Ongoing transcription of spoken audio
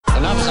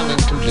something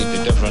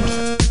completely different.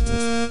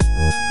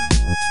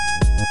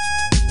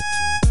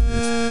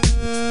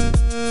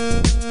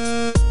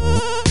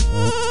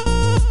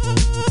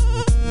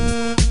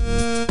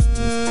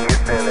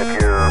 Houston,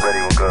 if you're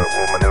ready,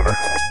 we'll maneuver.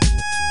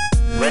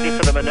 Ready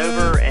for the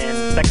maneuver,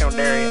 and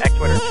secondary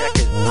actuator check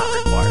is not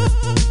required.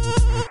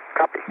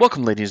 Copy.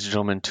 Welcome, ladies and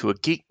gentlemen, to a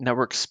Geek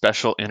Network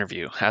special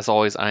interview. As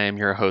always, I am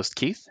your host,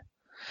 Keith.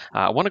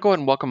 I want to go ahead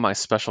and welcome my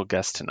special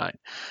guest tonight,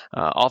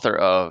 author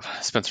of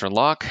Spencer and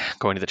Locke,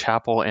 Going to the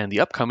Chapel, and the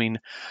upcoming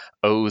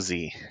OZ,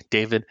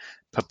 David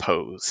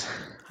Pepose.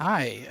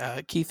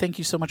 Hi, Keith. Thank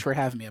you so much for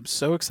having me. I'm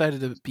so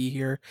excited to be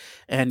here,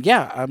 and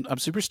yeah, I'm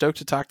super stoked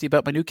to talk to you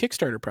about my new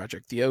Kickstarter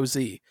project, the OZ.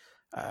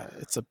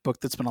 It's a book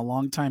that's been a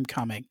long time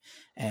coming,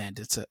 and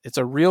it's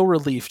a real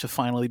relief to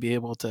finally be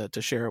able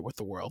to share it with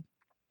the world.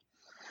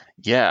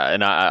 Yeah,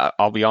 and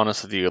I'll be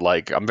honest with you,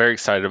 like, I'm very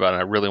excited about it.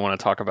 I really want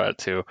to talk about it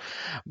too.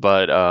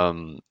 But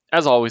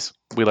as always,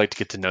 we like to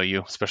get to know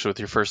you, especially with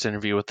your first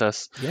interview with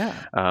us. Yeah.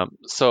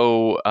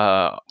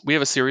 So we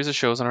have a series of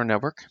shows on our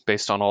network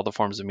based on all the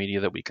forms of media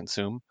that we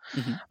consume.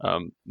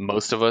 Mm-hmm.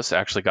 Most of us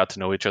actually got to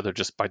know each other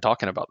just by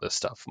talking about this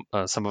stuff.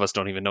 Some of us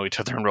don't even know each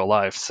other in real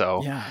life.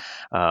 So Yeah.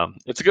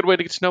 it's a good way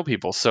to get to know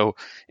people. So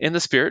in the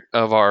spirit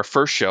of our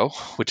first show,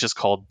 which is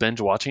called Binge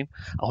Watching,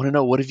 I want to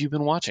know, what have you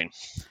been watching?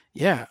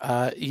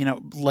 Yeah,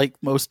 like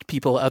most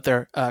people out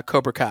there,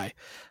 Cobra Kai,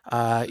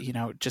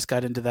 just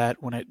got into that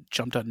when it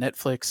jumped on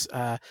Netflix.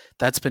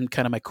 That's been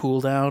kind of my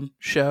cool down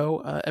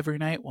show every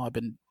night while I've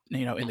been,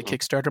 in the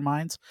Kickstarter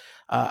mines.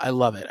 I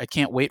love it. I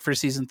can't wait for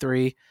season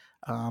 3.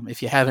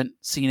 If you haven't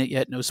seen it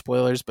yet, no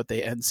spoilers, but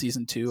they end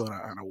season 2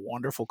 on a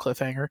wonderful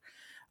cliffhanger.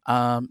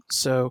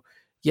 So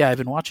yeah, I've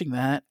been watching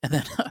that, and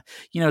then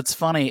it's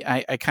funny.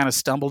 I kind of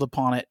stumbled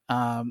upon it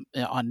on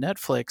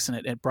Netflix, and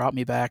it brought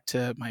me back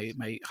to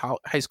my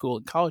high school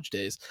and college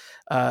days.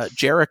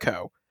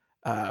 Jericho,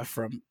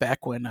 from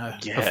back when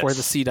before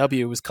the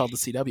CW was called the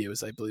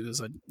CW, I believe it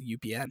was on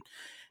UPN,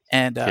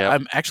 and Yep.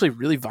 I'm actually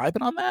really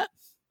vibing on that.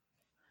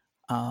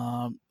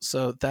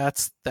 So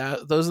that's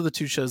that. Those are the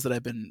two shows that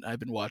I've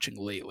been watching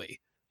lately.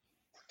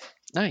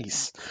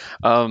 Nice.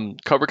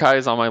 Cobra Kai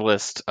is on my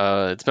list.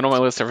 It's been on my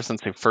list ever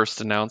since they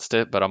first announced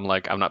it, but I'm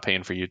not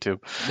paying for YouTube.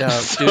 No,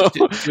 So-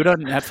 do it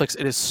on Netflix.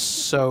 It is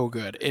so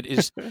good. It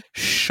is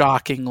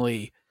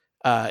shockingly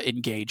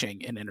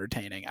engaging and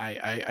entertaining.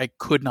 I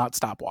could not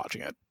stop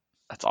watching it.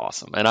 That's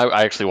awesome. And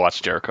I actually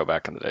watched Jericho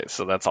back in the day,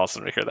 so that's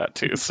awesome to hear that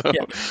too. So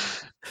Yeah.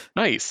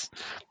 Nice.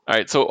 All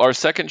right, so our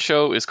second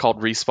show is called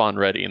Respawn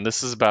Ready, and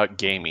this is about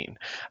gaming,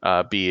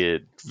 be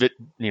it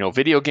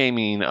video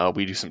gaming.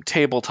 We do some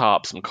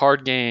tabletop, some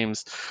card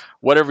games,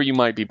 whatever you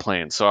might be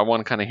playing. So I want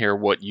to kind of hear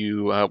what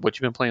you've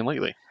been playing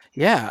lately.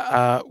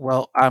 Yeah.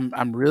 Well,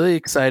 I'm really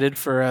excited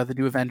for the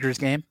new Avengers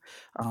game.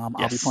 I'll be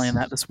Yes. playing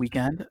that this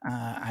weekend.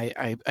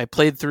 I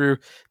played through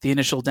the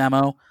initial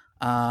demo.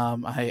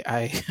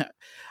 I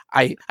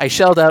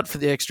shelled out for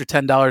the extra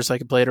 $10 so I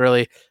could play it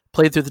early.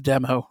 Played through the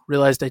demo,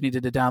 realized I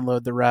needed to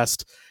download the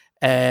rest,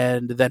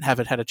 and then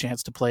haven't had a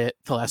chance to play it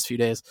the last few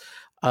days.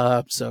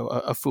 So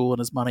a fool and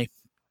his money.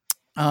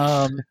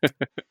 I'm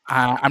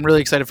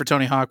really excited for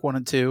Tony Hawk 1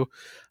 and 2.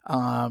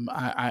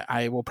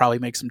 I will probably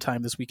make some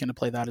time this weekend to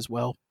play that as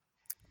well.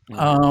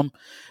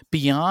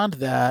 Beyond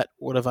that,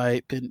 what have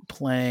I been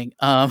playing?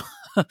 One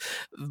of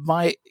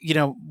my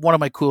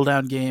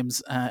cooldown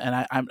games,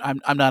 and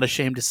I'm not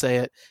ashamed to say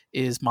it,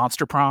 is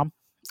Monster Prom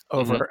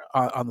over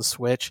on the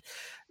Switch.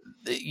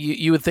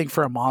 You would think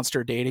for a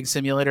monster dating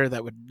simulator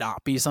that would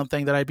not be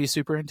something that I'd be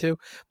super into,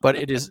 but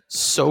it is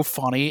so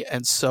funny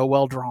and so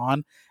well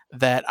drawn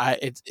that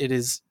it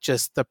is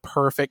just the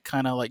perfect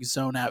kind of like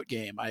zone out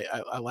game.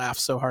 I laugh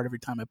so hard every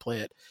time I play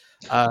it.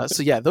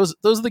 So yeah, those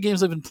are the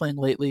games I've been playing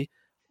lately.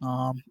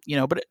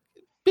 But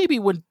maybe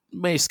when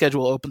my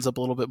schedule opens up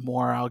a little bit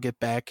more, I'll get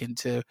back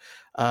into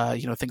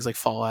things like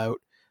Fallout,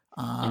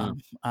 or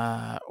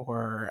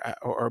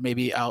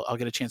maybe I'll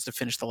get a chance to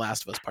finish The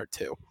Last of Us Part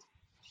 2.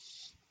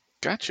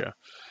 Gotcha.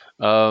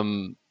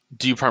 Do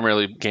you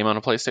primarily game on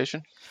a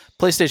PlayStation?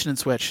 PlayStation and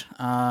Switch.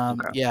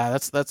 Okay. Yeah,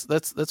 that's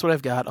what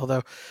I've got.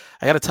 Although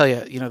I got to tell you,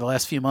 the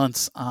last few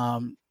months,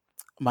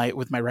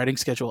 with my writing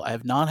schedule, I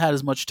have not had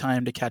as much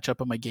time to catch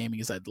up on my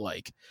gaming as I'd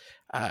like.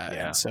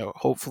 And so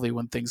hopefully,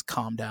 when things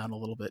calm down a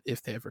little bit,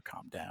 if they ever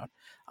calm down,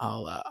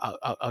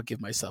 I'll give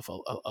myself a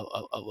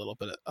little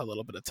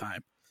bit of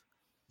time.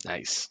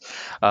 Nice.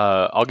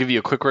 I'll give you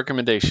a quick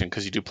recommendation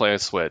because you do play a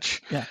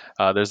Switch. Yeah.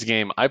 There's a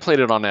game, I played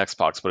it on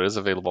Xbox, but it is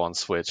available on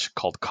Switch,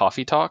 called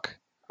Coffee Talk.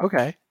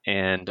 Okay.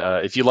 And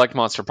if you like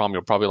Monster Prom,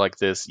 you'll probably like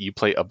this. You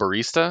play a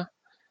barista.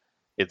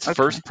 It's Okay.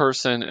 first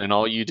person, and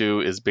all you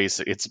do is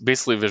it's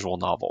basically a visual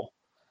novel.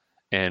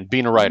 And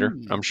being a writer,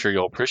 I'm sure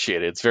you'll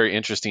appreciate it. It's very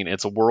interesting.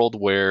 It's a world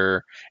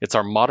where it's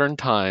our modern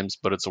times,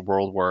 but it's a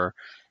world where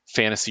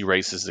fantasy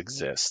races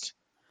exist.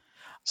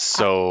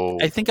 So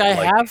I think I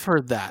like, have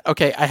heard that.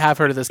 Okay, I have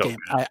heard of this so game.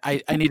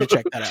 I need to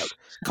check that out.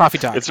 Coffee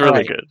Talk. it's All really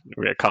right. good.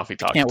 Yeah, Coffee I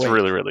Talk. can't It's wait.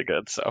 really, really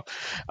good. So,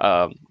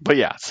 but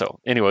yeah. So,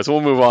 anyways,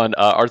 we'll move on.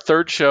 Our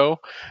third show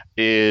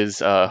is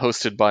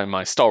hosted by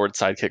my stalwart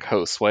sidekick,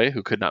 Ho Sway,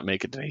 who could not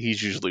make it today.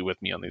 He's usually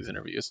with me on these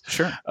interviews.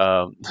 Sure.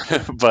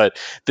 But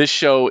this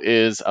show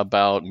is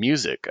about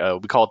music.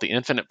 We call it the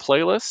Infinite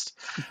Playlist.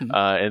 Mhm.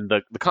 And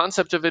the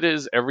concept of it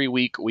is every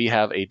week we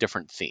have a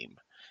different theme.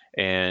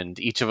 And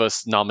each of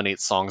us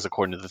nominates songs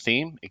according to the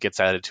theme. It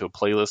gets added to a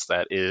playlist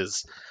that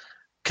is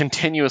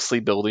continuously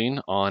building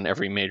on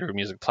every major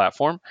music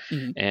platform.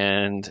 Mhm.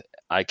 And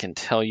I can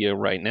tell you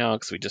right now,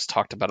 because we just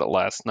talked about it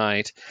last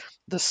night,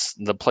 the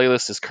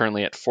playlist is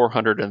currently at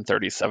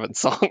 437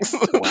 songs.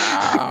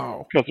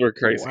 Wow. Because we're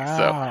crazy.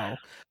 So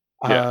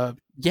Wow.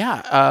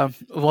 yeah.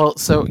 Well,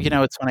 so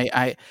it's funny.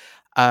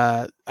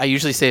 I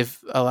usually save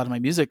a lot of my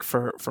music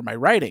for my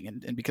writing,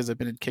 and because I've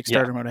been in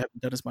Kickstarter mode, I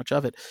haven't done as much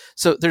of it.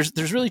 So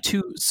there's really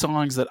two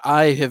songs that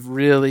I have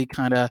really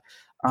kind of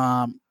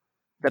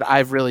that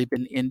I've really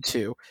been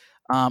into.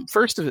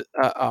 First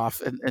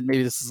off, and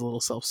maybe this is a little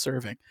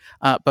self-serving,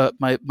 but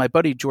my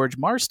buddy George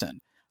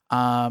Marston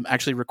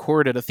actually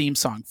recorded a theme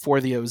song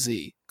for the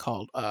OZ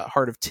called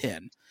 "Heart of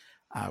Tin,"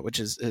 which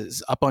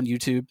is up on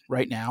YouTube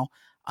right now.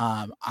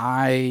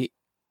 I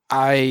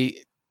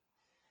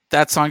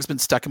that song's been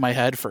stuck in my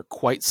head for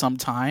quite some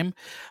time,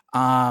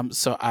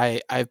 so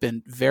I've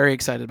been very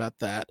excited about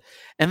that.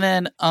 And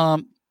then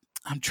I'm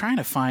trying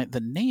to find the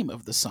name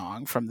of the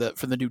song from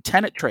the new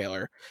Tenet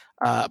trailer,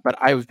 but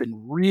I've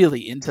been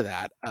really into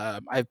that.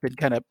 I've been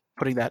kind of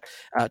putting that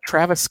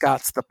Travis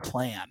Scott's "The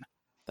Plan."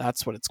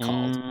 That's what it's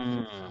called.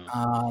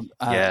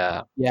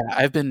 Yeah. Yeah,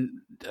 I've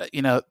been,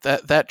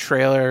 that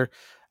trailer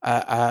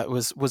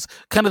was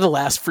kind of the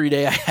last free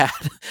day I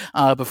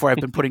had before I've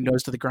been putting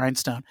nose to the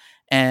grindstone,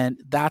 and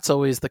that's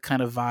always the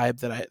kind of vibe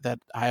that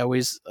I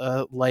always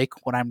like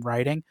when I'm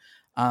writing.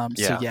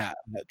 So yeah,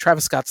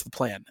 Travis Scott's "The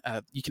Plan."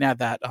 You can add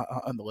that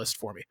on the list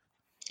for me.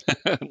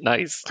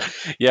 Nice.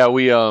 Yeah,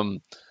 we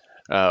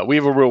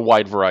have a real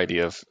wide variety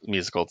of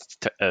musical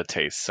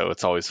tastes, so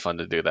it's always fun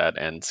to do that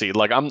and see.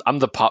 Like I'm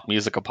the pop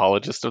music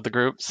apologist of the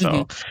group,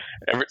 so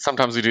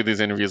sometimes we do these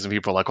interviews and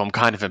people are like, "Oh, I'm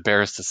kind of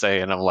embarrassed to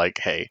say," and I'm like,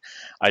 "Hey,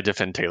 I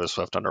defend Taylor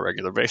Swift on a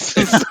regular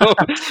basis." So,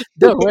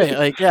 No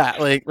way,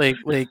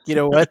 you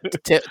know what?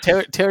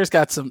 Taylor's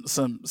got some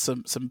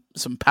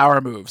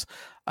power moves.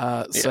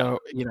 So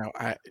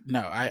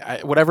I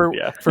whatever.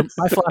 yeah, For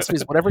my philosophy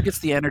is whatever gets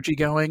the energy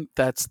going.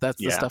 That's the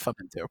yeah. stuff I'm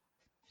into.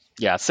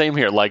 Yeah, same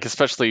here. Like,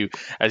 especially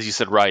as you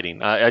said,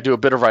 writing. I do a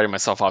bit of writing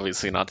myself,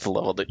 obviously not to the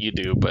level that you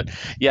do, but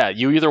yeah,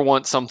 you either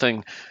want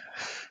something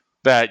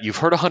that you've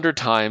heard 100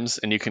 times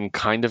and you can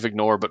kind of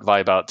ignore but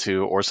vibe out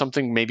to, or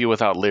something maybe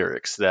without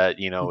lyrics that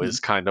is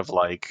kind of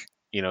like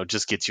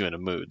just gets you in a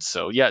mood.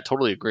 So yeah,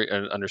 totally agree.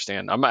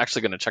 Understand. I'm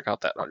actually going to check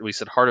out that. We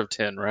said Heart of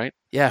Tin, right?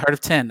 Yeah, Heart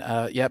of Tin.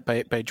 Yeah,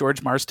 by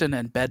George Marston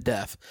and Bed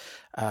Death.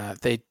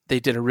 They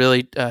did a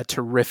really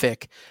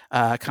terrific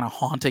kind of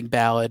haunting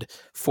ballad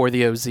for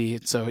the OZ.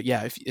 So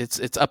yeah,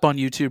 it's up on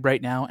YouTube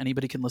right now.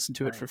 Anybody can listen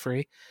to it for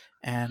free.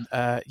 And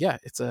yeah,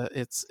 it's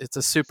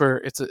a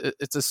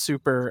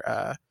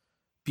super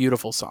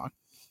beautiful song.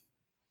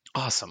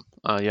 Awesome.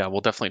 Yeah,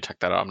 we'll definitely check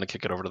that out. I'm gonna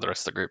kick it over to the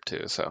rest of the group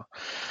too. So,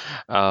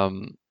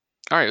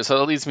 all right. So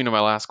that leads me to my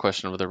last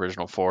question of the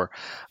original four.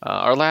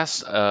 Our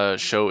last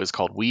show is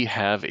called "We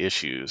Have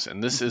Issues,"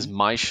 and this is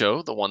my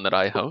show, the one that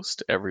I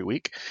host every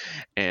week.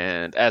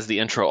 And as the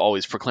intro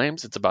always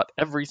proclaims, it's about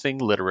everything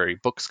literary: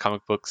 books,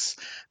 comic books,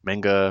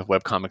 manga,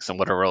 webcomics, and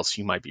whatever else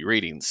you might be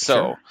reading. So.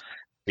 Sure.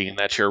 Being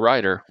that you're a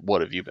writer, what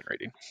have you been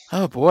reading?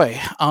 Oh boy,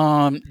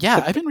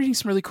 yeah, I've been reading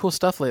some really cool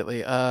stuff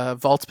lately.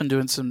 Vault's been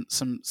doing some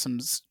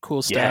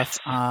cool stuff. Yes.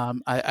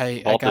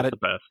 I Vault got is the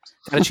best.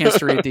 got a chance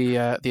to read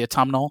the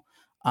Autumnal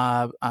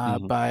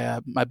Mhm. by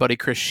my buddy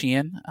Chris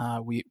Sheehan.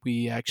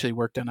 We actually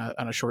worked on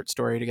a short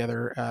story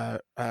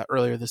together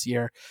earlier this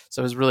year,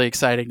 so it was really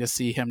exciting to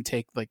see him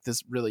take like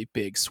this really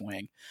big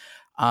swing.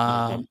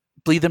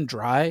 Bleed Them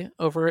Dry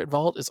over at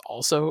Vault is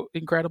also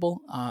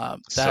incredible.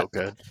 So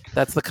good.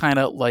 That's the kind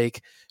of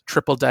like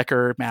triple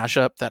decker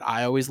mashup that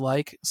I always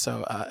like.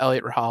 So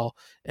Elliot Rahal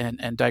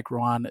and Dyke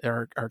Rowan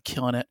are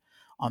killing it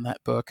on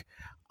that book.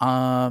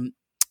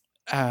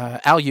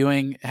 Al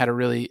Ewing had a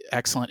really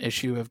excellent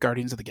issue of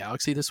Guardians of the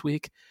Galaxy this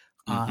week.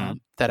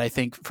 That I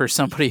think for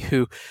somebody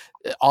who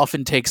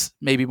often takes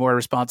maybe more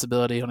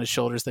responsibility on his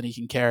shoulders than he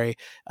can carry,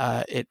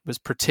 it was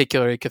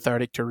particularly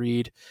cathartic to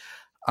read.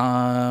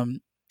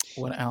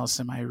 What else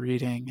am I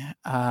reading?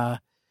 Donny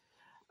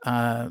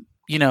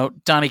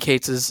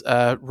Cates'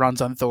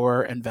 runs on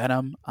Thor and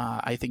Venom.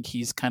 I think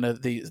he's kind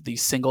of the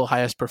single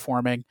highest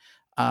performing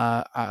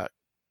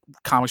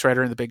comics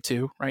writer in the big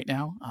two right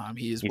now.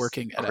 He's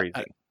working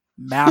at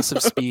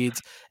massive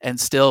speeds and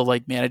still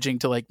like managing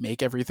to like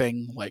make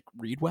everything like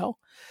read well.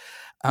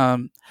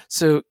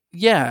 So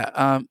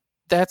yeah,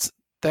 that's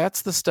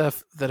the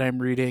stuff that I'm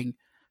reading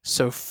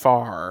so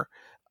far.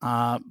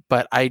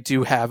 But I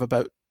do have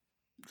about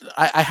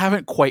I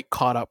haven't quite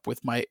caught up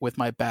with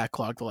my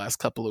backlog the last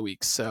couple of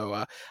weeks.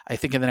 So I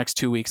think in the next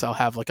 2 weeks I'll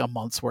have like a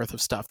month's worth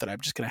of stuff that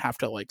I'm just gonna have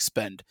to like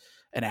spend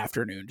an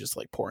afternoon just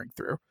like pouring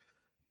through.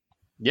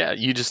 Yeah,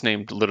 you just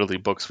named literally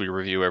books we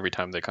review every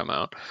time they come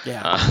out.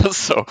 Yeah.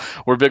 So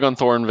we're big on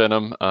Thor and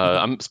Venom.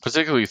 I'm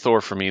particularly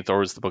Thor for me. Thor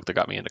was the book that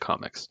got me into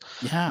comics.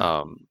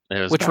 Yeah. It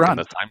was Which back run? in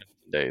the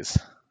Simonson days.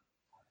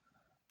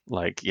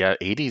 Like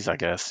 80s, I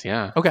guess.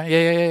 Yeah.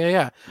 Okay.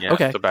 Yeah.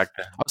 Okay. So back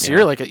then. Oh, so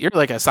yeah. you're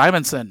like a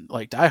Simonson,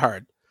 like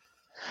diehard.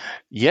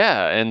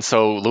 Yeah, and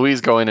so Louise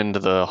going into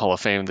the Hall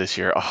of Fame this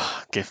year,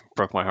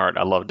 broke my heart.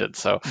 I loved it.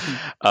 So,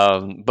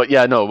 but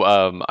yeah,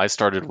 no, I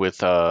started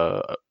with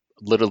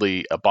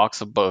literally a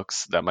box of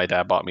books that my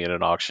dad bought me at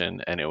an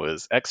auction, and it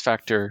was X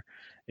Factor,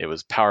 it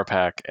was Power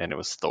Pack, and it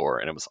was Thor,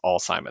 and it was all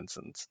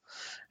Simonsons.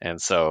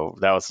 And so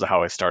that was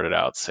how I started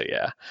out. So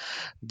yeah,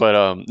 but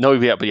I'm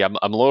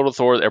loyal to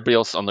Thor. Everybody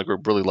else on the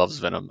group really loves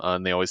Venom,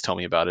 and they always tell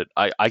me about it.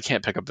 I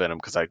can't pick up Venom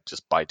because I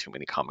just buy too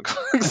many comic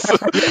books.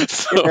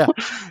 So, Yeah.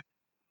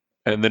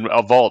 and then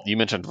Vault, you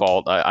mentioned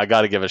Vault. I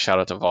got to give a shout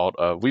out to Vault.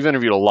 We've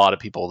interviewed a lot of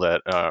people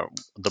that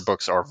the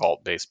books are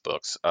Vault based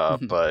books,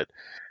 but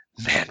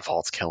man,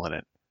 Vault's killing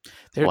it.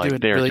 They're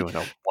doing a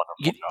wonderful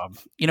job.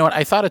 You know what?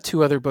 I thought of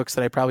two other books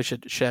that I probably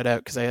should shout out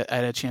because I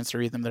had a chance to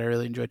read them that I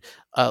really enjoyed.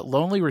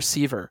 Lonely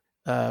Receiver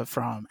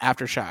from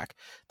Aftershock.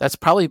 That's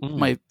probably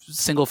my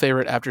single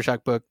favorite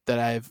Aftershock book that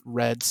I've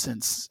read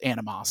since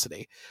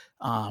Animosity.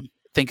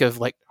 Think of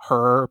like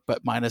her,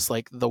 but minus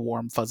like the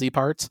warm fuzzy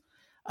parts.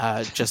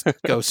 Just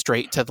go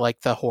straight to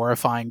like the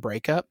horrifying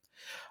breakup.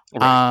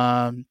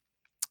 Right.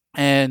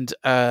 And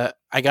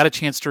I got a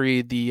chance to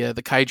read the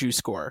Kaiju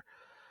Score.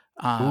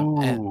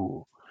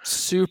 And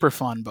super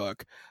fun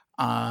book.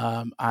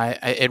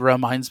 It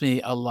reminds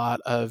me a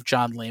lot of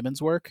John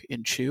Layman's work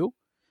in Chew.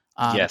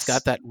 Yes. It's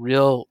got that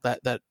real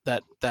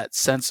that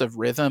sense of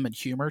rhythm and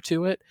humor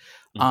to it.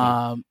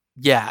 Or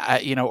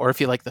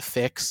if you like The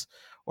Fix,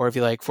 or if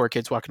you like Four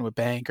Kids Walking to a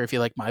Bank, or if you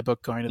like my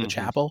book Going to the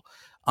Chapel,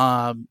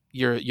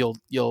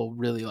 you'll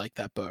really like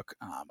that book.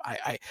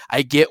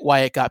 I get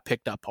why it got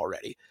picked up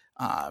already.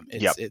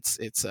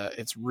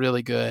 It's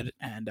really good,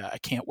 and I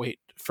can't wait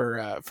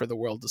for the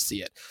world to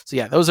see it. So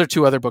yeah, those are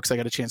two other books I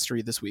got a chance to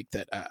read this week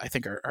that I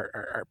think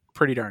are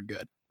pretty darn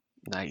good.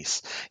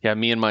 Nice. Yeah,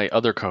 me and my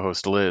other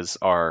co-host Liz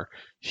are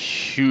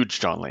huge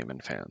John Layman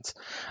fans.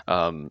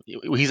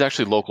 He's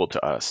actually local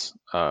to us,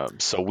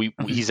 so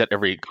he's at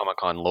every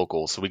Comic-Con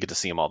local, so we get to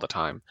see him all the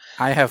time.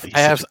 I have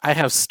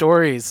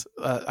stories.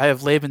 I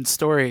have Layman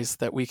stories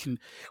that we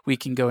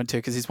can go into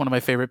because he's one of my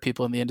favorite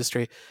people in the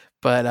industry.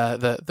 But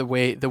the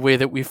way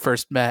that we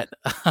first met,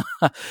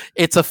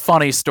 it's a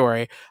funny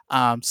story.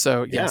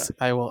 So yes,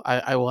 I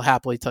will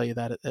happily tell you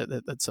that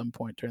at some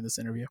point during this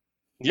interview.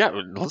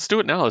 Yeah, let's do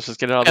it now. Let's just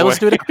get it out of the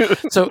way.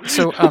 Let's do it.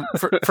 So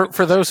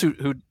for those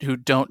who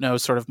don't know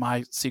sort of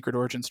my secret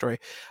origin story,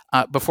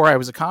 before I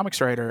was a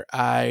comics writer,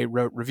 I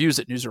wrote reviews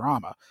at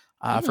Newsarama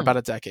for about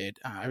a decade.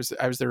 I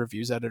was the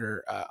reviews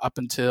editor up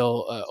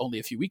until only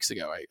a few weeks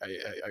ago. I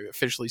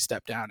officially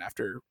stepped down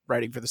after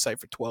writing for the site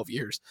for 12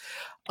 years.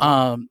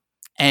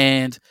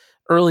 And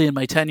early in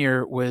my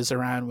tenure was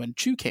around when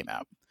Chew came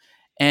out,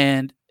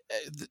 and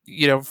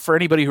for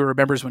anybody who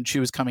remembers when Chew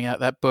was coming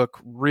out, that book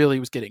really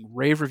was getting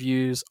rave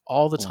reviews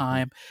all the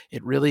time.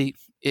 It really,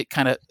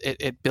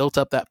 it built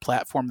up that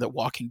platform that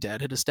Walking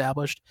Dead had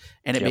established,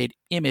 and it made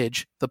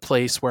Image the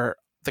place where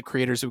the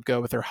creators would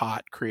go with their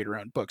hot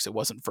creator-owned books. It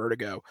wasn't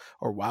Vertigo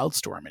or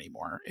Wildstorm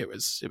anymore. It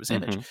was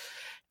Image,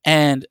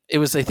 and it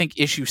was, I think,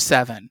 issue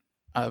 7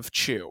 of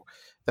Chew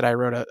that I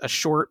wrote a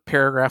short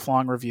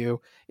paragraph-long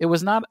review. It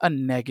was not a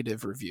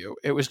negative review.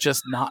 It was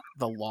just not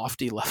the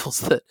lofty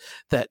levels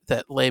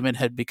that Layman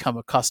had become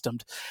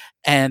accustomed.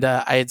 And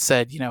I had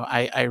said,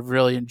 I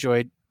really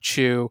enjoyed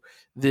Chew.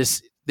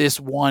 This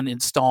one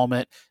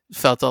installment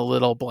felt a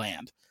little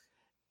bland.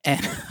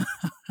 And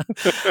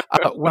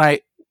when I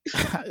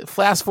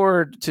fast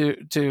forward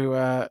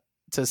to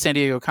San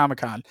Diego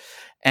Comic-Con,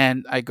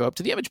 and I go up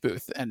to the Image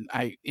booth and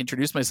I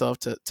introduce myself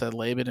to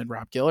Layman and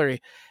Rob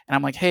Guillory. And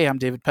I'm like, hey, I'm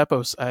David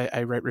Pepos.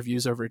 I write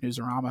reviews over at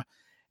Newsarama.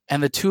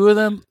 And the two of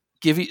them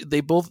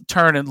they both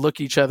turn and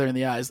look each other in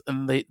the eyes.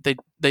 And they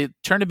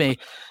turn to me.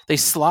 They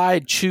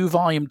slide Chew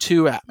Volume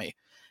 2 at me.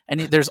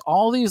 And there's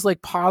all these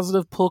like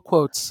positive pull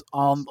quotes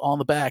on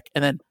the back.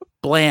 And then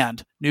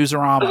bland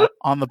Newsarama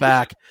on the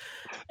back.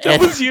 That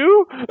was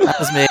you?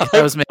 That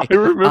was me. I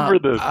remember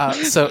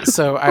this.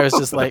 So I was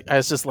just like,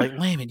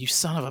 Layman, you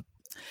son of a.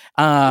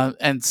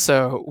 And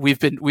so we've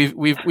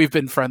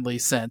been friendly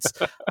since.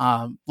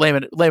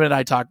 Layman and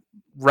I talk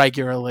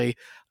regularly.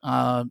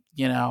 I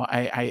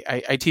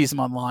tease him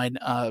online,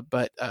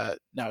 but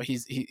no,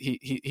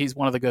 he's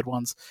one of the good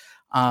ones.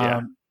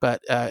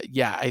 But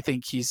I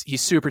think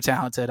he's super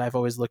talented. I've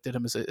always looked at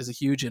him as a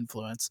huge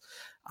influence.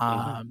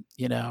 I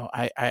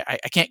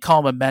can't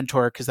call him a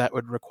mentor because that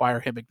would require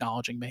him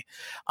acknowledging me.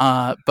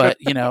 But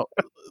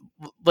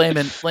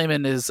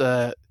Layman is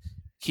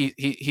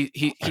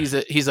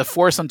he's a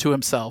force unto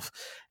himself,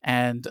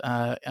 and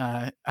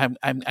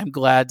I'm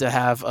glad to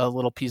have a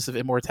little piece of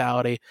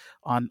immortality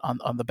on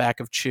the back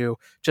of Chew,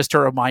 just to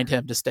remind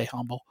him to stay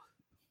humble.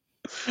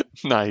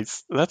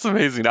 Nice. That's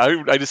amazing.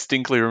 I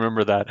distinctly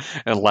remember that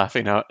and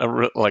laughing out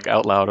like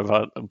out loud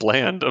about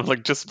Bland. I'm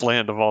like, just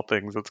Bland of all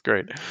things. That's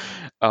great.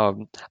 I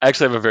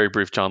actually have a very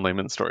brief John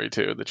Layman story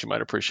too that you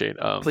might appreciate.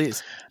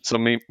 Please. So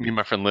me and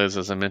my friend Liz,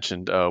 as I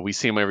mentioned, we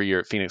see him every year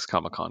at Phoenix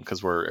Comic Con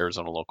because we're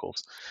Arizona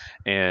locals.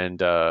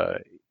 And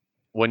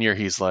one year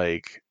he's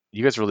like,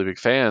 "You guys are really big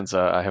fans.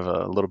 I have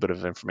a little bit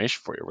of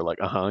information for you." We're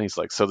like, "Uh huh." He's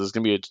like, "So there's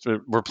gonna be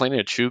we're planning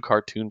a Chew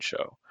cartoon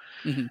show."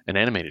 Mm-hmm. An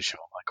animated show.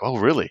 I'm like, "Oh,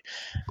 really?"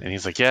 And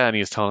he's like, "Yeah." And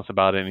he's telling us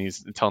about it, and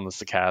he's telling us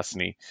the cast,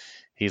 and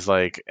he's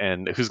like,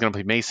 "And who's going to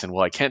play Mason?"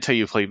 Well, I can't tell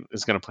you who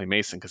is going to play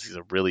Mason because he's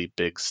a really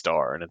big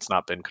star, and it's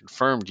not been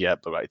confirmed yet.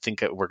 But I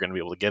think we're going to be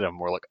able to get him.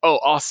 We're like, "Oh,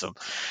 awesome!"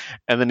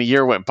 And then a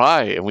year went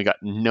by, and we got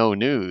no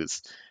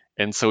news.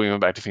 And so we went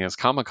back to Phoenix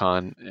Comic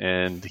Con,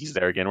 and he's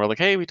there again. We're like,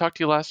 "Hey, we talked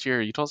to you last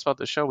year. You told us about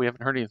the show. We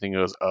haven't heard anything." He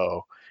goes,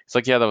 "Oh." He's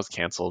like, "Yeah, that was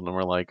canceled." And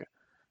we're like,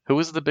 "Who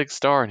was the big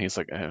star?" And he's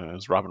like, "It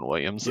was Robin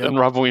Williams." Yep. And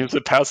Robin Williams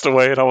had passed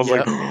away, and I was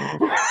Yep.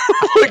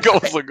 like, I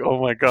was like, "Oh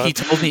my god." He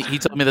told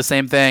me the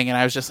same thing, and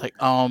I was just like,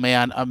 "Oh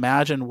man,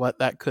 imagine what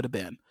that could have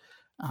been."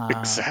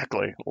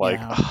 Exactly. Like,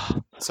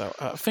 so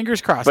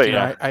fingers crossed. But you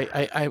yeah.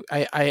 know,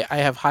 I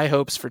have high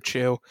hopes for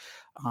Chew.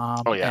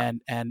 Oh, yeah.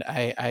 And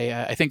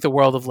I think the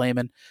world of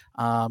Layman.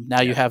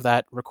 Now you have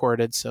that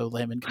recorded, so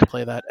Layman can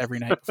play that every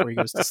night before he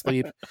goes to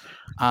sleep.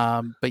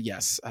 But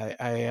yes,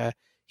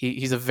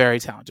 he's a very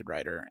talented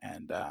writer,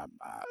 and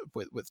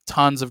with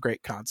tons of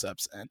great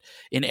concepts. And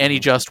in any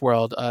just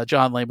world,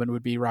 John Layman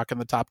would be rocking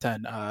the top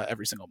 10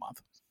 every single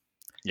month.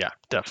 Yeah,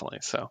 definitely.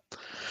 So,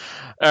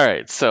 all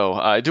right. So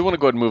I do want to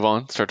go ahead and move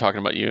on, start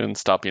talking about you, and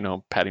stop,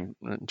 patting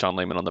John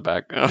Layman on the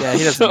back. Yeah,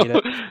 he doesn't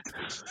need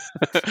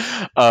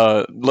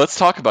it. Let's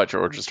talk about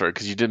your origin story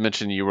because you did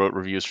mention you wrote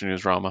reviews for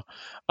Newsrama.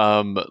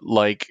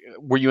 Like,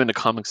 were you into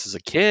comics as a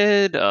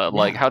kid?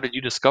 Like, how did you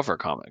discover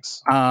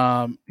comics?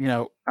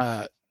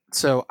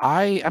 So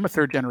I'm a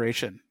third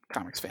generation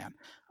comics fan.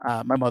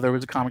 My mother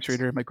was a comics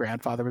reader. My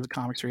grandfather was a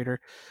comics reader.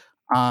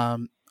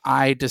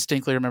 I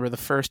distinctly remember the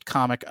first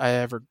comic I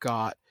ever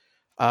got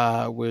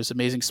was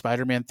Amazing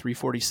Spider-Man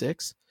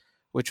 346,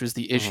 which was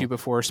the issue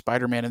before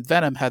Spider-Man and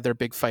Venom had their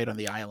big fight on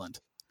the island.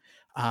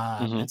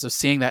 And so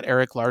seeing that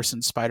Eric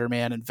Larson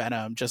Spider-Man and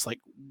Venom just like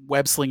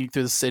web slinging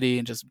through the city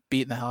and just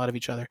beating the hell out of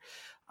each other,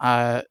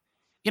 as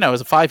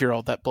a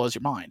 5-year-old, that blows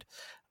your mind.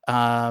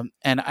 And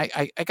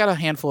I got a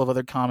handful of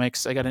other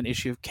comics. I got an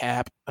issue of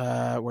Cap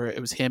where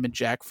it was him and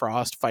Jack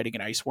Frost fighting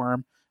an ice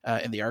worm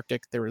in the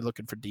Arctic. They were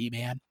looking for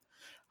D-Man.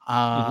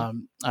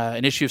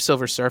 An issue of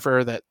Silver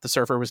Surfer that the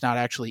Surfer was not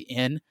actually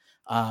in.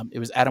 It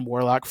was Adam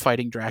Warlock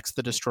fighting Drax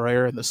the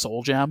Destroyer and the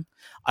Soul Gem.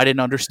 I didn't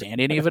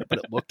understand any of it, but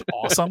it looked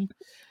awesome.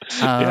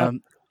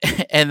 And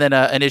then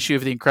an issue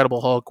of the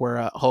Incredible Hulk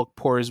where Hulk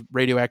pours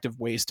radioactive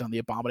waste on the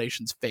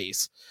Abomination's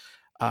face.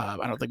 I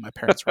don't think my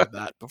parents read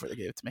that before they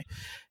gave it to me.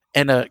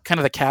 And kind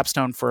of the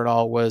capstone for it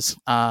all was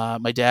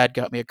my dad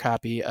got me a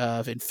copy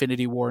of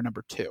Infinity War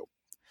 #2.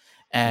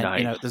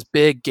 And, this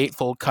big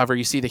gatefold cover,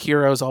 you see the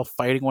heroes all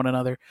fighting one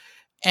another.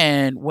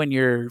 And when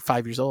you're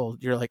 5 years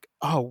old, you're like,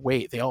 oh,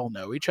 wait, they all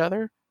know each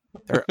other?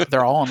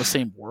 They're all in the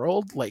same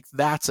world? Like,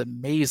 that's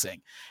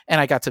amazing.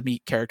 And I got to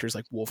meet characters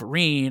like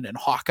Wolverine and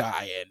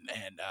Hawkeye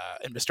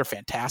and Mr.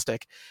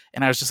 Fantastic.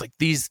 And I was just like,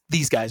 these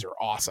guys are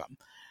awesome.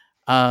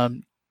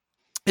 And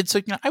so,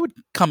 I would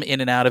come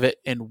in and out of it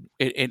in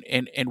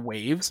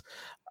waves.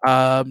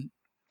 And,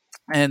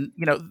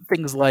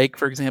 things like,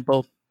 for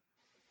example,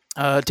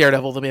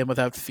 Daredevil, the Man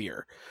Without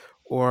Fear,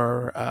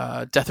 or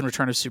Death and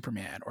Return of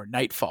Superman, or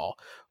Nightfall,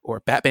 or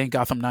Batman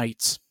Gotham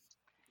Knights,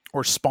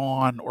 or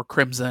Spawn, or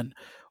Crimson,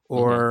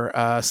 or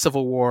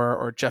Civil War,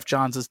 or Jeff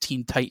Johns'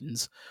 Teen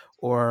Titans,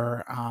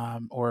 or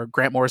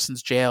Grant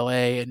Morrison's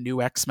JLA and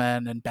New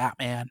X-Men and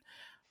Batman,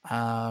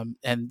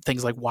 and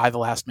things like Y the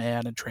Last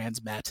Man and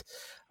Transmet.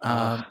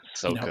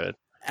 Good.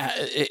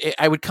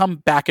 I would come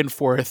back and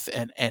forth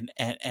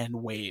and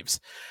waves,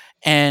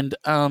 and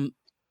I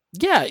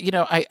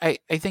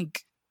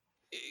think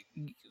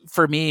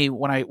for me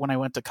when I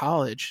went to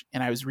college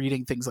and I was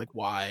reading things like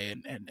Y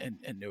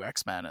and New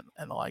X-Men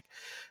and the like,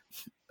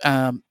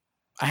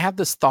 I had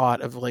this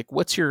thought of like,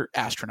 what's your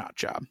astronaut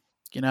job?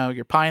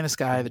 You're pie in the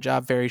sky. The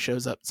job fairy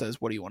shows up and says,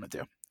 what do you want to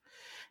do?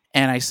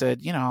 And I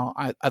said,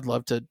 I'd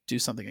love to do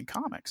something in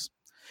comics.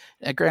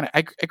 And granted,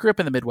 I grew up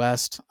in the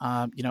Midwest.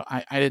 I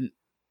didn't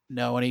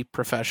know any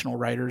professional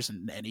writers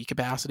in any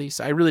capacity,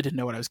 so I really didn't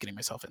know what I was getting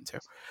myself into.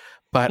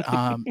 But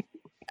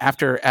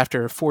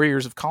after 4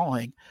 years of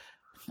calling,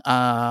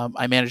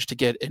 I managed to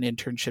get an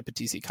internship at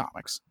DC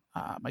Comics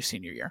my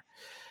senior year.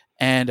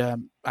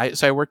 And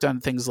I worked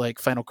on things like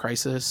Final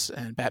Crisis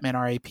and Batman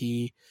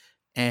R.I.P.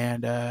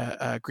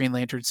 and Green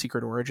Lantern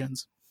Secret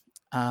Origins.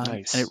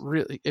 Nice.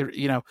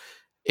 And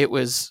it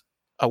was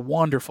a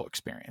wonderful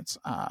experience.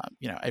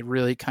 It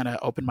really kind of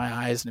opened my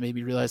eyes and it made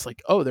me realize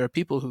like, oh, there are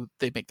people who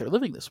they make their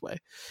living this way.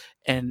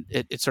 And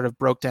it sort of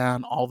broke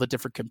down all the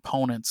different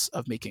components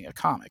of making a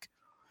comic.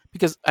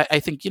 because I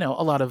think, a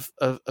lot of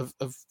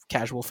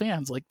casual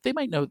fans, like, they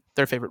might know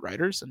their favorite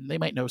writers and they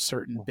might know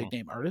certain big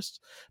name artists,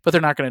 but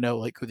they're not going to know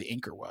like who the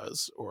inker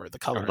was or the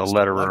colorist Or the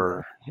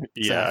letterer.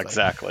 Yeah,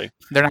 exactly.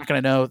 They're not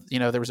going to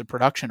know, there was a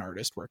production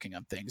artist working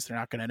on things. They're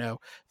not going to know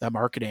the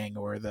marketing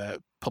or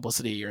the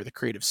publicity or the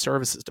creative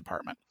services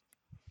department,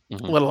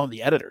 let alone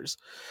the editors.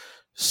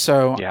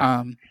 So,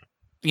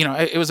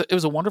 it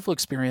was a wonderful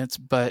experience,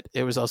 but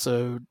it was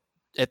also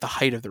at the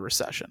height of the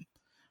recession.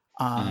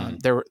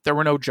 There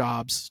were no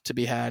jobs to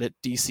be had at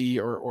DC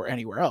or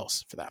anywhere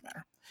else for that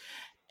matter.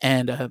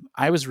 And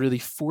I was really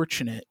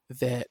fortunate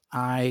that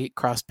I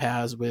crossed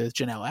paths with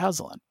Janelle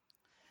Asselin,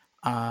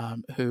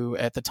 who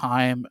at the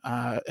time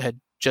had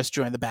just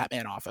joined the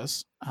Batman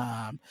office,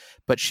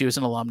 but she was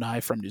an alumni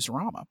from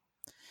Newsarama.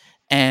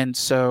 And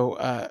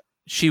so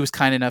she was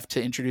kind enough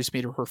to introduce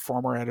me to her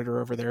former editor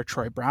over there,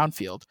 Troy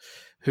Brownfield,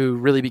 who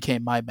really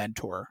became my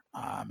mentor,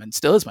 and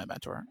still is my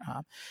mentor.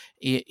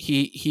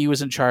 He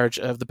was in charge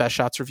of the Best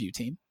Shots review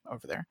team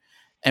over there.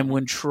 And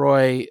when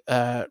Troy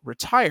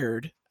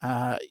retired,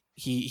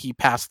 he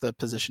passed the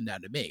position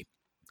down to me.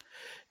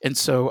 And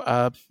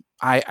so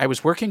I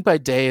was working by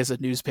day as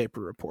a newspaper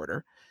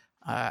reporter.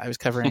 I was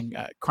covering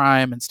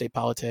crime and state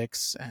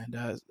politics,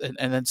 and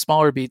then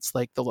smaller beats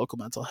like the local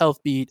mental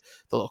health beat,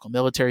 the local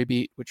military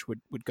beat, which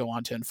would go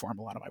on to inform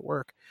a lot of my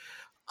work,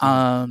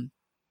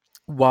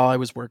 while I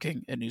was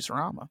working at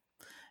Newsarama.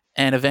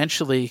 And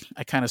eventually,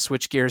 I kind of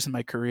switched gears in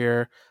my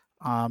career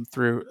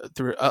through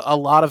a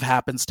lot of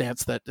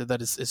happenstance that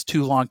is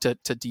too long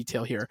to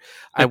detail here.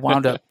 I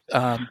wound up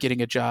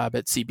getting a job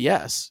at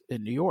CBS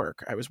in New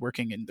York. I was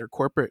working in their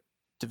corporate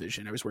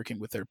division. I was working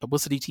with their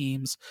publicity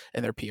teams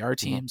and their PR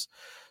teams.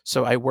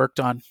 So I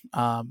worked on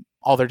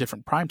all their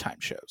different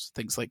primetime shows,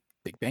 things like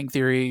Big Bang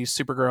Theory,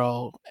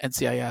 Supergirl,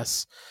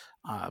 NCIS,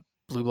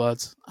 Blue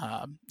Bloods,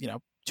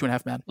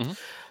 2.5 Men.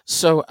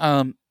 So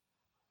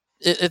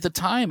at the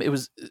time, it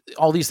was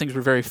all these things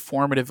were very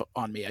formative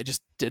on me. I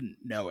just didn't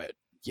know it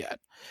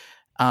yet.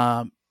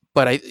 But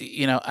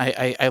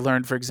I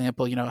learned, for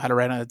example, how to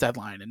write on a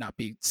deadline and not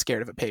be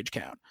scared of a page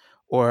count.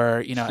 Or,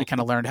 I kind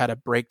of learned how to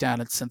break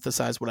down and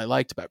synthesize what I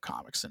liked about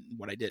comics and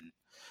what I didn't,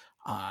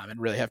 and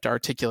really have to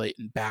articulate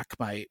and back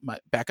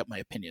up my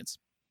opinions.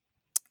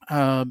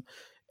 And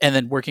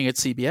then working at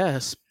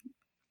CBS,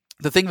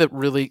 the thing that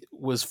really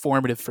was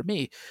formative for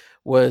me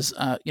was,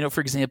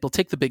 for example,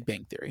 take The Big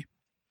Bang Theory.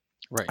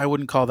 Right. I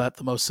wouldn't call that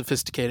the most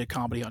sophisticated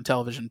comedy on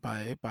television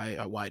by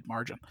a wide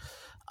margin,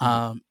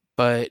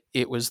 but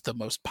it was the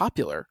most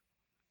popular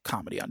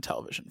comedy on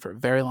television for a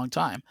very long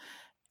time.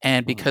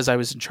 And because I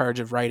was in charge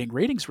of writing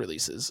ratings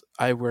releases,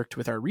 I worked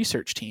with our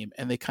research team,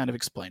 and they kind of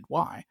explained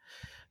why.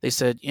 They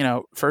said,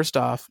 first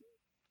off,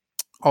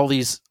 all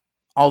these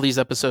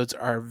episodes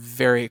are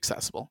very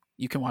accessible.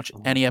 You can watch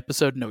any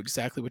episode and know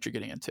exactly what you're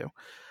getting into.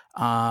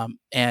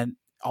 And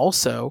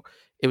also,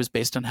 it was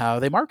based on how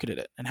they marketed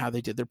it and how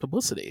they did their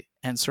publicity.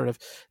 And sort of,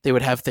 they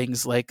would have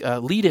things like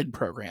lead-in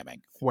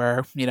programming,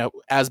 where,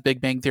 as Big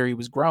Bang Theory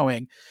was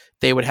growing,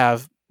 they would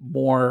have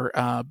more.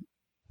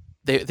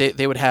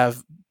 They would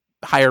have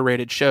higher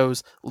rated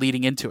shows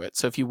leading into it.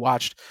 So if you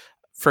watched,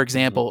 for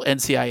example,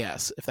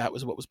 NCIS, if that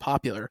was what was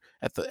popular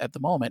at the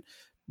moment,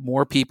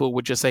 more people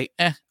would just say,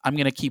 I'm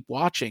going to keep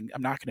watching.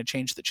 I'm not going to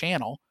change the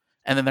channel.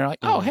 And then they're like,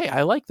 oh, hey,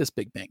 I like this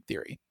Big Bang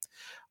Theory.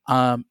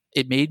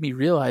 It made me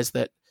realize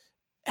that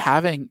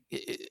having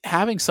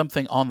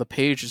something on the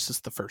page is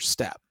just the first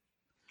step.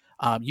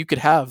 You could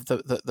have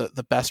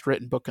the best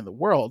written book in the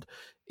world.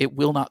 It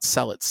will not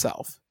sell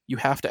itself. You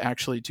have to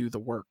actually do the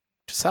work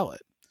to sell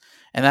it.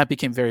 And that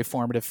became very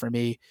formative for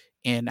me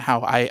in how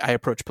I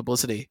approach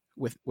publicity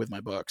with my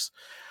books.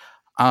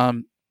 At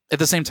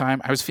the same time,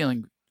 I was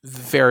feeling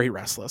very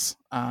restless.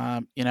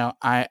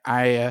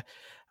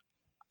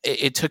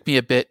 It took me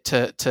a bit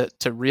to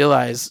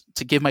realize,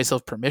 to give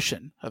myself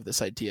permission of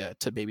this idea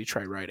to maybe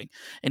try writing.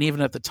 And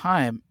even at the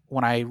time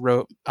when I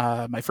wrote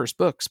my first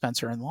book,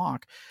 Spencer and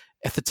Locke,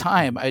 at the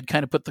time I'd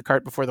kind of put the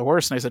cart before the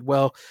horse, and I said,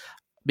 well,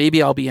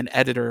 maybe I'll be an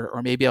editor,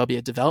 or maybe I'll be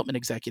a development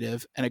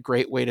executive. And a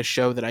great way to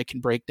show that I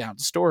can break down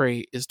the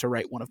story is to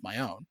write one of my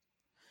own.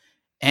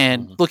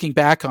 And looking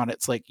back on it,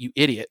 it's like, you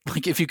idiot.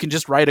 Like, if you can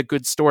just write a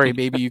good story,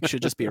 maybe you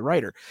should just be a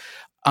writer.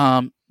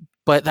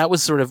 But that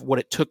was sort of what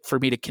it took for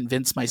me to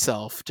convince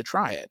myself to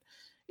try it.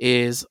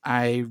 Is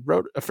I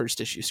wrote a first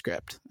issue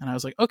script, and I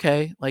was like,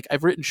 okay, like,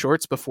 I've written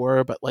shorts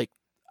before, but like,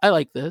 I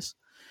like this.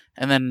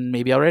 And then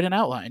maybe I'll write an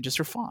outline just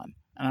for fun.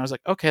 And I was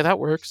like, okay, that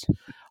works.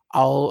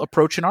 I'll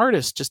approach an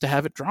artist just to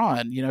have it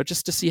drawn,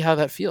 just to see how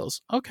that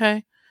feels.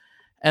 Okay.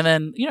 And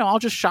then, I'll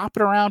just shop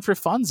it around for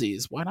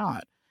funsies. Why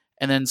not?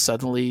 And then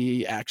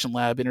suddenly Action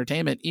Lab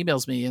Entertainment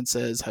emails me and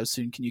says, how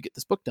soon can you get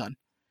this book done?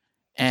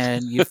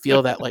 And you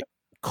feel that like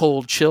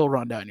cold chill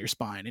run down your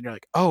spine. And you're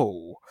like,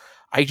 oh,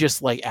 I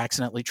just like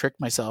accidentally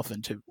tricked myself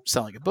into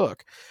selling a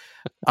book.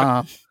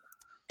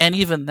 And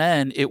even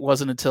then, it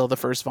wasn't until the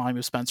first volume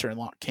of Spencer and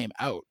Locke came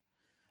out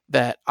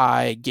that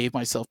I gave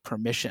myself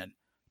permission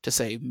to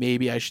say,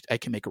 maybe I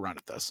can make a run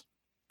at this.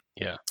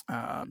 Yeah.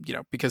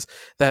 Because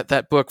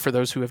that book, for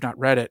those who have not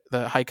read it,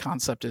 the high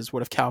concept is,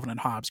 what if Calvin and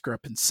Hobbes grew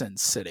up in Sin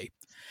City?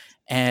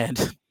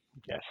 And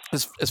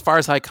Yes. as far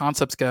as high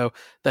concepts go,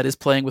 that is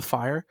playing with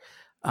fire.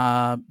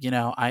 A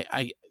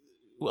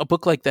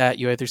book like that,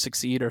 you either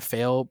succeed or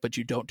fail, but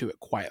you don't do it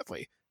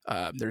quietly.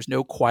 There's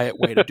no quiet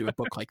way to do a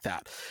book like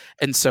that.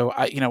 And so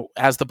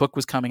as the book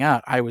was coming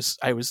out, I was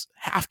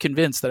half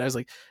convinced that I was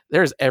like,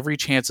 there's every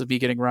chance of me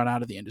getting run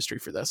out of the industry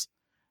for this.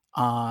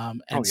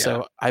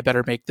 So I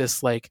better make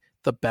this like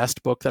the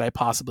best book that I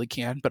possibly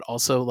can, but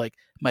also like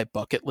my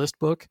bucket list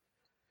book,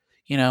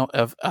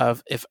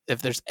 of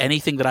if there's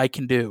anything that I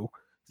can do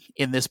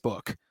in this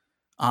book,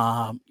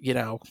 I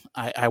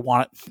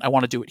want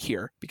to do it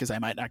here, because I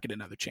might not get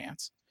another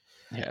chance.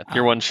 Yeah,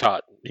 your one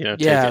shot. It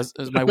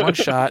was my one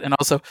shot, and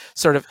also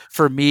sort of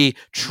for me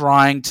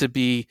trying to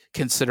be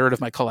considerate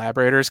of my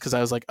collaborators, because I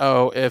was like,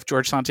 oh, if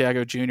George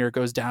Santiago Jr.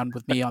 goes down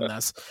with me on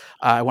this,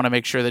 I want to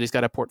make sure that he's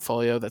got a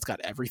portfolio that's got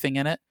everything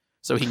in it,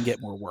 so he can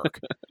get more work.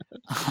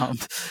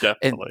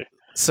 Definitely.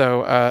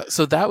 So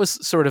that was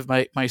sort of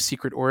my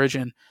secret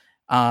origin.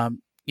 I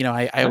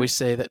always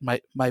say that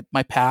my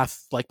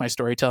path, like my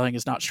storytelling,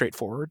 is not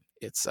straightforward.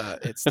 It's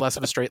less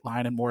of a straight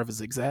line and more of a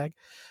zigzag,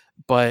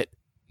 but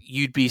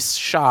you'd be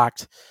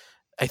shocked.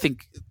 I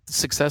think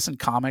success in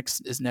comics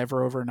is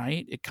never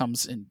overnight. It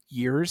comes in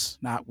years,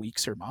 not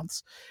weeks or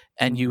months.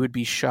 And you would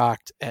be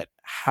shocked at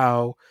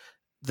how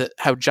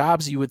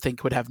jobs you would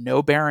think would have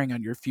no bearing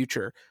on your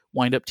future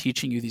wind up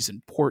teaching you these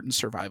important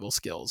survival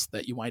skills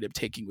that you wind up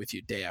taking with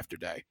you day after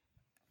day.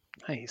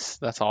 Nice.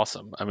 That's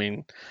awesome. I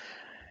mean,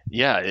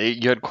 yeah,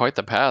 you had quite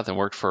the path and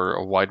worked for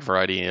a wide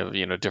variety of,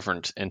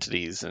 different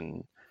entities.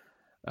 And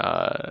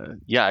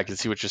I can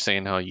see what you're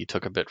saying, how you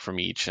took a bit from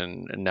each,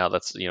 and now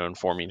that's,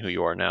 informing who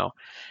you are now.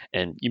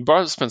 And you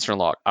brought up Spencer and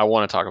Locke. I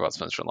want to talk about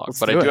Spencer and Locke,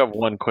 but I do have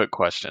one quick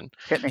question.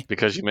 Hit me.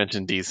 Because you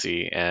mentioned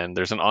DC, and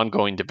there's an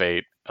ongoing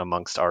debate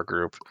amongst our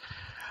group.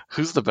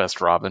 Who's the best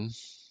Robin?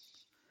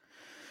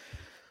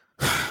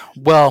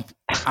 Well,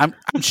 I'm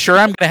sure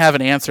I'm going to have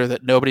an answer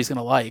that nobody's going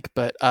to like,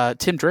 but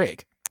Tim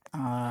Drake.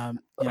 Hold on.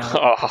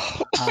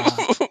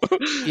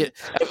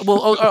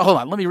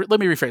 Let me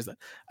rephrase that.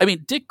 I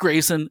mean, Dick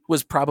Grayson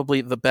was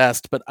probably the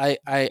best, but I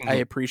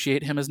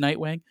appreciate him as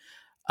Nightwing.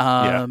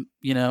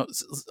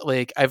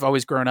 Like I've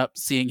always grown up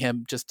seeing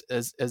him just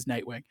as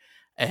Nightwing,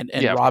 and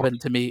Robin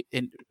to me,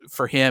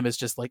 for him, is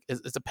just like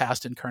is a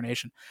past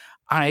incarnation.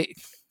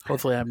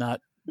 Hopefully I'm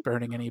not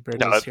burning any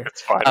bridges here.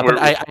 It's fine. We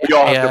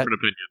all have different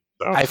opinions.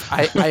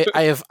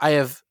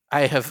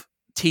 I have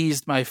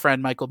teased my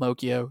friend Michael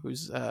Mocchio, who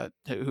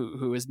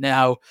is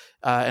now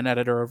an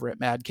editor over at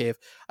Mad Cave.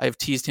 I've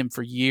teased him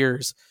for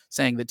years,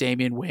 saying that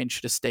Damian Wayne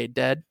should have stayed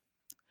dead.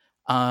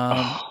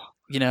 I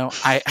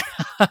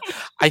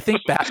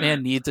think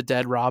Batman needs a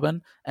dead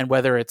Robin, and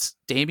whether it's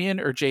Damian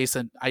or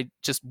Jason, I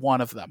just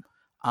one of them.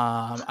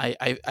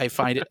 I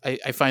find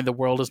the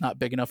world is not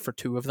big enough for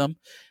two of them,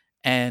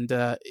 and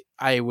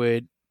I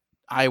would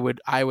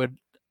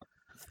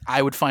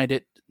find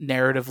it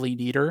narratively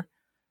neater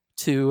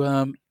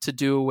to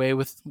do away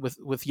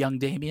with young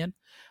Damian,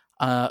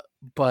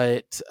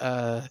 but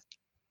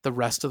the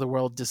rest of the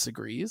world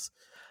disagrees.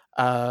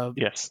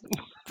 Yes,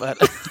 but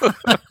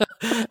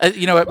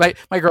you know what?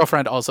 My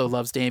girlfriend also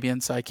loves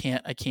Damian, so I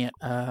can't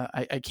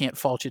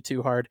fault you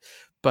too hard.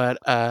 But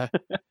I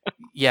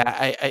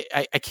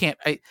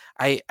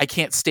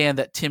can't stand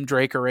that Tim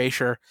Drake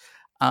erasure.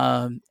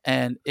 And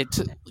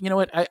you know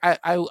what?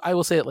 I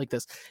will say it like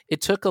this: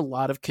 it took a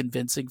lot of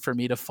convincing for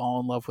me to fall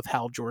in love with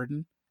Hal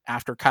Jordan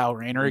after Kyle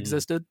Rayner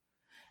existed.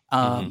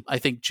 I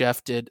think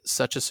Jeff did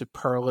such a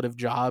superlative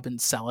job in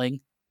selling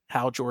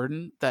Hal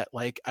Jordan that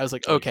like I was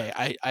like, okay,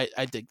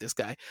 I dig this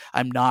guy.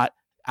 I'm not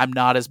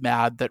as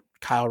mad that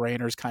Kyle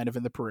Rayner's kind of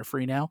in the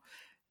periphery now.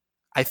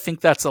 I think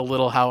that's a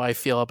little how I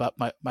feel about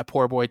my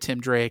poor boy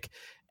Tim Drake,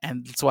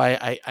 and that's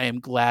why I am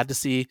glad to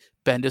see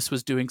Bendis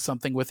was doing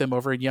something with him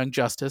over in Young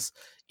Justice,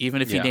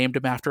 even if he named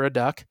him after a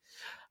duck.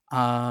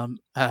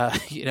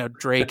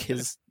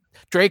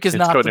 Drake is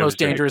not the most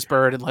dangerous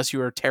bird unless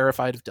you are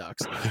terrified of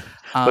ducks.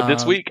 But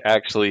this week,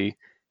 actually,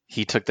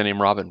 he took the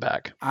name Robin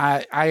back.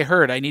 I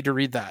heard. I need to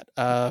read that.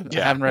 I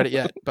haven't read it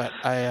yet, but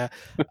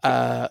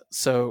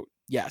so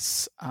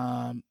yes.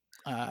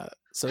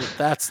 So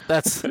that's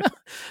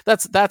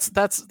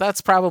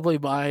that's probably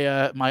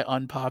my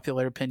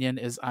unpopular opinion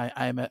is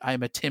I'm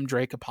a Tim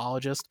Drake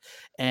apologist,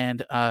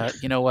 and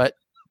you know what,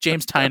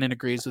 James Tynion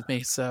agrees with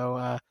me,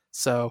 so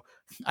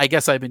I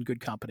guess I'm in good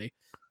company.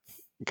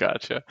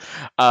 Gotcha.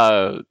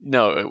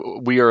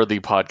 No, we are the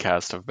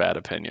podcast of bad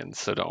opinions,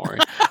 so don't worry.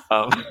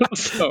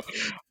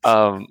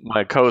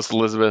 My co-host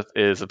Elizabeth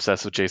is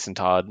obsessed with Jason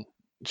Todd.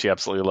 She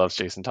absolutely loves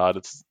Jason Todd.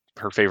 It's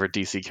her favorite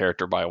DC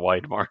character by a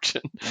wide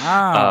margin.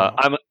 Wow.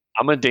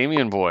 I'm a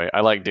Damian boy.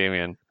 I like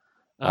Damian.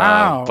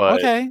 Wow.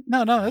 Okay.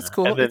 No, that's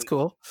cool. That's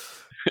cool.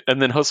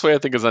 And then Josue, I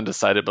think, is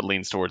undecided but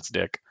leans towards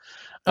Dick.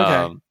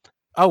 Okay.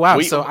 Oh wow!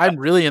 So I'm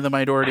really in the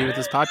minority with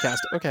this podcast.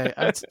 Okay,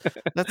 that's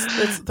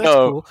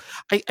cool.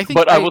 I think.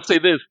 But I will say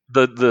this: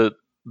 the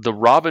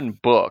Robin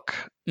book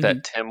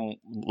that Tim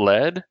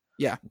led,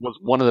 Yeah. was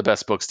one of the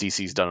best books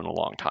DC's done in a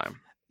long time.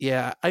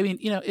 Yeah, I mean,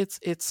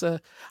 it's I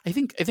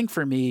think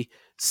for me,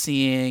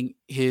 seeing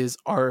his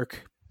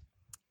arc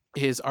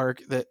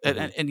that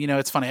and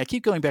it's funny, I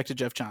keep going back to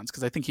Jeff Johns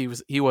because I think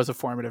he was a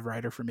formative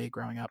writer for me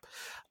growing up.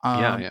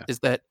 Yeah. Is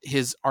that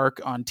his arc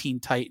on Teen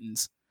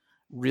Titans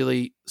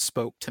really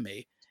spoke to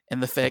me,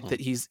 and the fact that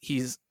he's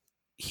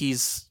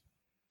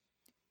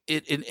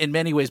in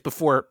many ways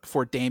before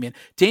Damian.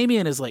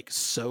 Damian is like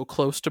so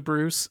close to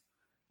Bruce,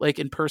 like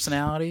in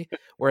personality,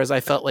 whereas I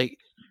felt like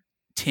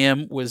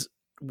Tim was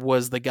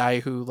the guy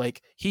who,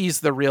 like, he's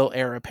the real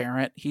heir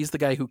apparent. He's the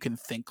guy who can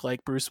think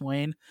like Bruce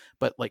Wayne,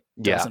 but like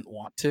doesn't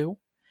want to.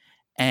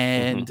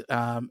 And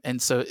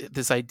and so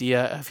this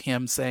idea of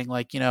him saying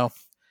like,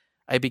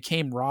 I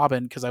became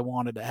Robin because I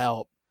wanted to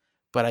help,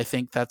 but I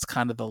think that's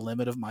kind of the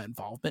limit of my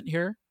involvement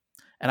here,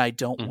 and I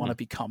don't want to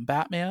become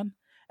Batman.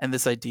 And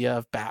this idea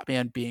of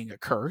Batman being a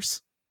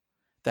curse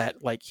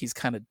that like he's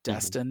kind of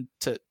destined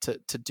to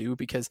do,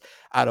 because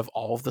out of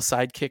all of the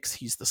sidekicks,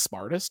 he's the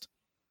smartest.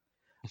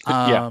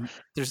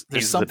 There's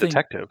he's something, the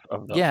detective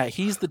of them. Yeah,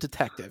 he's the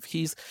detective.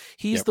 He's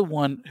the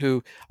one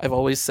who I've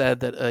always said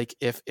that like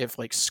if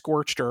like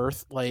scorched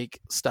earth like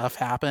stuff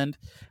happened,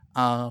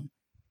 it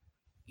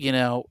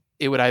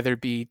would either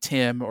be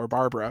Tim or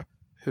Barbara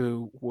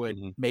who would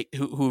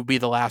who would be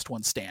the last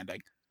one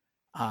standing,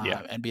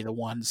 and be the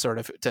one sort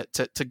of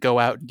to go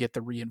out and get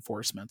the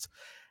reinforcements.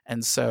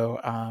 And so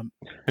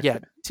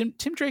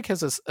Tim Drake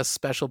has a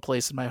special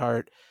place in my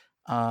heart,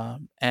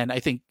 and I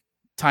think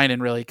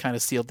Tynion really kind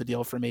of sealed the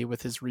deal for me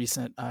with his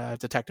recent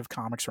Detective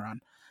Comics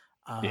run,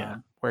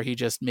 where he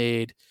just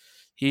made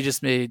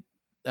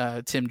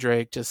Tim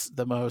Drake just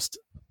the most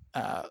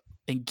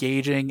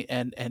engaging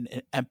and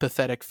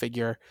empathetic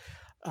figure.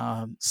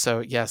 So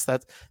yes,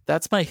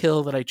 that's my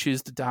hill that I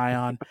choose to die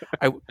on.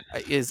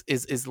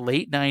 Is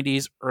late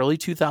 90s, early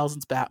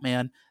 2000s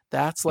Batman.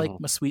 That's like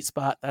my sweet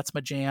spot. That's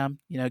my jam.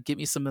 Give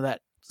me some of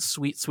that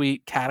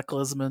sweet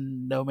Cataclysm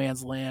and No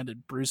Man's Land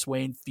and Bruce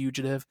Wayne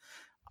Fugitive.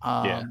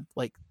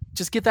 Like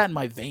just get that in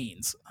my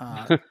veins.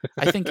 I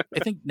think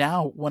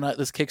now when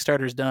this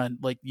Kickstarter is done,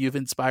 like you've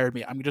inspired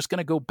me. I'm just going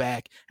to go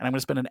back and I'm going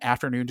to spend an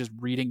afternoon just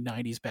reading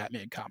 90s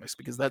Batman comics,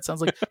 because that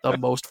sounds like the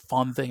most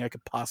fun thing I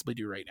could possibly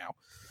do right now.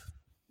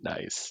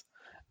 Nice.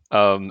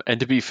 And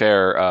to be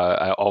fair,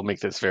 I'll make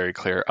this very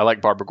clear. I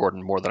like Barbara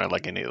Gordon more than I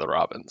like any of the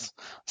Robins.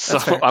 So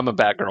I'm a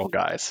Batgirl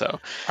guy. So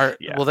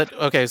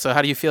okay. So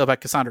how do you feel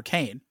about Cassandra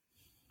Cain?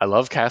 I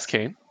love Cass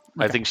Cain.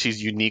 Okay. I think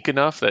she's unique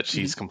enough that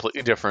she's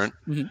completely different.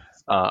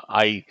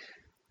 I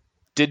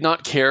did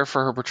not care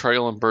for her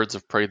portrayal in Birds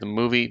of Prey, the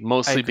movie,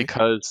 mostly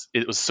because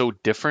it was so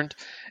different,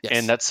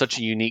 and that's such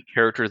a unique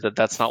character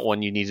that's not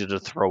one you needed to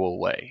throw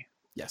away.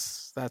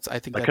 Yes, I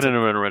think that couldn't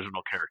have been an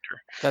original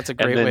character. That's a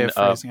great way of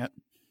phrasing it.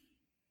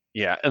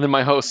 Yeah, and then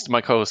my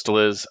co-host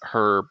Liz,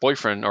 her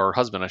boyfriend or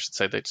husband, I should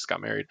say, they just got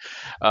married.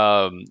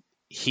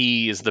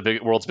 He is the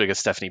world's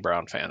biggest Stephanie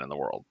Brown fan in the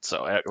world.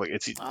 So he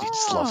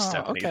just loves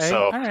Stephanie. Okay.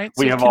 So right.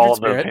 we have all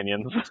of their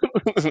opinions.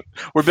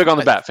 We're big on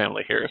the Bat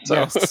family here.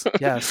 So.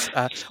 Yes.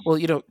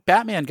 Well,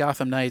 Batman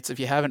Gotham Knights, if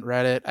you haven't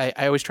read it,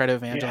 I always try to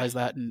evangelize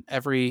that in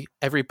every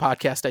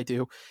podcast I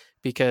do,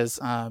 because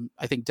I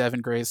think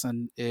Devin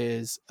Grayson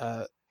is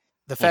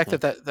the fact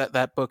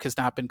that book has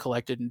not been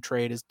collected in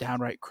trade is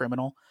downright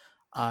criminal.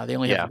 They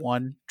only have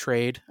one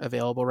trade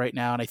available right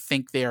now, and I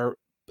think they are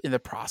in the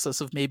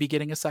process of maybe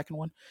getting a second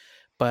one.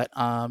 But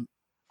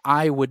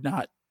I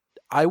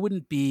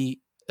wouldn't be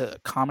a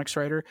comics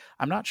writer.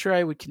 I'm not sure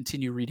I would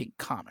continue reading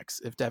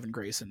comics if Devin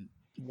Grayson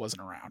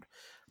wasn't around.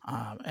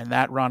 And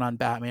that run on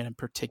Batman in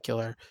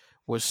particular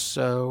was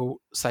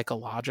so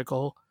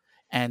psychological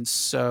and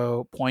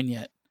so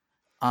poignant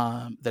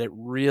that it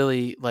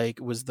really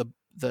was the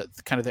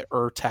kind of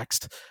the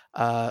text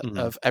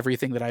of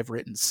everything that I've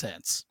written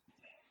since.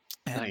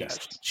 And nice.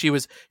 She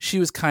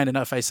was kind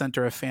enough. I sent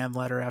her a fan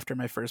letter after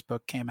my first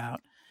book came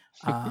out,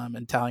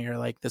 and telling her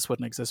like this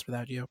wouldn't exist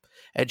without you,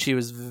 and she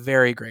was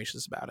very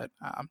gracious about it.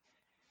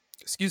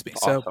 Excuse me.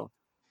 Awesome.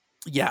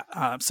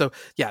 So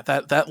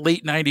that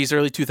late 90s,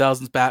 early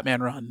 2000s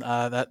Batman run,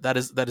 that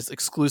is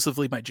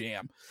exclusively my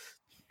jam.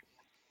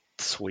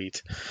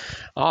 Sweet.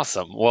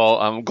 Awesome. Well,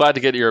 I'm glad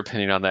to get your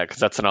opinion on that, because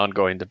that's an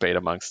ongoing debate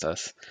amongst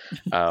us.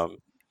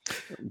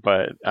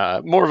 But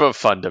more of a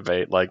fun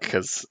debate,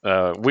 because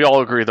we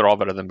all agree they're all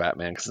better than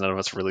Batman, because none of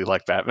us really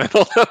like Batman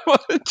all that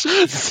much.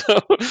 So,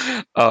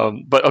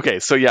 but okay,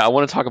 so I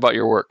want to talk about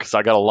your work, because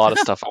I got a lot of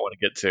stuff I want to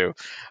get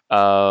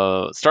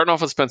to. Starting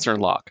off with Spencer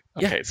and Locke.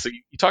 Okay, so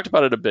you talked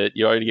about it a bit.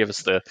 You already gave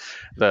us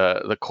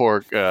the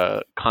core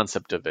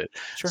concept of it.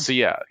 Sure. So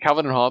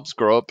Calvin and Hobbes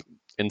grow up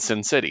in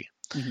Sin City.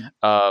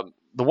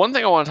 The one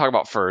thing I want to talk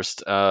about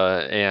first,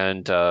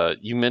 and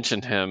you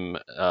mentioned him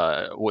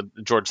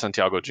with George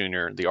Santiago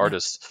Jr., the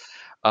artist.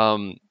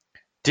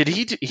 Did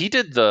he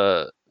did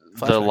the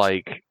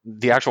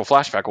actual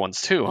flashback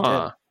ones too,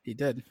 huh? He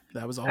did.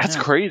 That was all. That's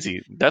him.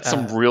 Crazy. That's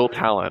some real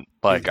talent.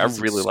 I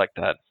really like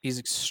that. He's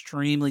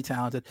extremely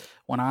talented.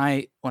 When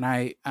I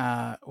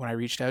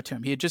reached out to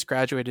him, he had just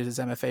graduated his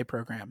MFA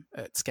program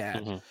at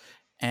SCAD,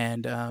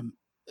 and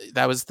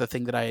that was the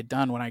thing that I had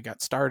done when I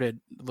got started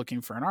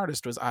looking for an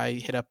artist, was I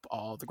hit up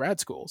all the grad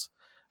schools.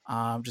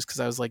 Just because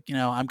I was like,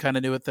 I'm kind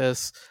of new at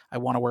this. I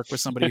want to work with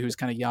somebody who's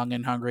kind of young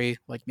and hungry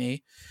like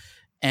me.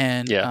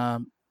 And Yeah.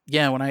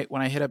 yeah, when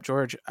I hit up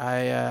George,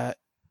 I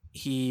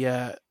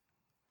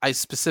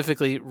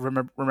specifically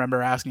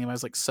remember asking him. I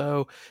was like,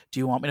 "So, do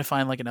you want me to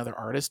find like another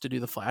artist to do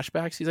the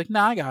flashbacks?" He's like,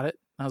 "Nah, I got it."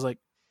 And I was like,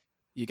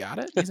 "You got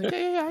it?" He's like,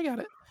 "Yeah, I got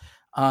it."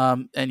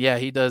 And yeah,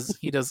 he does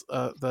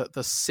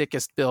the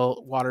sickest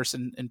Bill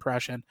Watterson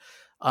impression.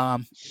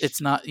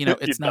 It's not He does.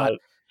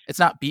 it's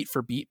not beat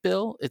for beat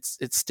Bill. It's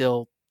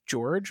still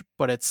George,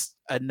 but it's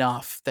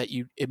enough that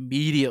you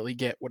immediately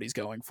get what he's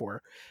going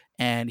for.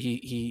 And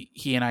he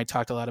and I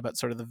talked a lot about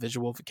sort of the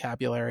visual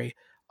vocabulary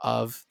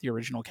of the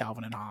original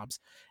Calvin and Hobbes.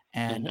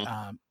 And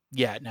Mhm.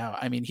 yeah, no,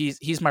 I mean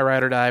he's my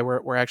ride or die.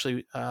 We're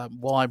actually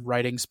while I'm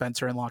writing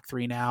Spencer and Locke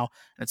 3 now,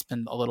 and it's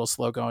been a little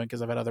slow going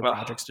because I've had other Oh,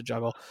 projects to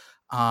juggle.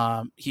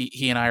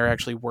 He and I are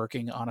actually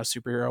working on a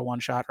superhero one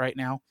shot right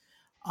now.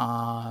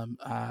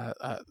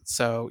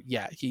 So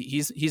yeah,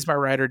 he's my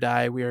ride or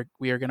die. We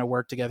are going to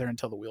work together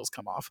until the wheels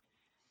come off.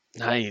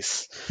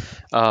 nice.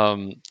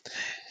 Um,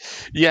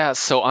 yeah,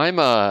 so I'm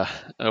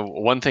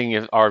one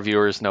thing our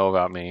viewers know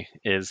about me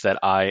is that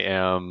I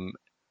am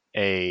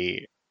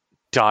a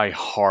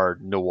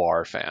die-hard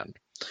noir fan.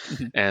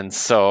 Mhm. And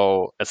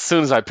so as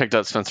soon as I picked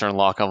up Spencer and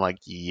Locke, I'm like,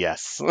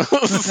 yes.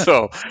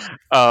 So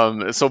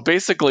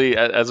basically,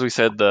 as we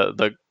said,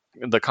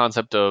 the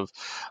concept of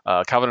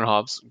Calvin and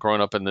Hobbes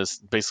growing up in this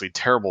basically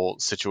terrible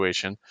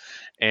situation,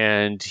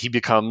 and he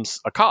becomes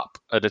a cop,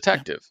 a Yeah,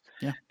 detective,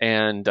 yeah,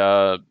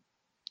 and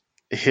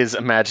his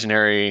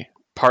imaginary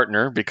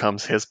partner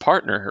becomes his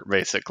partner,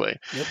 basically.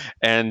 yep.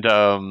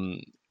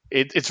 And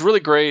it's really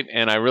great,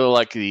 and I really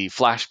like the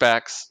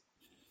flashbacks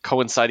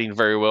coinciding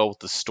very well with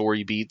the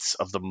story beats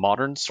of the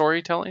modern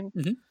storytelling.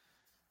 Hmm.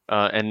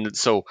 And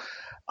so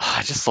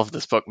I just love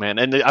this book, man.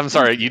 And I'm Thank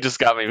sorry, you you. just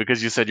got me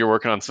because you said you're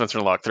working on Spencer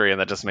and Locke 3, and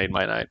that just made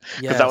my night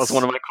because that was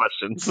one Yes, of my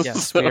questions.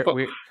 yes.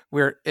 So,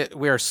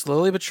 We are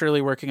slowly but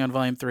surely working on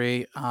Volume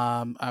 3.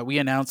 We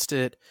announced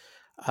it.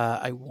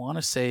 I want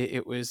to say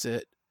it was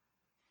at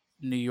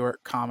New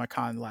York Comic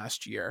Con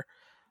last year.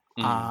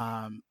 mm,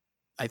 Um,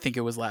 I think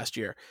it was last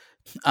year.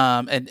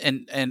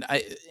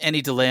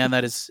 Any delay on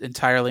that is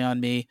entirely on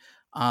me.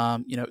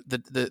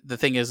 The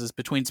thing is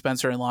between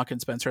Spencer and Locke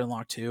and Spencer and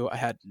Locke 2, I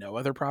had no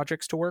other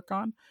projects to work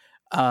on.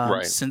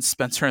 right. Since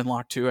Spencer and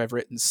Locke 2, I've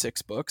written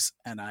 6 books,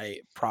 and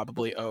I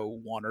probably owe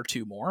 1 or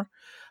 2 more.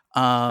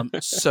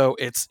 So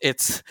it's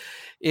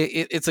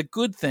a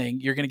good thing.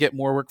 You're going to get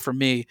more work from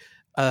me,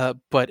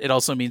 but it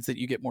also means that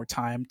you get more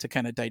time to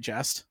kind of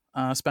digest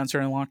Spencer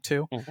and Locke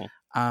 2. Mhm.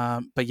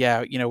 But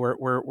yeah,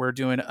 we're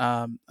doing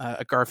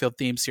a Garfield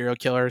themed serial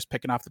killers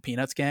picking off the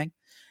Peanuts gang,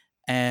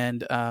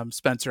 and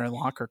Spencer and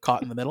Locke are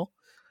caught in the middle.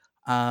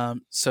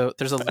 So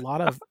there's a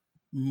lot of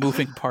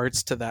moving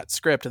parts to that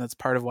script, and that's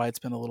part of why it's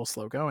been a little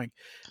slow going.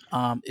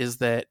 Is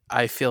that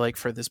I feel like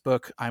for this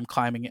book, I'm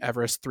climbing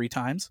Everest 3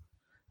 times.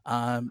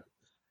 Um,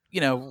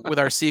 with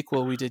our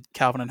sequel, we did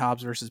Calvin and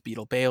Hobbes versus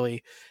Beetle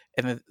Bailey,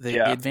 and the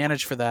Yeah.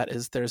 advantage for that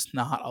is there's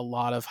not a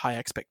lot of high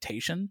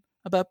expectation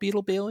about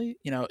Beetle Bailey.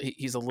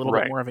 He's a little bit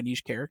Right. more of a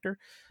niche character.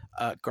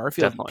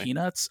 Garfield and Definitely.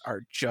 Peanuts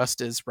are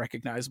just as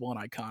recognizable and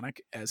iconic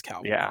as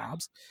Calvin and Yeah.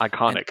 Hobbes. And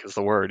Iconic is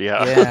the word.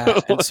 Yeah. yeah,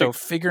 and so Like,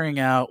 figuring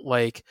out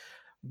like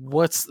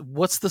what's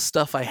the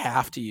stuff I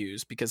have to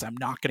use because I'm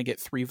not going to get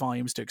 3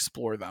 volumes to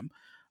explore them.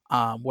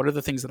 What are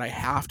the things that I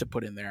have to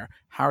put in there?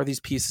 How are these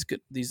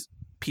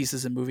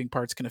pieces and moving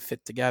parts going to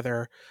fit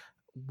together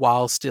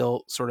while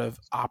still sort of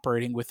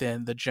operating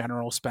within the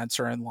general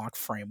Spencer and Locke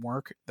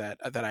framework that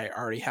I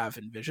already have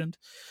envisioned?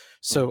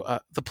 So mhm.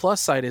 the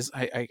plus side is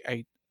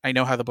I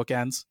know how the book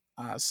ends.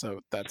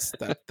 So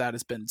that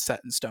has been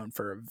set in stone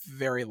for a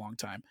very long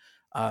time.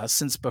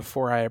 Since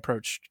before I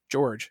approached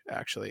George,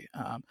 actually.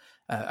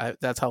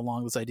 That's how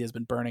long this idea has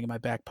been burning in my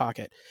back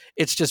pocket.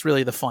 It's just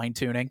really the fine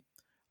tuning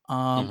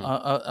Mhm.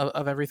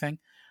 of everything.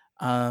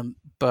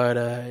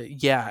 But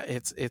yeah,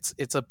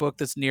 it's a book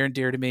that's near and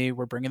dear to me.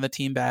 We're bringing the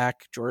team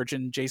back. George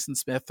and Jason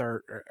Smith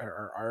are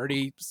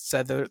already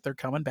said that they're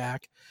coming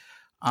back.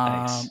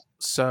 Nice.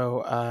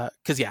 So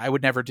because yeah, I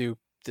would never do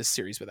this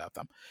series without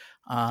them.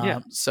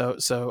 Yeah.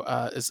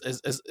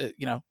 As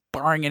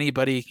barring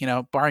anybody,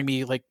 barring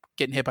me like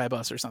getting hit by a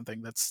bus or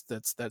something, that's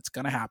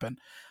gonna happen.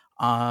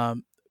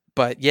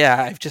 But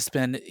yeah,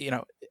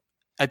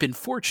 I've been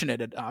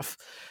fortunate enough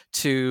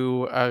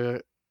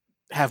to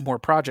have more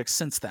projects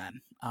since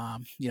then.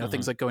 Things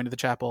Mhm. like Going to the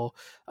Chapel,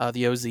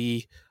 the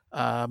OZ,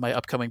 my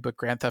upcoming book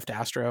Grand Theft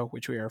Astro,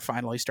 which we are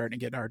finally starting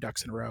to get our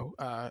ducks in a row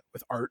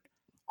with art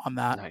on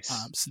that.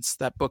 Nice. Since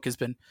that book has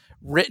been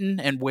written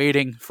and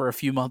waiting for a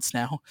few months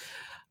now.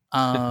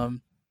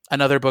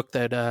 Another book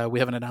that we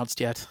haven't announced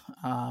yet,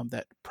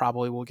 that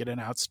probably will get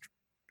announced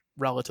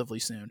relatively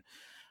soon,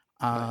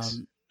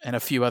 Nice. and a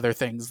few other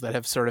things that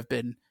have sort of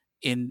been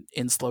in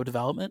slow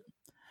development.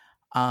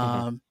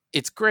 Mhm.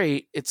 it's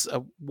great. It's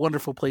a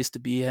wonderful place to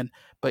be in.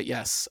 But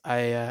yes,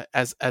 I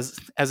as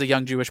a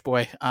young Jewish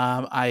boy,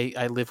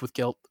 I live with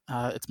guilt.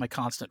 It's my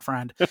constant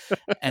friend,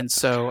 and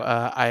so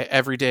I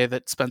every day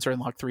that Spencer and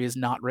Locke 3 is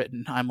not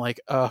written, I'm like,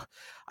 oh,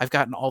 I've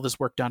gotten all this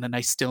work done, and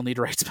I still need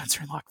to write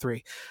Spencer and Locke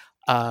 3.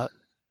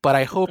 But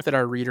I hope that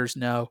our readers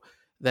know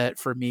that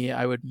for me,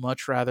 I would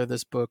much rather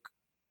this book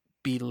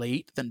be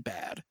late than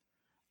bad.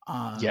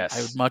 Yes.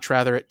 I would much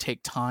rather it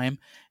take time.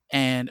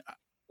 And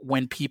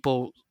when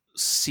people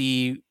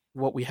see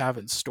what we have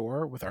in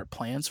store with our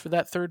plans for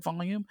that third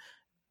volume,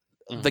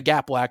 the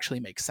gap will actually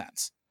make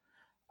sense.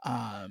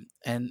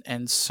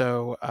 And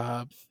so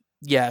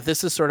yeah,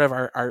 this is sort of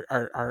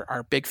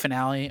our big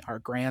finale, our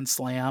grand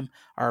slam,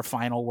 our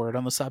final word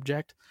on the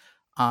subject.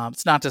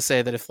 It's not to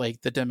say that if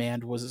like the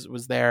demand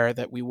was there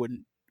that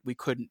we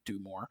couldn't do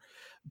more,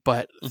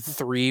 but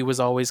 3 was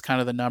always kind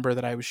of the number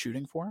that I was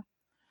shooting for.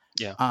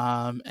 Yeah.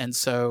 And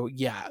so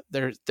yeah,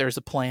 there's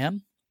a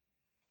plan.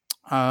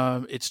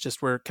 It's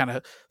just we're kind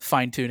of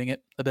fine tuning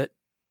it a bit,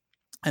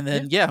 and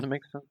then that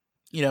makes sense.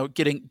 You know,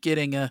 getting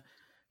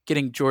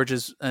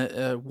George's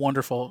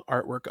wonderful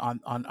artwork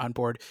on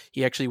board.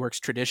 He actually works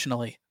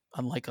traditionally,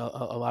 unlike a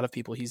lot of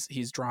people.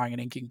 He's drawing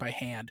and inking by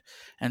hand,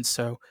 and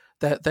so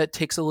that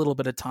takes a little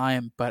bit of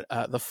time. But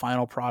the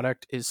final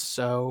product is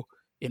so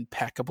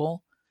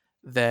impeccable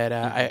that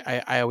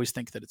I always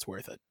think that it's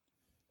worth it.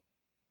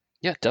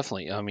 Yeah,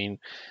 definitely. I mean,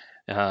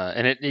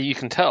 and you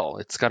can tell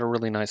it's got a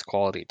really nice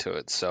quality to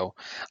it. So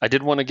I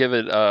did want to give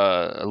it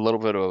a little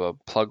bit of a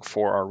plug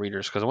for our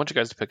readers because I want you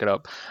guys to pick it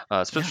up.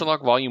 Spencer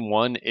Locke Volume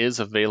 1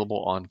 is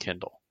available on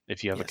Kindle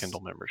if you have a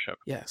Kindle membership.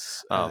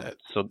 Yes.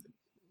 So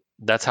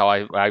that's how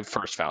I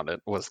first found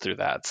it, was through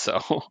that. So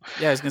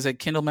yeah, I was gonna say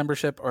Kindle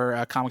membership or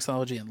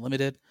Comixology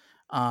Unlimited.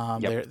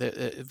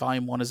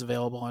 Volume 1 is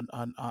available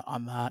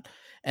on that,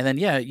 and then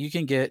yeah, you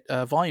can get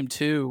Volume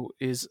 2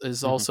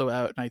 is also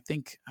out, and I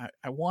think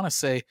I want to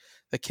say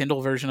the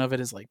Kindle version of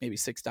it is like maybe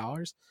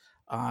 $6.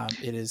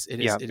 It is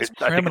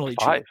criminally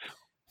cheap.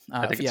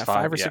 I think it's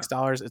 $5 or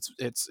 $6.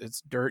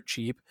 It's dirt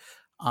cheap.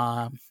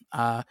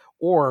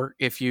 Or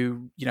if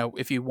you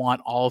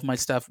want all of my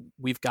stuff,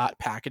 we've got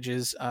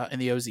packages in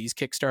the OZ's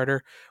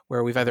Kickstarter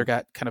where we've either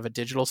got kind of a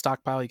digital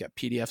stockpile, you got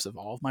PDFs of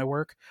all of my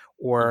work,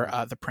 or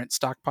the print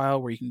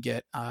stockpile where you can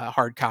get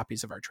hard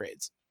copies of our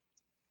trades.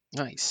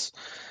 Nice.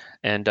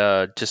 And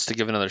just to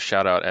give another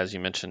shout out, as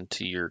you mentioned,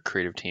 to your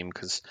creative team,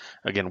 because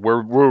again,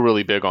 we're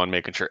really big on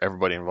making sure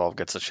everybody involved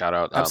gets a shout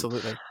out.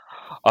 Absolutely.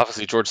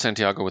 Obviously, George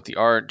Santiago with the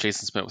art,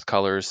 Jason Smith with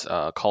colors,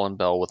 Colin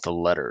Bell with the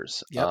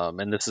letters. Yep.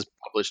 And this is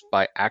published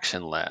by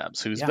Action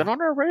Labs, who's been on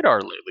our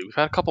radar lately. We've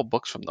had a couple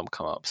books from them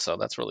come up, so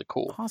that's really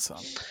cool. Awesome.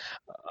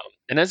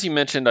 And as you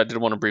mentioned, I did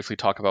want to briefly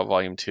talk about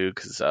Volume 2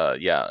 because,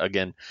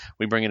 again,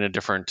 we bring in a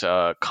different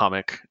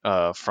comic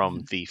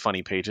from the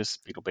Funny Pages,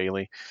 Beetle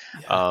Bailey.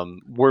 Yeah.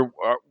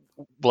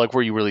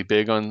 Were you really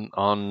big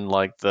on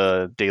like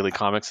the daily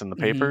comics in the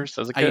papers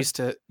as a kid? I used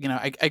to,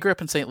 I grew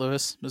up in St.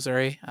 Louis,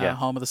 Missouri,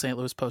 home of the St.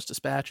 Louis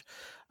Post-Dispatch.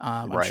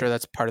 I'm sure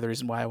that's part of the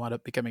reason why I wound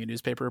up becoming a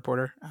newspaper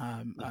reporter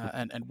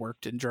and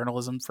worked in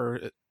journalism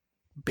for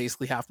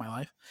basically half my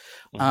life.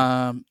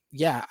 I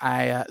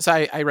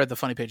read the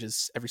Funny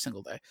Pages every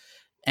single day.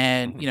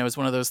 And, it was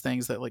one of those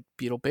things that like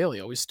Beetle Bailey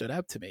always stood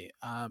out to me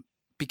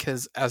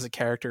because as a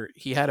character,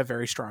 he had a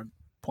very strong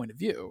point of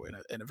view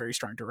in a very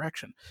strong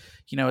direction.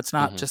 It's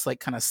not just like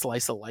kind of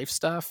slice of life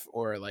stuff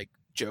or like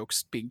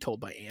jokes being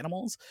told by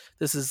animals.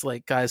 This is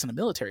like guys in a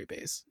military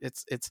base.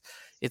 It's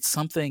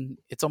something.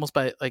 It's almost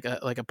by like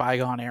a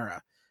bygone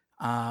era.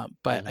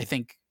 But I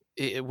think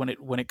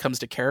when it comes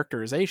to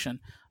characterization,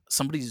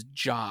 somebody's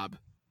job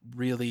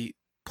really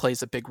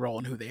plays a big role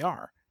in who they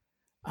are.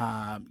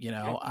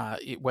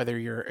 Whether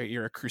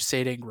you're a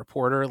crusading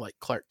reporter like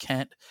Clark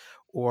Kent,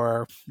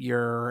 or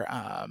you're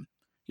a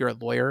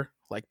lawyer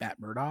like Matt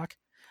Murdock,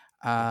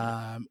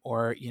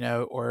 or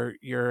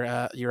you're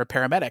a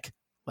paramedic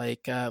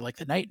like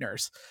the night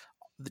nurse.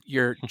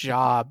 Your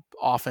job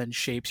often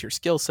shapes your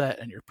skill set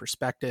and your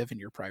perspective and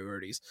your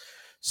priorities.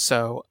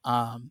 So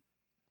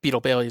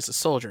Beetle Bailey is a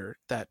soldier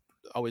that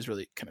always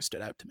really kind of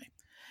stood out to me.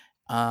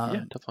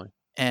 Definitely.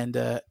 And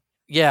I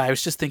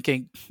was just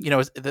thinking,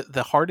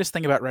 the hardest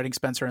thing about writing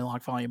Spencer and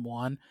Locke Volume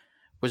 1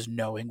 was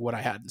knowing what I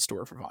had in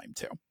store for Volume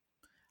 2.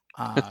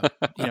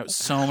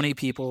 So many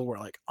people were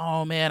like,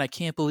 oh man, I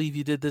can't believe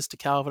you did this to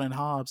Calvin and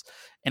Hobbes.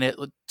 And it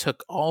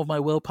took all of my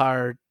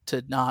willpower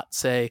to not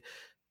say,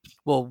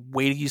 well,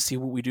 wait till you see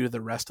what we do to the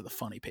rest of the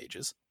Funny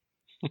Pages.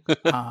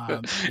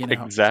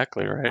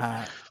 Exactly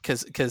right.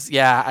 Cause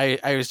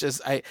I was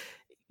just,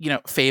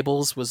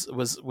 Fables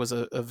was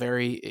a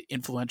very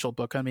influential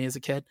book on me as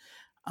a kid,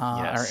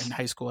 or in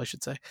high school, I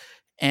should say.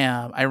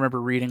 And I remember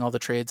reading all the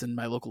trades in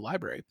my local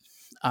library.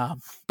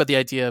 But the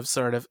idea of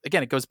sort of,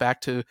 again, it goes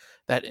back to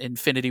that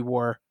Infinity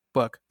War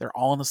book. They're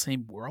all in the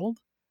same world.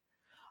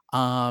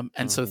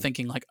 And so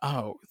thinking like,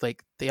 oh,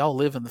 like they all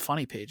live in the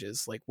Funny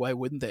Pages. Like, why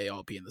wouldn't they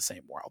all be in the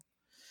same world?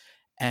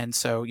 And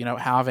so,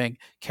 having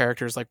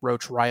characters like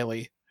Roach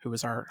Riley, who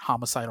was our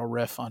homicidal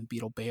riff on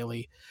Beetle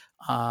Bailey,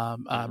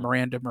 Mhm.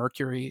 Miranda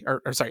Mercury,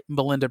 or sorry,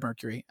 Melinda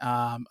Mercury,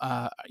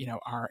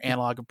 our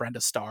analog of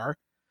Brenda Starr,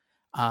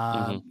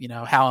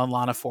 Mhm. Hal and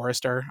Lana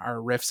Forrester, our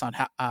riffs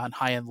on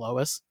High and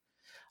Lois,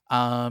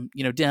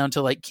 down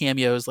to like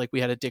cameos, like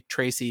we had a Dick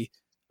Tracy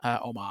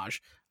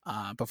homage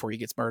before he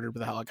gets murdered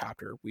with a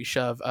helicopter. We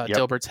shove Yep.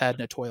 Dilbert's head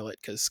in a toilet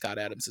because Scott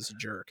Adams is a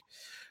jerk.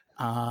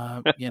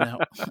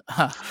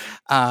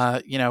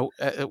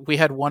 We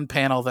had one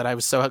panel that I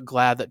was so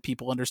glad that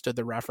people understood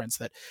the reference,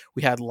 that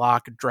we had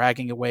Locke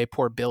dragging away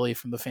poor Billy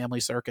from the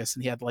family circus,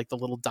 and he had like the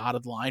little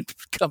dotted line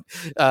come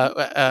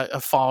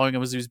following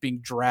him as he was being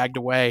dragged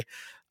away.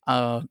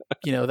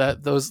 That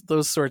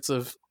those sorts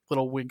of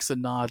little winks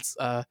and nods.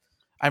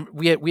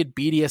 We had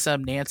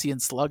BDSM Nancy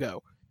and Sluggo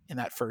in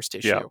that first Yeah.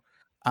 issue.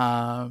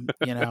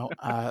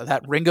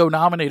 That Ringo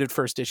nominated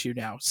first issue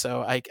now,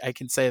 so I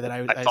can say that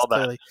I saw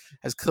that.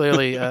 was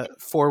clearly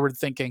forward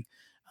thinking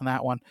on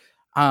that one.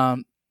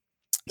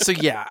 So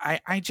yeah,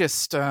 I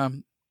just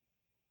that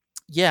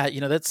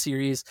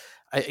series.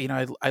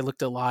 I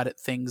looked a lot at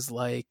things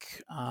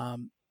like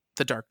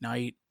The Dark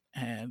Knight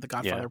and The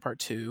Godfather Part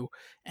 2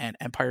 and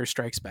Empire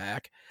Strikes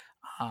Back.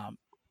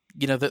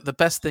 The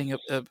best thing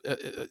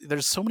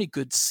there's so many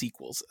good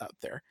sequels out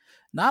there,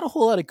 not a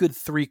whole lot of good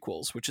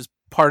threequels, which is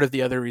part of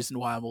the other reason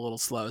why I'm a little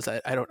slow, is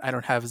I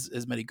don't have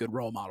as many good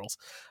role models,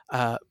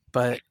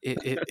 but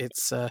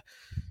it's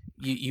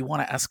you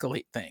want to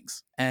escalate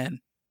things, and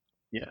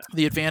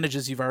the advantage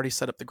is you've already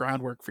set up the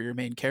groundwork for your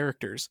main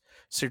characters,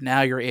 so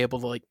now you're able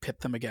to like pit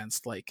them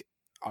against like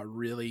a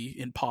really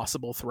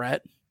impossible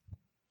threat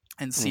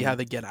and see how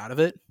they get out of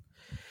it.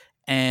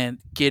 And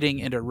getting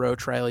into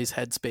Roach Riley's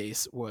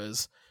headspace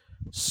was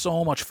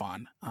so much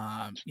fun.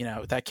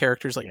 That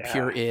character's like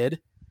pure id.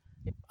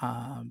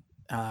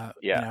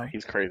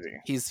 He's crazy.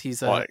 He's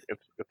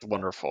it's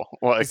wonderful.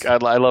 Well,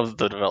 I love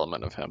the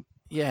development of him.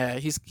 Yeah,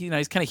 he's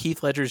kind of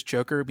Heath Ledger's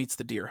Joker meets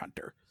the Deer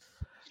Hunter.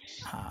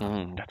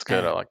 That's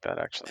good. I like that,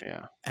 actually.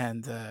 Yeah.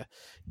 And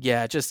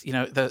just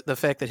the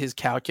fact that his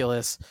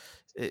calculus,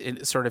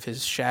 in sort of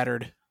his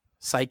shattered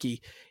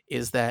psyche,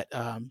 is that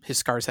his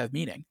scars have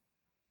meaning,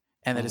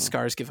 and that his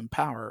scars give him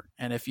power.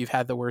 And if you've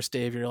had the worst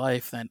day of your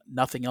life, then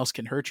nothing else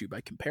can hurt you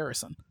by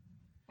comparison.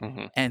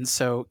 And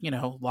so,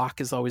 Locke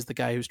is always the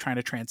guy who's trying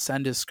to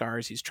transcend his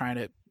scars. He's trying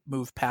to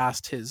move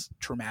past his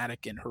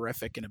traumatic and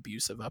horrific and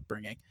abusive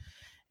upbringing.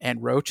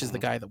 And Roach is the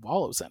guy that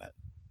wallows in it.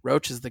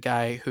 Roach is the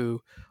guy who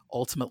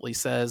ultimately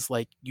says,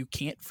 like, you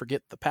can't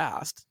forget the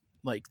past.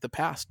 Like, the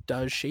past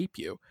does shape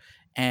you,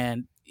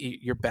 and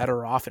you're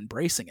better off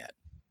embracing it.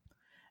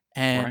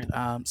 And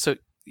so,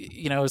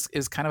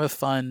 it's kind of a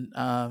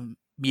fun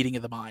meeting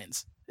of the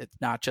minds. It's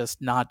not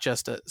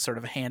just a sort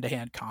of a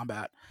hand-to-hand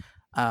combat.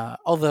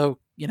 Although,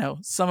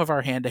 some of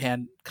our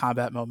hand-to-hand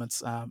combat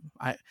moments,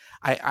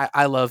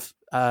 I love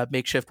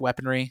makeshift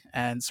weaponry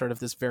and sort of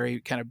this very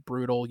kind of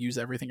brutal, use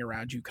everything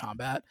around you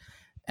combat.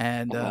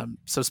 And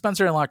so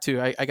Spencer and Locke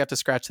 2, I got to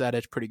scratch that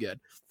itch pretty good.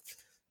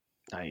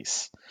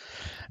 Nice.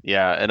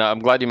 Yeah, and I'm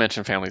glad you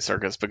mentioned Family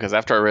Circus, because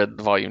after I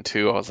read Volume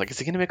 2, I was like, is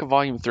he going to make a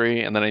Volume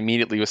 3? And then I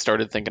immediately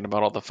started thinking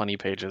about all the funny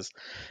pages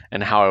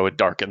and how I would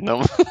darken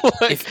them.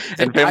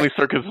 Family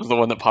Circus was the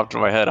one that popped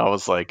in my head. I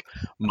was like,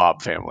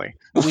 Mob Family.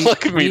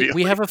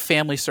 We have a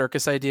Family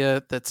Circus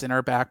idea that's in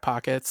our back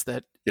pockets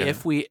that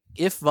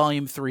if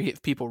Volume 3,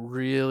 if people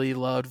really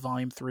loved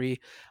Volume 3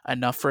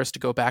 enough for us to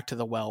go back to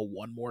the well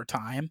one more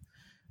time,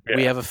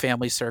 we have a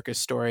Family Circus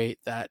story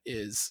that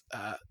is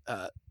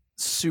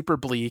super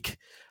bleak,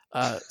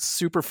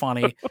 super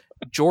funny.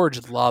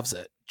 George loves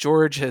it.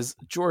 George had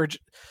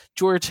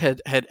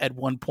at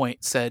one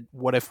point said,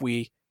 what if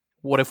we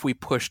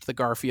pushed the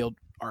Garfield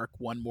arc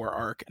one more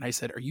arc? And I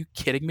said, are you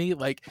kidding me?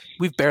 Like,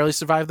 we've barely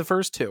survived the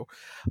first two.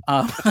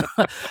 That's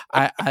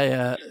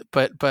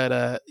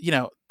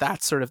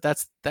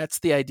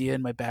the idea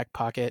in my back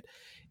pocket.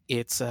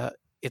 It's a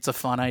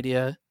fun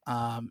idea.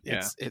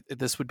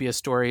 This would be a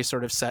story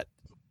sort of set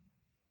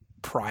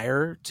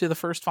prior to the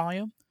first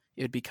volume.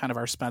 It would be kind of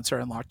our Spencer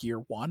and Locke year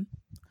one.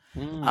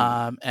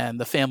 And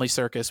the Family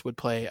Circus would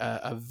play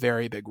a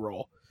very big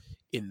role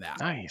in that.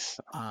 Nice.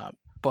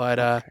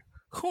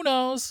 Who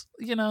knows?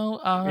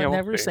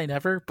 Never say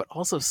never, but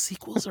also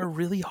sequels are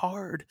really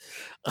hard.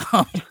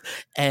 I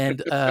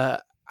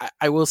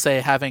will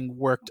say, having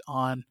worked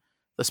on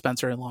the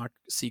Spencer and Locke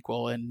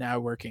sequel and now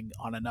working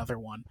on another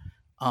one,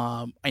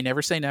 I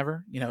never say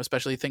never,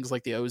 especially things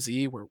like the OZ,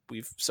 where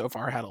we've so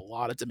far had a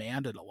lot of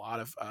demand and a lot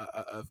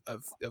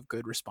of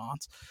good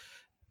response.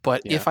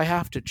 But if I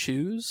have to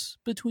choose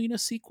between a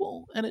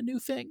sequel and a new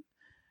thing,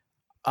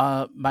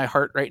 my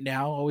heart right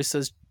now always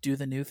says do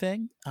the new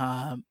thing,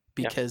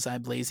 because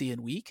I'm lazy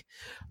and weak.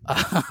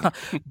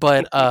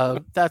 But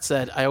that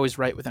said, I always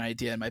write with an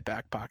idea in my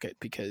back pocket,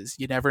 because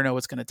you never know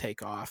what's going to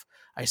take off.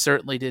 I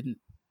certainly didn't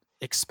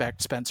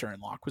expect Spencer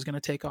and Locke was going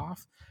to take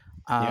off.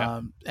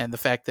 And the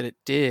fact that it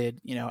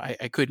did,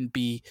 I couldn't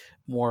be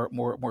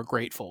more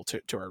grateful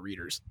to our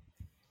readers.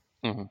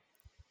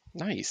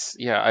 Nice.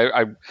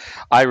 Yeah,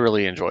 I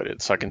really enjoyed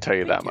it, so I can tell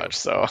you Thank that you. much.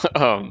 So,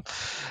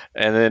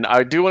 and then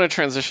I do want to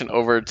transition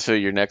over to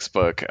your next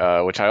book,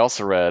 which I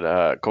also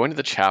read, Going to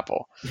the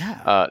Chapel.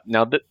 Yeah.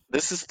 Now,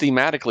 this is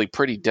thematically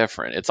pretty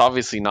different. It's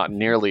obviously not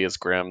nearly as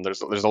grim.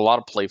 There's a lot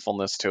of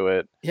playfulness to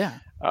it, Yeah.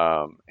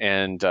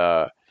 and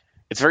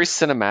it's very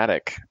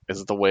cinematic,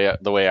 is the way I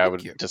Thank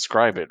would you.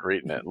 describe it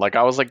reading it. Like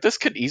I was like, this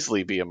could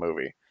easily be a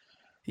movie,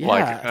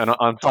 like Yeah. an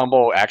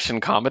ensemble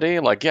action comedy.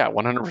 Like, yeah,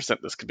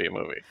 100% this could be a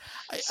movie.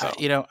 So.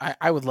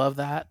 I would love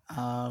that.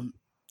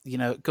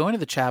 Going to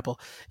the chapel.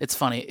 It's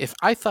funny. If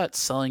I thought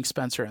selling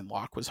Spencer and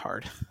Locke was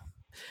hard,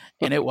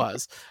 and it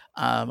was,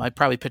 I'd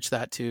probably pitch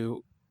that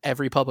to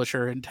every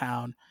publisher in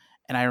town.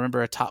 And I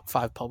remember a top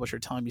 5 publisher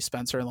telling me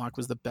Spencer and Locke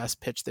was the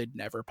best pitch they'd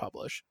never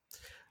publish.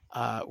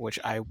 Which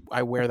I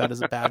wear that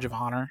as a badge of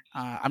honor.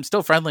 I'm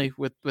still friendly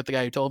with the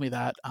guy who told me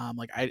that.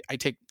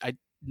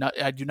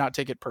 I do not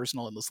take it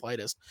personal in the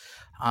slightest.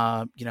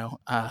 I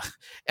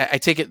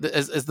take it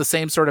as the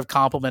same sort of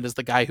compliment as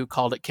the guy who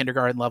called it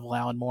kindergarten level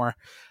Alan Moore,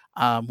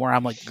 where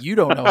I'm like, you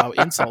don't know how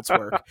insults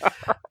work.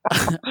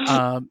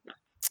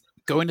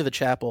 Going to the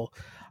chapel,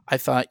 I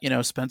thought,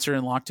 Spencer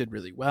and Locke did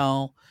really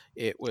well.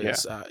 It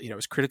was, it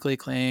was critically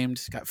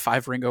acclaimed. Got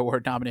 5 Ringo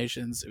Award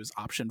nominations. It was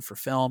optioned for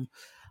film.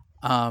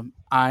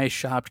 I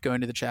shopped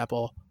Going to the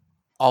Chapel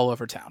all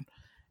over town,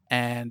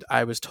 and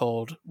I was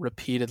told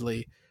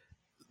repeatedly,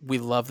 we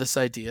love this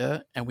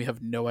idea and we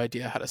have no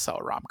idea how to sell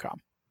a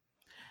rom-com.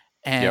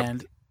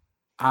 And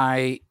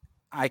I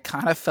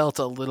kind of felt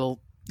a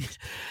little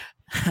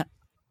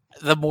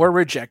the more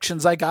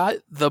rejections I got,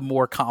 the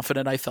more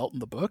confident I felt in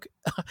the book.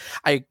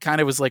 I kind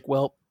of was like,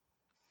 well,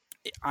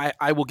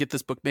 I will get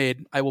this book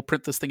made. I will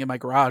print this thing in my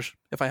garage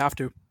if I have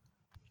to.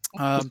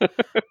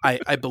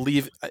 I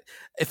believe,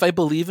 if I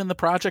believe in the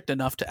project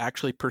enough to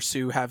actually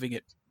pursue having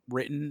it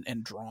written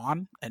and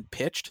drawn and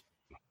pitched,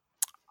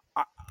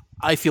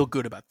 I feel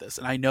good about this,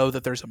 and I know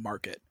that there's a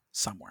market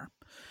somewhere.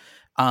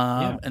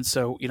 And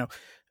so,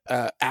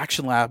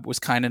 Action Lab was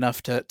kind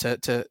enough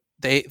to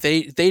they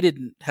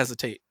didn't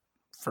hesitate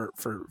for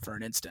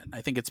an instant.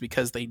 I think it's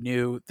because they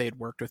knew they had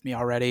worked with me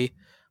already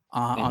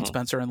on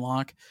Spencer and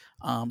Locke,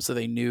 so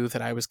they knew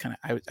that I was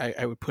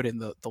I would put in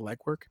the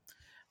legwork.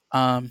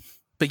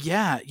 But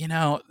yeah,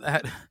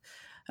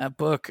 that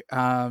book,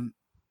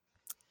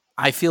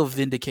 I feel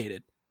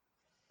vindicated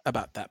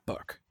about that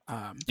book.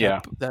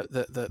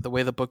 The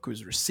way the book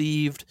was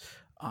received,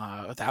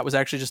 that was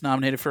actually just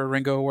nominated for a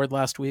Ringo Award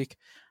last week.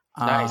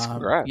 Nice,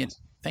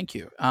 congrats. Thank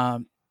you.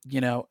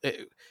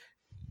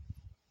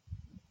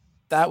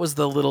 That was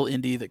the little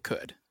indie that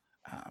could.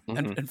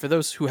 And for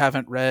those who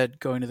haven't read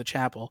Going to the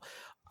Chapel,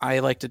 I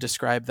like to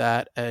describe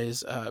that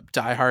as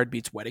Die Hard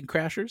meets Wedding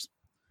Crashers.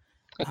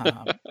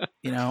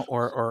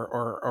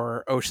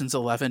 Or Ocean's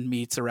 11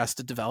 meets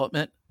Arrested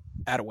Development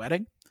at a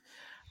wedding.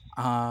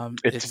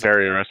 It's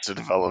very Arrested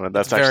Development.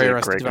 That's actually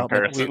a great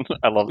comparison.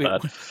 I love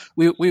that.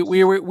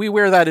 We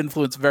wear that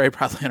influence very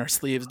proudly on our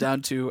sleeves,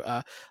 down to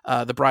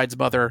the bride's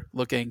mother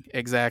looking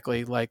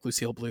exactly like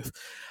Lucille Bluth.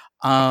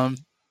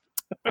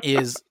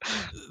 Is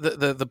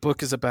the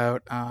book is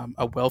about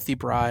a wealthy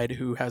bride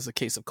who has a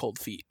case of cold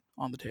feet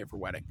on the day of her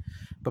wedding,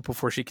 but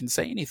before she can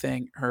say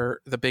anything,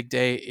 the big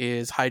day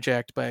is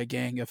hijacked by a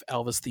gang of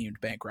Elvis-themed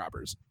bank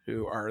robbers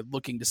who are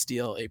looking to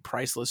steal a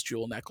priceless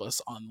jewel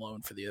necklace on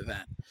loan for the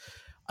event.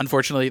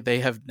 Unfortunately, they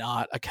have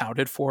not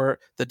accounted for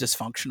the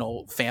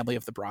dysfunctional family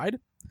of the bride,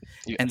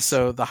 and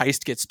so the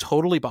heist gets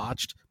totally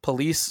botched.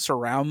 Police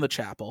surround the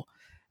chapel,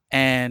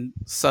 and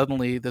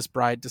suddenly this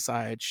bride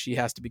decides she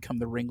has to become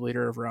the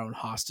ringleader of her own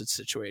hostage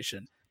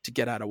situation to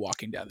get out of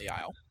walking down the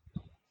aisle.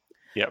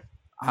 Yep.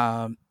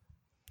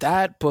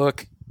 That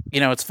book,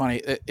 it's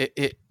funny.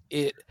 It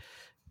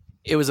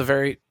was a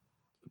very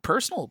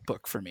personal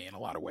book for me in a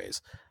lot of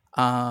ways.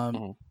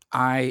 The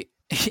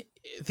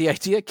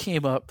idea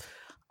came up.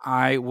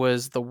 I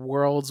was the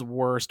world's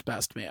worst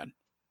best man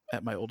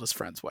at my oldest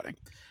friend's wedding.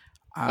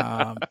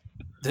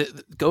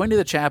 Going to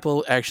the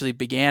chapel actually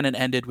began and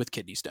ended with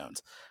kidney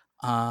stones.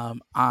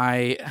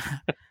 I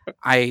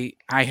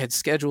had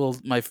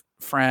scheduled my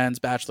friend's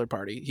bachelor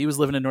party. He was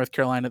living in North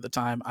Carolina at the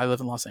time. I live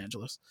in Los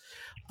Angeles.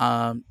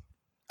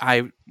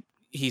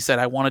 He said,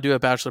 I want to do a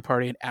bachelor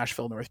party in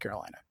Asheville, North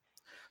Carolina.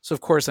 So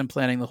of course I'm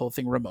planning the whole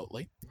thing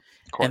remotely.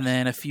 And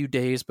then a few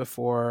days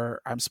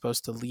before I'm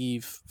supposed to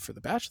leave for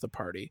the bachelor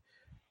party,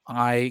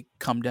 I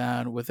come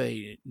down with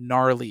a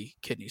gnarly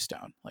kidney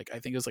stone. Like, I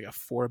think it was like a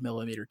 4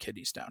 millimeter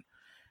kidney stone.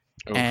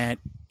 Oof. And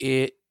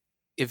if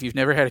you've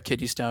never had a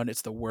kidney stone,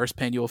 it's the worst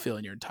pain you will feel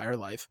in your entire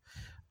life.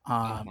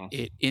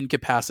 It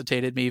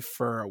incapacitated me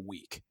for a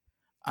week.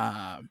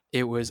 I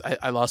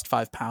lost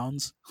 5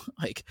 pounds.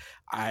 Like,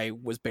 I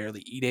was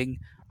barely eating.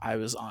 I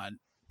was on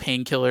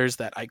painkillers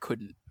that I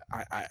couldn't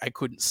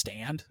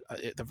stand.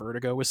 The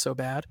vertigo was so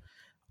bad.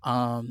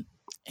 And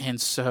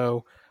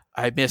so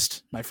I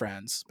missed my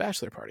friend's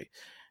bachelor party,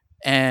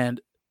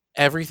 and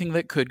everything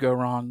that could go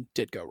wrong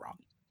did go wrong.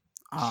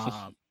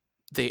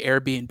 The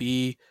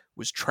Airbnb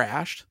was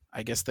trashed.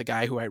 I guess the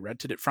guy who I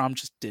rented it from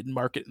just didn't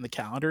mark it in the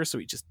calendar, so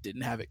he just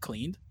didn't have it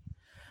cleaned.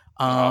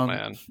 Oh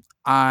man.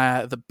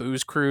 The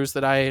booze cruise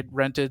that I had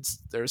rented,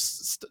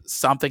 there's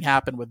something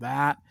happened with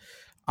that.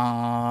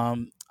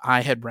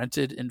 I had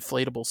rented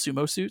inflatable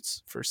sumo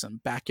suits for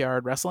some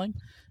backyard wrestling,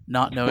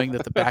 not knowing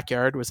that the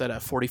backyard was at a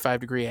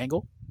 45-degree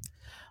angle.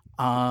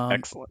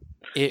 Excellent.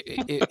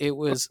 It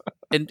was,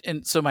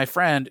 and so my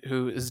friend,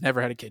 who has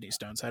never had a kidney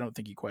stone, so I don't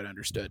think he quite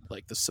understood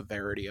like the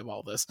severity of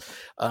all this.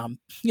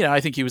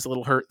 I think he was a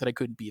little hurt that I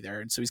couldn't be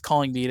there, and so he's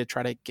calling me to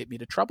try to get me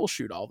to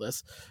troubleshoot all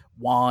this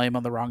while I'm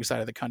on the wrong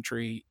side of the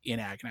country in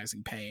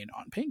agonizing pain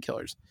on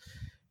painkillers.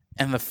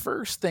 And the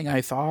first thing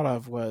I thought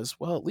of was,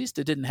 well, at least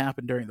it didn't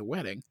happen during the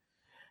wedding.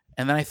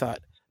 And then I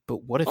thought,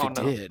 but what if it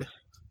did?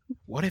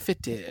 What if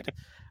it did?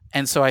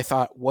 And so I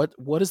thought,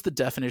 what is the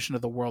definition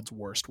of the world's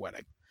worst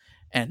wedding?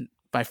 And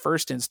my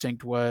first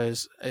instinct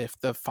was if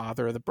the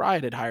father of the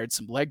bride had hired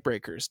some leg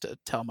breakers to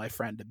tell my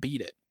friend to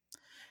beat it.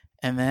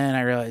 And then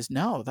I realized,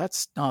 no,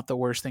 that's not the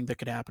worst thing that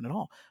could happen at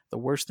all. The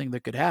worst thing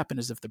that could happen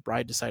is if the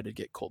bride decided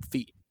to get cold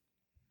feet.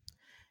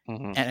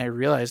 Mm-hmm. And I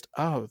realized,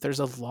 there's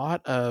a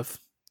lot of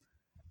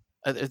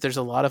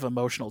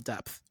emotional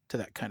depth to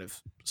that kind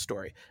of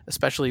story,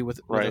 especially with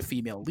a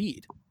female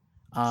lead.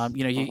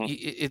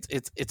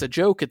 It's a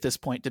joke at this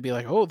point to be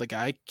like, oh, the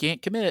guy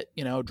can't commit,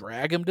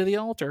 drag him to the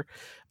altar.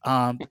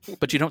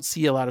 But you don't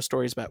see a lot of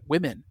stories about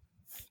women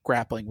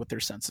grappling with their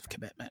sense of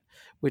commitment,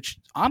 which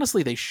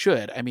honestly they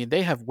should. I mean,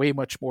 they have way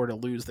much more to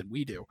lose than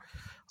we do.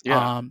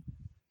 Yeah.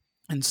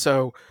 And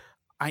so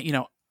I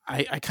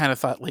kind of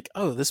thought like,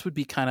 oh, this would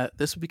be kind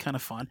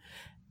of fun.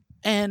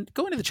 And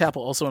going to the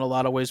chapel also in a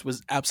lot of ways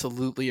was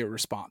absolutely a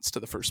response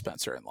to the first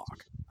Spencer and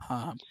Locke.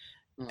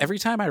 Every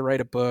time I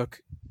write a book,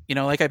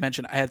 like I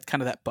mentioned, I had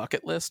kind of that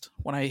bucket list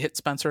when I hit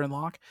Spencer and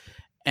Locke.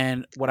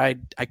 And what I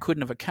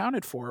couldn't have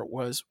accounted for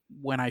was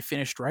when I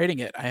finished writing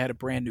it, I had a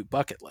brand new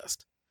bucket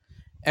list.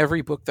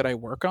 Every book that I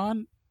work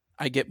on,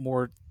 I get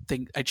more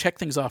things. I check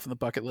things off on the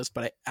bucket list,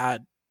 but I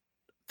add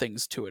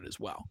things to it as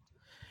well.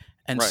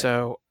 And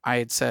so I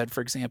had said,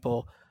 for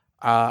example,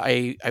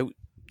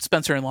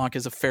 Spencer and Locke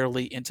is a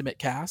fairly intimate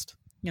cast.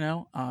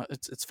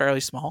 It's fairly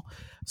small.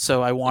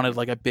 So I wanted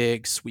like a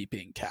big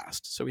sweeping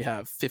cast. So we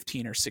have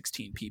 15 or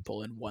 16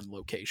 people in one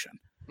location.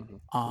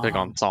 Big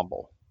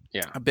ensemble.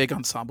 Yeah. A big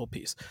ensemble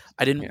piece.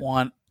 I didn't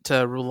want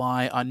to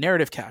rely on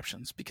narrative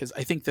captions because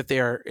I think that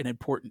they are an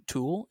important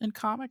tool in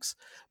comics,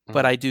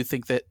 but I do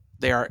think that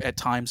they are at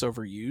times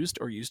overused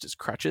or used as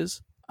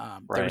crutches.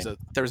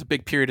 There was a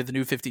big period of the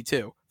New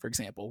 52, for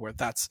example, where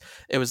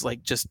it was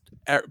like just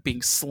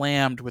being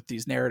slammed with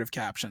these narrative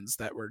captions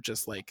that were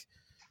just like,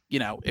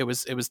 it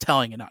was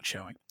telling and not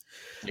showing.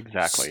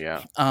 Exactly.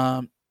 Yeah.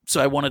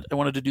 So I wanted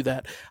to do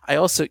that. I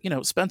also,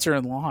 Spencer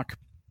and Locke,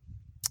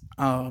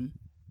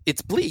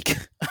 it's bleak,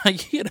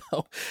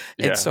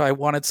 and so I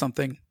wanted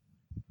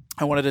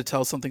to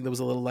tell something that was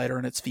a little lighter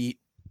on its feet,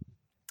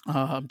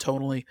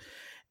 tonally,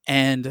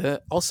 and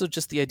also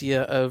just the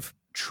idea of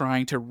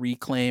trying to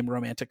reclaim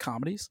romantic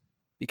comedies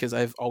because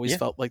I've always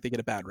felt like they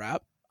get a bad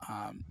rap,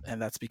 and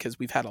that's because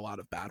we've had a lot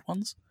of bad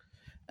ones.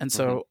 And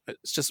so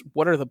it's just,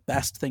 what are the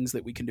best things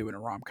that we can do in a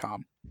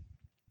rom-com?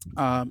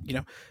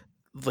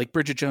 Like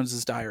Bridget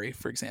Jones's Diary,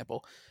 for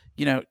example.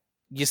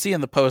 You see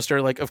in the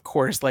poster, like, of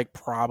course, like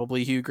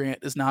probably Hugh Grant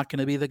is not going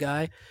to be the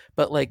guy,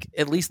 but like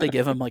at least they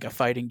give him like a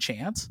fighting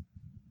chance.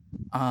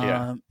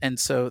 And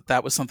so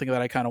that was something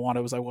that I kind of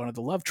wanted. I wanted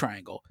the love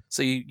triangle.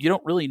 So you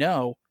don't really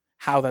know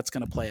how that's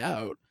going to play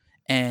out,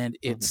 and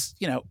it's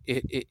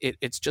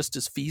it's just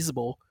as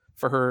feasible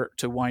for her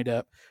to wind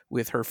up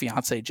with her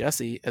fiance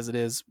Jesse as it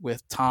is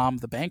with Tom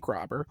the bank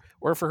robber,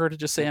 or for her to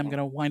just say I'm going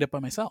to wind up by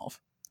myself.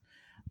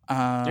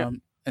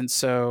 And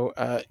so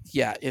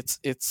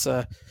it's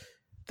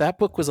that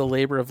book was a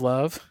labor of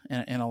love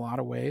in a lot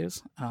of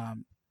ways.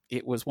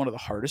 It was one of the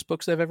hardest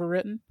books I've ever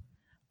written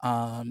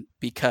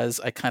because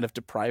I kind of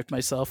deprived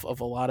myself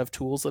of a lot of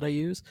tools that I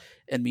use,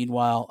 and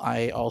meanwhile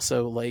I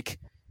also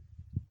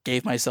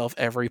gave myself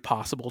every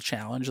possible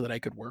challenge that I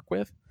could work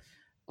with.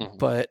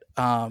 But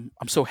I'm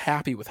so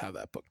happy with how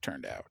that book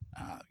turned out.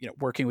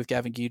 Working with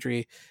Gavin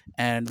Guidry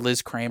and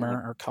Liz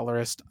Kramer, our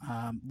colorist.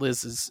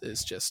 Liz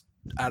is just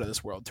out of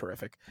this world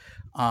terrific.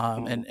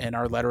 And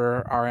our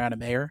letterer, Ariana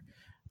Mayer.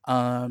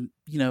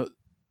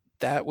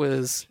 That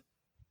was,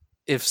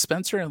 if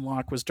Spencer and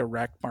Locke was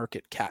direct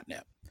market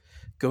catnip,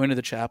 Going to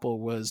the Chapel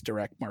was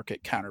direct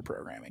market counter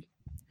programming.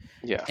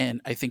 Yeah.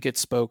 And I think it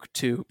spoke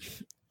to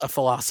a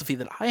philosophy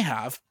that I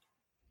have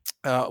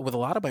with a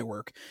lot of my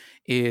work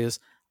is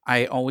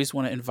I always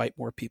want to invite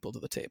more people to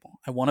the table.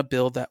 I want to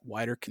build that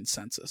wider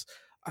consensus.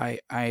 I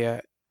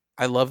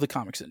love the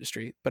comics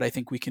industry, but I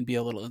think we can be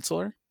a little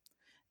insular.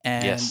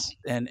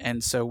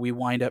 And so we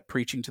wind up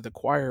preaching to the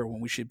choir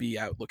when we should be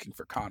out looking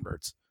for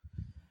converts.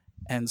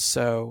 And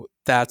so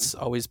that's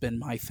always been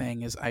my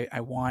thing is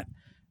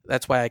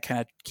that's why I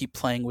kind of keep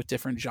playing with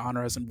different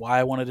genres and why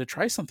I wanted to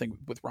try something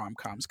with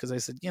rom-coms. Cause I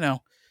said,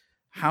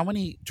 how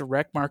many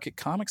direct market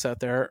comics out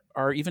there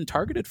are even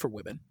targeted for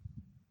women?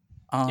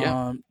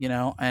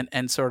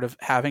 And sort of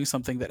having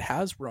something that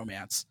has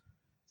romance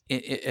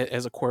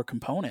as a core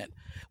component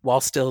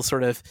while still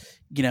sort of,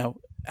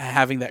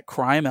 having that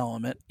crime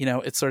element,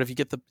 it's sort of, you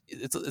get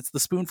it's the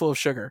spoonful of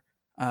sugar,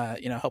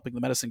 helping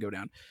the medicine go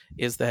down,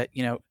 is that,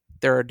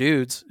 there are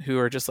dudes who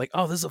are just like,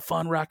 oh, this is a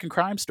fun rock and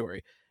crime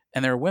story.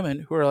 And there are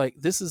women who are like,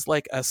 this is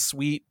like a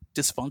sweet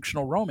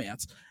dysfunctional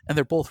romance. And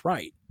they're both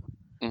right.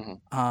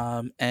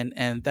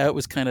 And that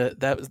was kind of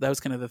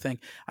the thing.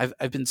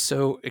 I've been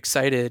so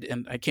excited,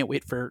 and I can't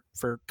wait for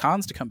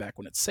cons to come back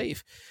when it's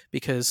safe,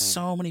 because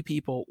so many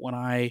people, when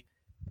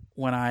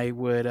I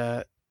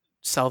would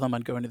sell them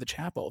on Going to the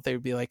Chapel, they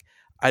would be like,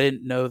 I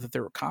didn't know that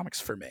there were comics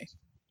for me.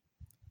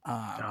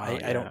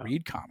 I don't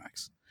read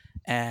comics,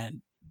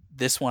 and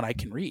this one I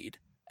can read,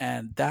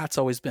 and that's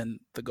always been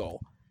the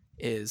goal.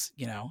 Is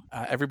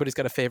everybody's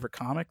got a favorite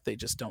comic, they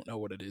just don't know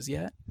what it is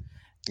yet.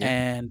 Yeah.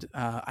 And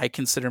I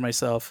consider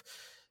myself,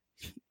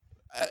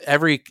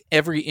 every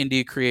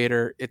indie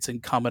creator, it's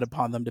incumbent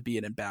upon them to be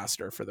an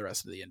ambassador for the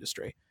rest of the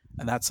industry,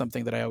 and that's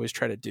something that I always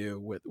try to do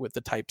with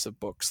the types of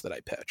books that I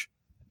pitch.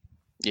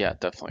 Yeah,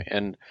 definitely.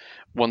 And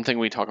one thing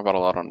we talk about a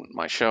lot on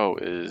my show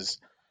is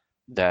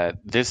that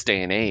this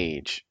day and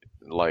age,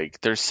 like,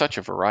 there's such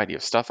a variety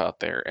of stuff out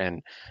there,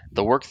 and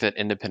the work that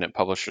independent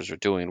publishers are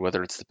doing,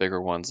 whether it's the bigger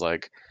ones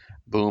like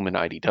Boom and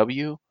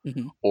IDW,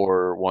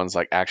 or ones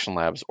like Action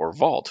Labs or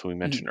Vault, who we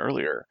mentioned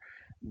earlier,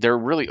 they're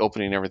really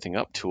opening everything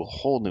up to a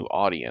whole new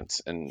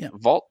audience. And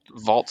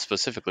Vault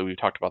specifically, we've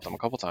talked about them a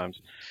couple times,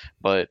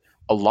 but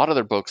a lot of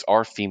their books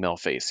are female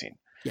facing.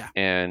 Yeah.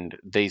 And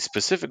they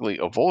specifically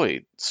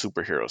avoid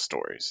superhero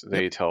stories.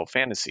 They tell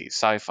fantasy,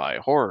 sci-fi,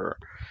 horror,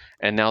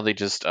 and now they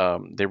just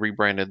they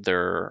rebranded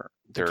their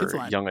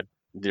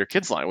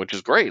kids line, which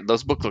is great.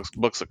 Those books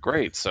look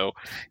great. So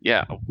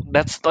yeah,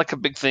 that's like a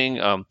big thing.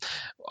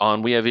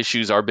 On We Have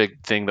Issues, our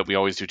big thing that we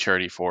always do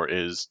charity for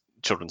is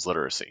children's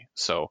literacy.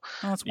 So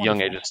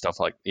young age stuff,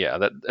 like,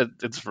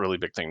 it's a really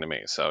big thing to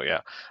me. So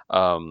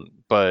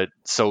to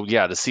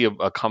see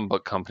a comic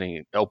book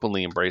company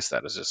openly embrace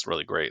that is just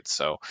really great.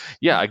 So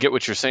I get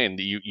what you're saying.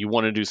 You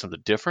want to do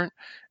something different,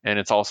 and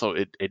it's also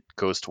it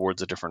goes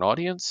towards a different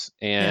audience.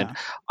 And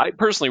I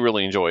personally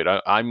really enjoyed.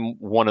 I'm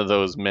one of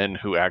those men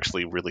who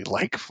actually really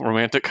like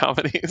romantic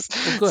comedies.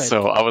 Well,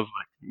 so I was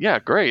like, yeah,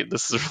 great,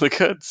 this is really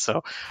good.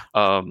 So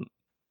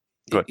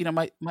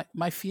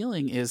my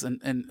feeling is,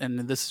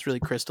 and this is really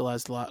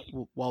crystallized a lot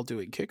while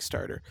doing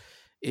Kickstarter,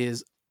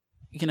 is,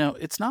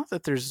 it's not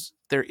that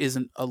there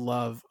isn't a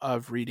love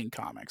of reading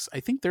comics. I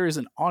think there is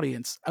an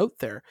audience out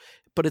there,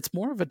 but it's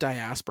more of a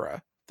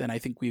diaspora than I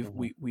think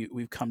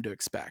we've come to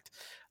expect.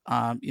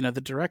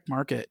 The direct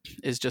market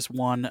is just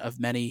one of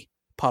many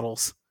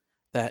puddles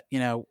that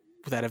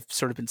that have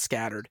sort of been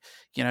scattered.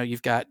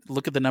 You've got,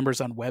 look at the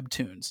numbers on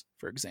Webtoons,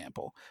 for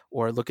example,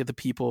 or look at the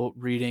people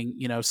reading,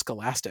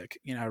 Scholastic,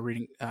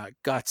 reading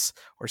Guts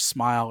or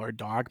Smile or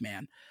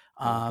Dogman.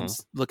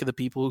 Look at the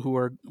people who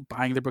are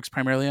buying their books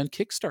primarily on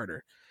Kickstarter,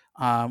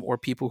 or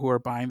people who are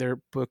buying their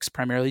books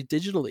primarily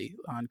digitally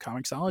on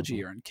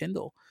Comixology or on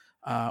Kindle,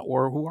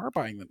 or who are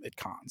buying them at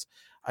cons.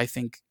 I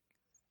think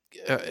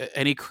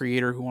any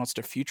creator who wants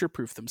to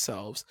future-proof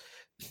themselves,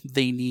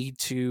 they need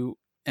to,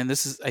 and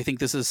I think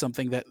this is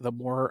something that the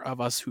more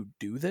of us who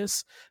do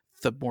this,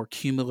 the more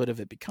cumulative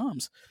it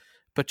becomes.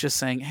 But just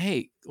saying,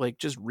 hey, like,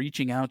 just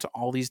reaching out to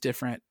all these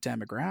different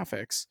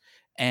demographics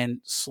and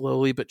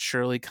slowly but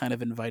surely kind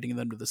of inviting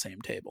them to the same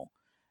table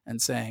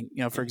and saying,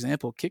 for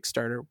example,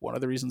 Kickstarter, one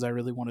of the reasons I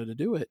really wanted to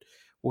do it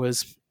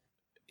was,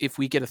 if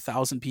we get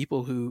 1,000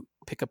 people who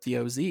pick up the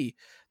OZ,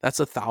 that's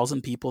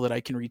 1,000 people that I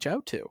can reach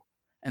out to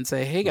and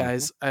say, hey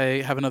guys,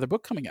 I have another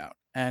book coming out.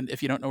 And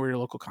if you don't know where your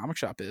local comic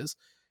shop is,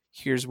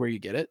 here's where you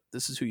get it.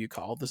 This is who you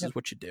call. This is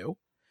what you do.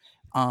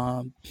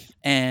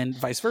 And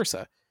vice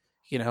versa.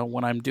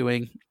 When I'm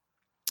doing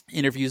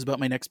interviews about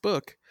my next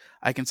book,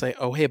 I can say,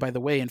 oh, hey, by the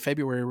way, in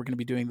February, we're going to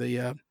be doing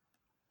the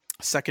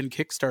second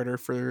Kickstarter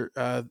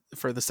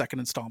for the second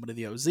installment of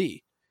the OZ.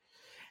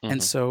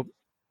 And so,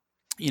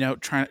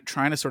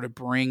 trying to sort of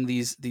bring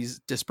these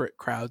disparate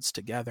crowds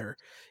together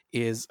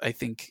is, I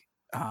think,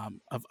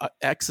 of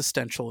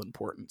existential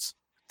importance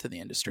to the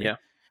industry. Yeah.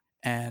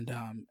 And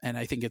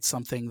I think it's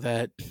something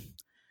that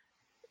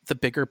the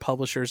bigger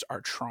publishers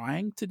are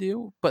trying to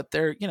do, but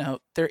they're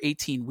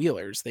 18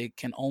 wheelers. They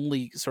can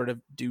only sort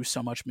of do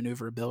so much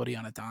maneuverability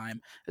on a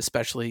dime,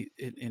 especially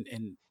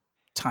in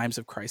times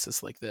of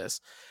crisis like this.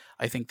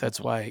 I think that's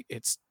why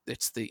it's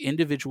the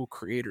individual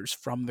creators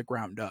from the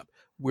ground up.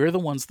 We're the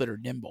ones that are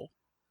nimble.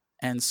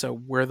 And so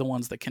we're the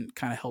ones that can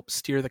kind of help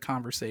steer the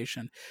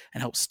conversation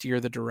and help steer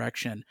the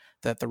direction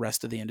that the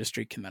rest of the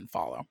industry can then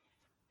follow.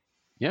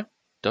 Yeah,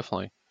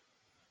 definitely.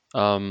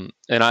 And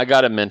I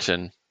got to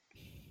mention,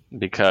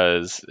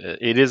 because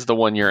it is the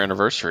 1 year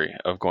anniversary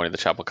of Going to the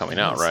Chapel coming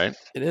out, right?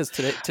 It is.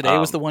 Today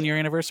was the 1 year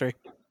anniversary.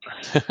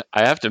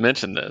 I have to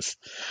mention this.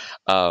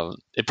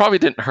 It probably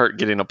didn't hurt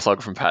getting a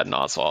plug from Patton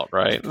Oswalt,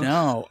 right?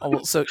 No.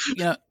 Well, so,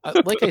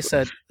 like I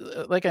said,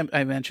 like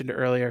I mentioned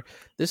earlier,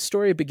 this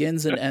story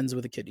begins and ends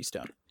with a kidney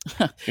stone.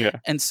 Yeah.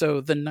 And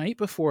so the night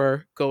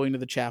before Going to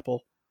the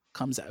Chapel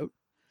comes out,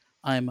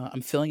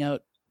 I'm filling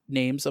out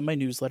names on my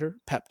newsletter,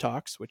 Pep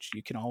Talks, which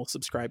you can all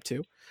subscribe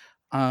to.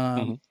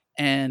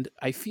 and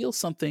I feel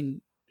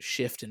something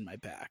shift in my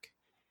back,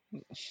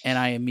 and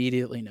I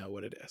immediately know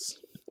what it is.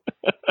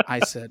 I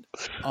said,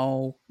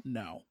 "Oh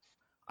no,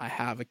 I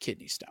have a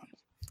kidney stone."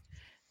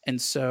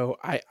 And so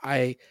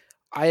I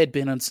had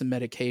been on some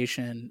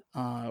medication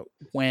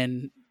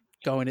when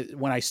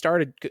when I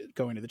started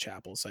going to the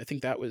chapel. So I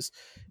think that was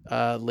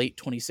late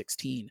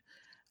 2016.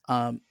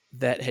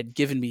 That had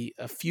given me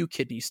a few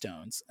kidney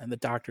stones, and the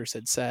doctors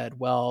had said,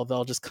 "Well,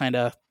 they'll just kind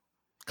of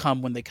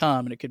come when they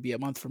come, and it could be a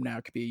month from now,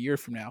 it could be a year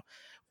from now."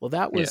 Well,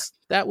 that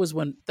was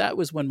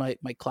when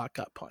my clock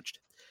got punched,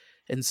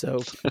 and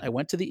so I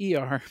went to the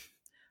ER,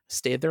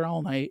 stayed there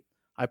all night.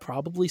 I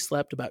probably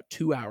slept about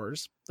 2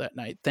 hours that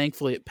night.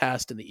 Thankfully, it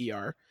passed in the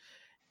ER,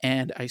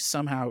 and I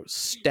somehow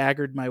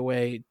staggered my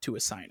way to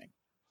a signing.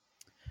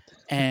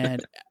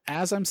 And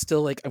as I'm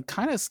still I'm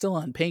kind of still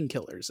on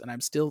painkillers, and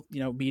I'm still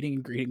meeting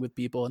and greeting with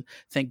people, and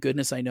thank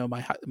goodness I know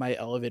my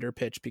elevator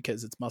pitch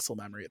because it's muscle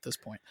memory at this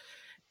point.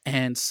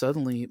 And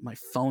suddenly my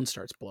phone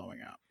starts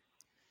blowing up,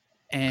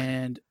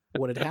 and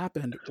what had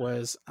happened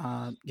was,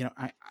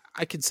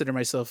 I consider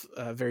myself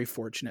very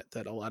fortunate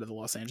that a lot of the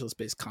Los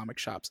Angeles-based comic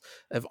shops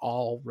have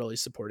all really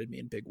supported me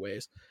in big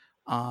ways.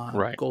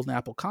 Right. Golden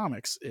Apple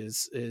Comics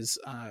is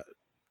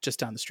just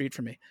down the street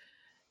from me,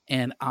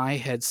 and I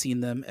had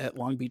seen them at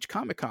Long Beach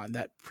Comic Con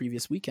that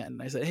previous weekend.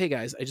 And I said, "Hey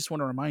guys, I just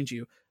want to remind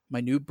you, my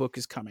new book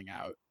is coming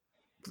out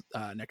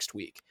next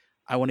week.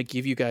 I want to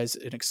give you guys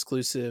an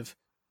exclusive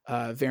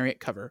variant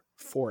cover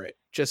for it,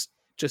 just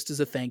as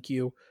a thank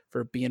you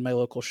for being my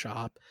local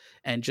shop,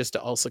 and just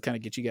to also kind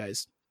of get you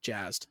guys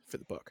jazzed for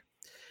the book."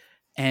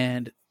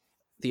 And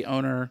the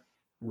owner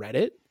read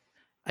it.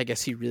 I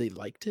guess he really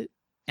liked it,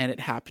 and it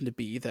happened to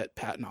be that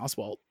Patton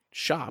Oswalt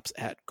shops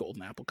at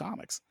Golden Apple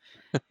Comics,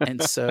 and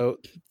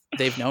so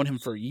they've known him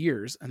for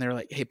years, and they're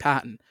like, "Hey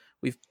Patton,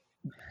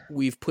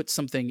 we've put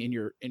something in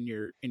your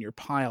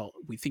pile.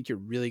 We think you're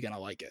really gonna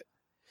like it."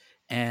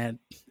 And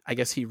I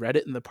guess he read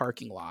it in the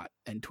parking lot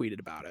and tweeted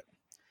about it.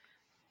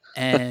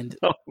 And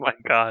oh my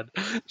God,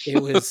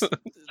 it was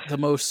the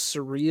most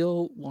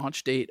surreal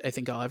launch date I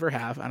think I'll ever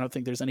have. I don't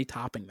think there's any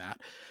topping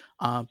that.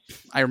 I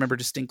remember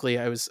distinctly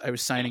I was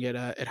signing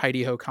at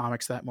Heidi Ho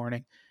Comics that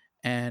morning,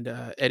 and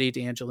Eddie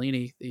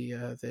D'Angelini,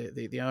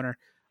 the owner,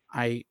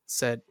 I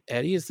said,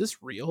 "Eddie, is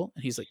this real?"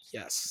 And he's like,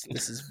 "Yes,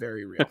 this is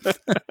very real."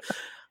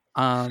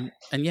 And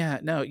yeah,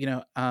 no,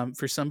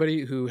 for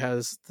somebody who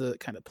has the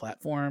kind of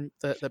platform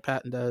that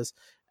Patton does,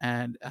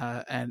 and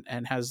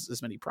has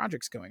as many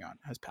projects going on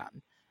as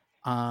Patton,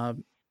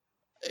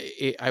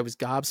 I was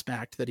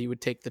gobsmacked that he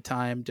would take the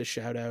time to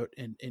shout out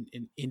an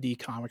indie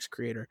comics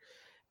creator,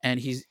 and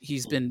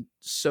he's been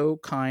so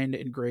kind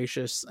and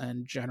gracious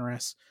and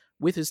generous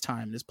with his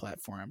time and his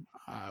platform.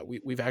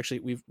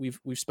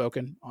 We've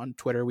spoken on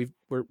Twitter.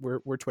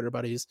 We're Twitter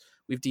buddies.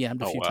 We've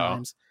DM'd a few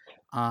times.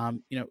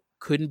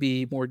 Couldn't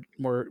be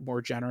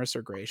more generous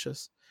or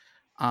gracious.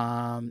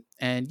 And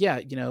yeah,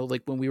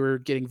 like when we were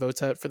getting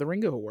votes out for the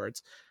Ringo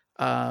Awards,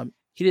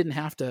 he didn't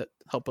have to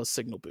help us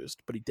signal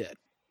boost, but he did.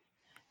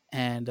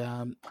 And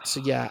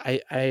so yeah,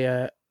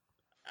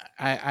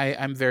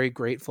 I'm very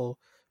grateful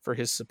for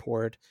his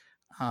support.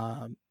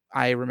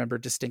 I remember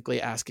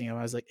distinctly asking him,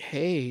 I was like,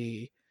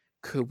 "Hey,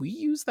 could we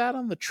use that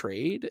on the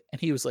trade?"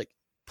 And he was like,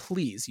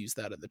 "Please use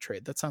that on the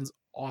trade. That sounds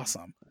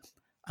awesome."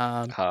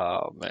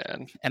 Oh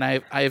man. And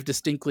I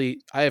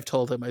have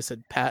told him, I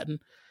said, "Patton,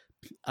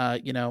 I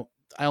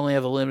only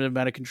have a limited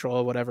amount of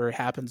control, whatever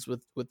happens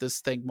with this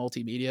thing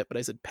multimedia." But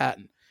I said,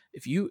 "Patton,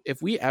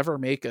 if we ever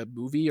make a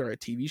movie or a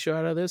TV show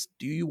out of this,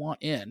 do you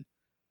want in?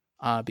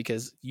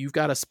 Because you've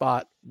got a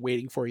spot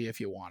waiting for you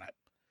if you want it."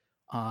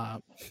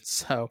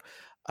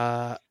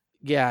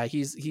 Yeah,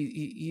 he's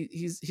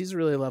a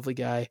really lovely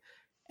guy.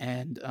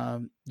 And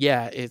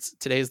yeah,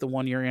 today's the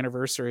 1 year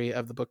anniversary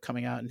of the book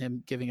coming out and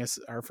him giving us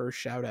our first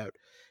shout out.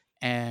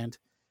 And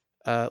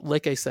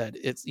like I said,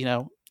 it's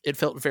it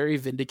felt very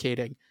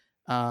vindicating.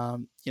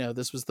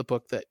 This was the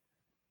book that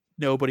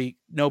nobody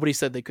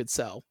said they could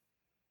sell.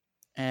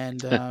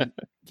 And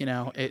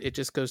it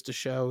just goes to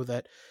show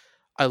that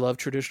I love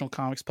traditional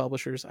comics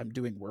publishers. I'm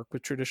doing work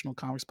with traditional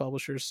comics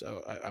publishers,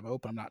 so I'm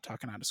open. I'm not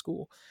talking out of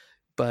school,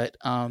 but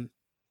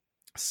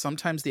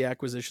sometimes the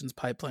acquisitions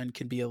pipeline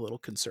can be a little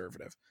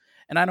conservative,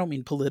 and I don't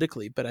mean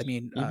politically, but I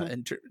mean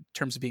in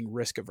terms of being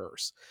risk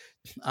averse.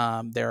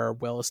 There are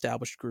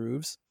well-established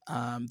grooves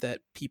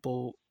that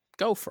people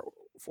go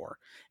for,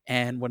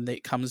 and when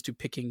it comes to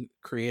picking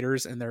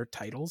creators and their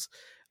titles,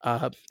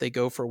 they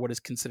go for what is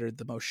considered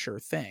the most sure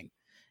thing.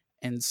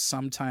 And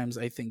sometimes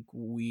I think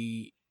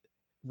we,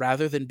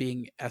 rather than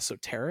being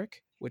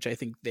esoteric, which I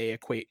think they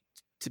equate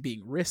to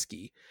being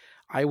risky,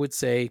 I would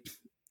say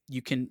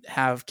you can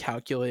have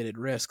calculated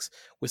risks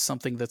with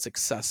something that's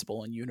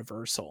accessible and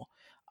universal.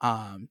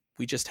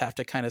 We just have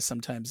to kind of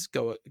sometimes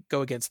go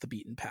against the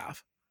beaten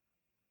path.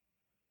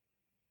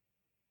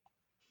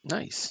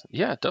 Nice.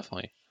 Yeah,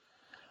 definitely.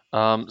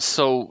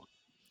 So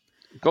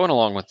going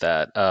along with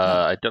that,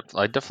 I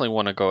definitely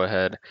want to go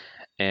ahead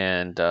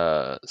and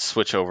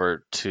switch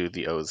over to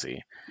the OZ.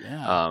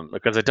 Yeah.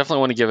 Because I definitely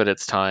want to give it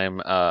its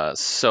time.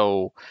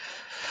 So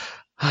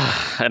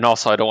And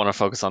also, I don't want to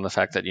focus on the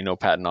fact that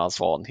Patton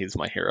Oswalt and he's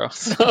my hero.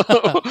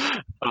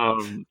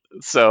 Um,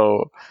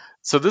 so,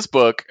 so this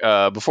book,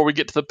 before we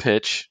get to the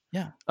pitch,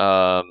 Yeah.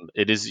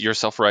 it is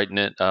yourself writing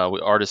it.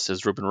 Artist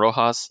is Ruben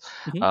Rojas.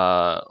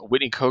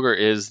 Whitney Koger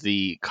is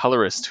the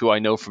colorist who I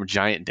know from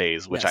Giant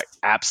Days, which Yes.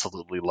 I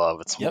absolutely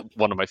love. It's Yep.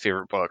 one of my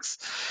favorite books.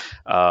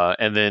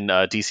 And then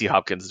DC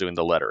Hopkins doing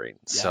the lettering.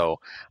 Yeah. So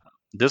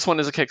this one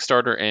is a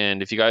Kickstarter,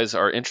 and if you guys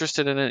are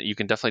interested in it, you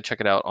can definitely check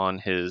it out on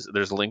his.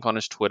 There's a link on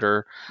his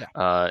Twitter.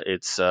 Yeah.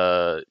 It's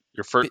your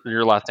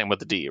last name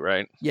with a D,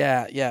 right?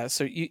 Yeah.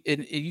 So you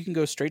can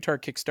go straight to our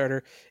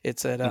Kickstarter.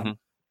 It's at Mhm.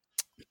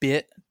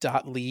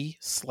 bit.ly/the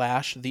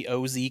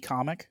OZ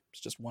comic. It's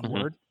just one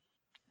Mhm. word.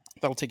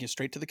 That'll take you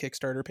straight to the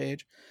Kickstarter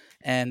page.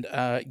 And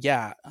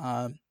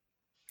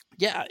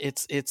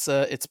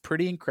it's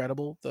pretty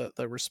incredible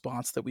the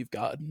response that we've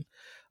gotten.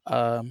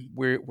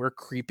 We're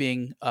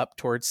creeping up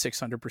towards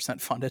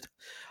 600% funded,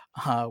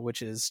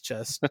 which is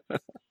just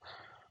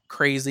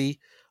crazy.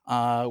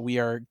 We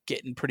are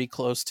getting pretty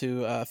close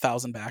to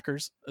 1,000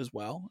 backers as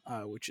well,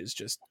 which is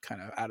just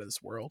kind of out of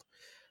this world.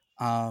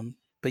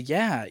 But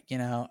yeah,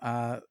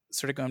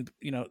 sort of going,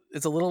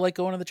 it's a little like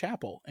going to the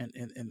chapel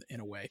in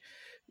a way.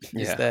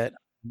 Is Yeah.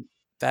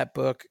 that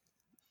book,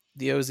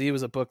 The OZ,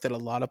 was a book that a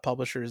lot of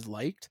publishers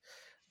liked,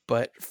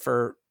 but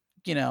for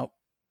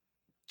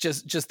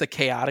just the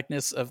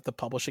chaoticness of the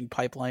publishing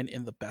pipeline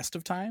in the best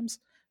of times,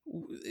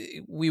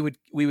 we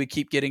would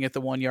keep getting at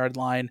the 1 yard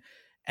line,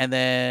 and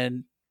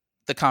then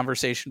the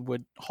conversation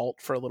would halt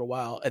for a little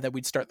while, and then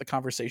we'd start the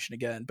conversation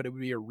again, but it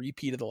would be a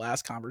repeat of the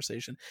last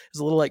conversation. It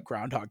was a little like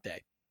Groundhog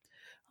Day.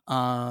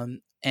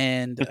 When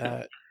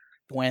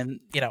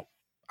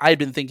I had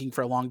been thinking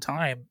for a long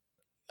time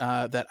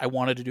that I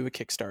wanted to do a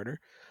Kickstarter,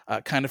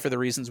 kind of for the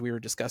reasons we were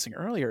discussing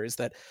earlier, is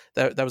that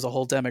was a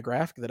whole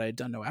demographic that I had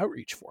done no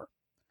outreach for.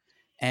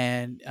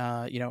 And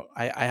I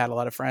had a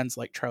lot of friends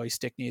like Charlie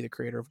Stickney, the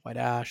creator of White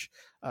Ash,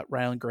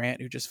 Rylan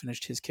Grant, who just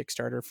finished his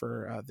Kickstarter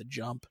for The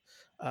Jump,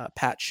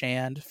 Pat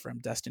Shand from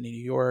Destiny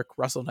New York,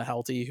 Russell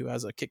Nahelty, who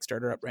has a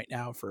Kickstarter up right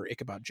now for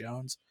Ichabod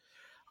Jones.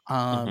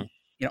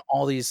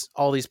 All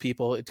these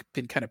people, it's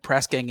been kind of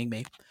press ganging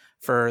me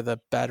for the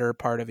better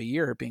part of a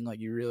year, being like,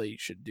 you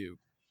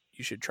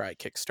should try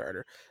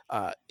Kickstarter,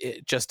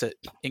 just to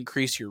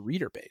increase your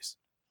reader base.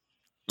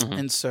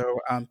 And so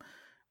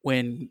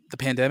when the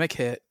pandemic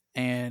hit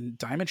and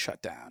Diamond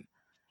shut down,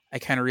 I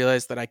kind of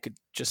realized that I could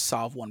just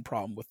solve one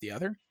problem with the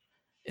other,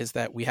 is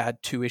that we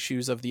had 2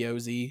 issues of the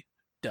OZ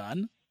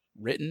done,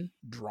 written,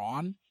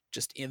 drawn,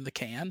 just in the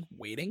can,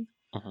 waiting.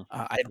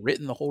 I had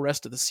written the whole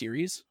rest of the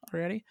series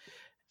already.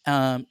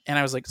 And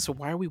I was like, so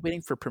why are we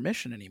waiting for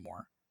permission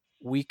anymore?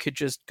 We could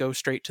just go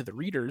straight to the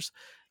readers,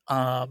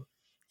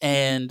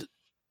 and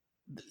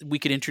we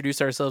could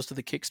introduce ourselves to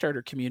the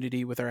Kickstarter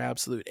community with our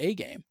absolute A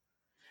game.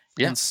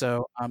 Yeah. And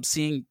so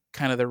seeing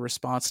kind of the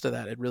response to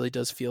that, it really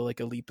does feel like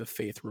a leap of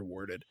faith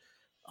rewarded.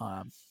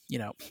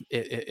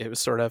 It was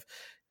sort of,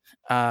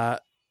 I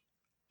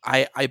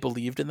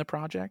believed in the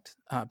project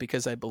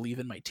because I believe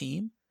in my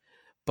team,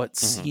 but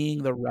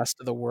seeing the rest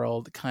of the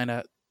world kind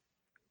of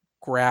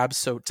grab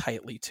so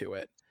tightly to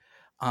it.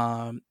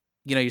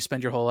 You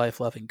spend your whole life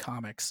loving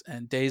comics,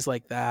 and days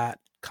like that,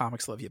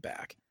 comics love you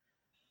back.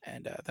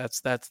 And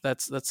that's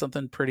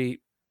something pretty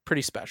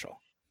special.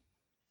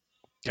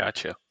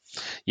 Gotcha.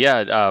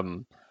 Yeah.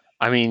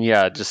 I mean,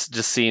 yeah, just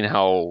seeing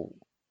how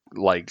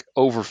like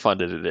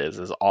overfunded it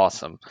is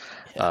awesome.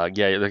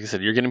 Yeah, like I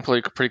said, you're getting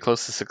pretty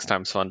close to 6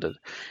 times funded.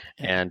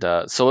 Yeah.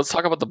 And so let's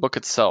talk about the book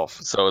itself.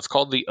 So it's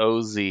called The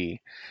OZ.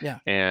 Yeah.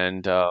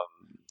 And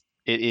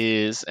it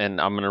is, and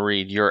I'm going to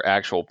read your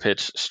actual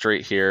pitch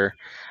straight here.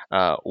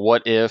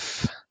 What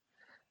if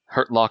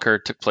Hurt Locker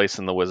took place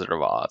in the Wizard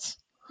of Oz?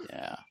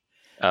 Yeah.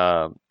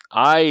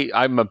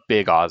 I'm a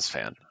big Oz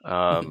fan.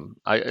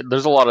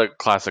 There's a lot of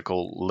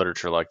classical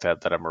literature like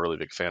that I'm a really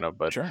big fan of,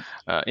 but Sure.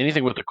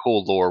 Anything with a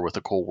cool lore, with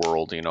a cool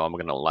world, I'm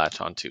going to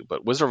latch onto.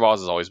 But Wizard of Oz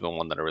has always been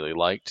one that I really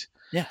liked.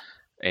 Yeah.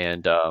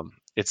 And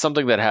it's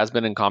something that has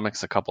been in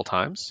comics a couple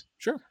times.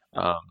 Sure.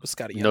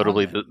 Scotty Young,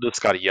 notably, the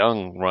Scotty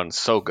Young run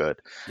so good.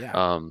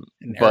 Yeah.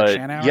 But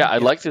yeah, I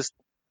like this.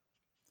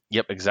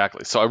 Yep,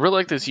 exactly. So I really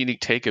like this unique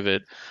take of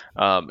it.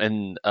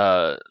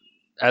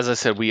 As I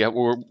said,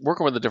 we're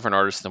working with a different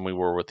artist than we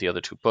were with the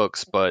other 2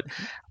 books, but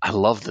I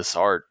love this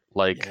art.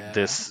 Like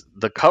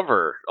the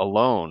cover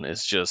alone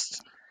is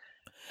just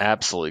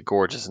absolutely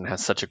gorgeous and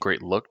has such a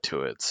great look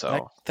to it.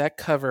 So that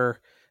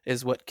cover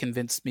is what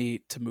convinced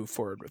me to move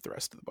forward with the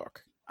rest of the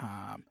book.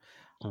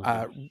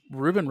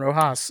 Ruben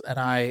Rojas and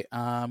I,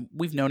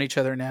 we've known each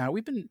other now.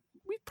 We've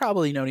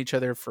probably known each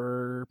other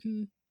for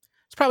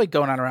it's probably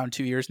going on around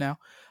 2 years now.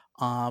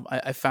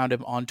 I found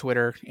him on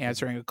Twitter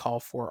answering a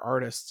call for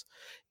artists.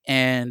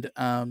 And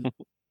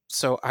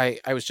so I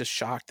was just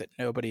shocked that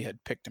nobody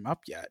had picked him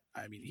up yet.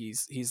 I mean,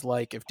 he's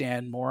like if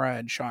Dan Mora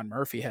and Sean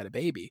Murphy had a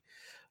baby.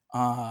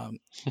 And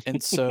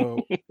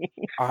so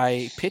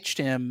I pitched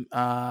him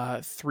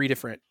 3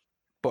 different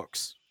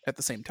books at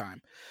the same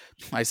time.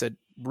 I said,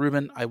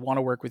 Ruben, I want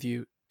to work with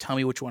you. tell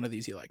me which one of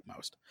these you like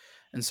most.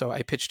 And so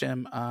I pitched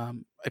him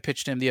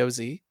the OZ.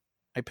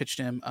 I pitched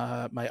him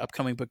my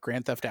upcoming book,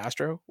 Grand Theft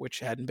Astro, which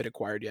hadn't been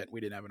acquired yet.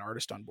 We didn't have an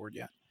artist on board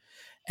yet.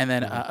 And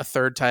then a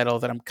third title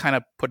that I'm kind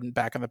of putting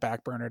back on the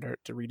back burner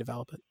to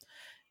redevelop it.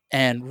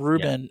 And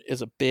Ruben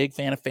is a big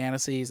fan of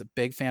fantasy. He's a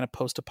big fan of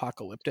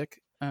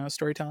post-apocalyptic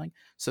storytelling.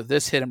 So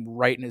this hit him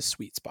right in his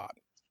sweet spot.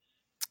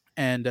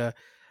 And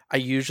I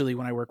usually,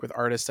 when I work with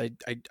artists, I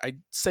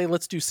say,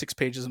 let's do 6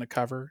 pages in a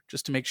cover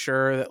just to make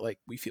sure that like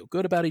we feel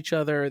good about each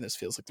other and this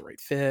feels like the right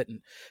fit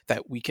and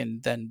that we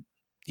can then,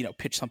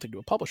 pitch something to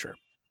a publisher.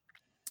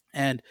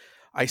 And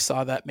I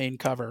saw that main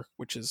cover,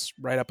 which is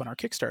right up on our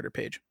Kickstarter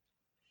page.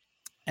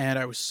 And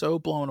I was so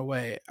blown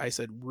away. I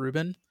said,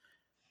 Ruben,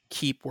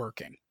 keep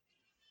working.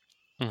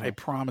 I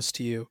promise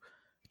to you,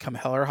 come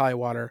hell or high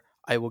water,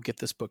 I will get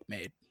this book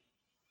made.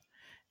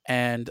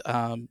 And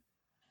I'm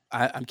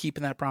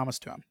keeping that promise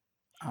to him.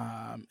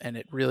 And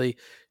it really,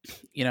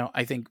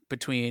 I think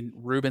between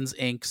Ruben's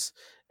inks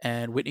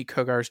and Whitney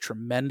Kogar's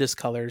tremendous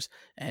colors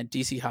and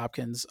DC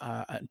Hopkins'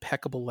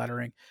 impeccable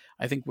lettering,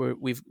 I think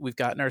we've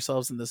gotten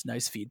ourselves in this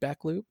nice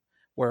feedback loop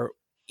where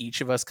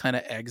each of us kind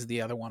of eggs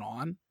the other one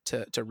on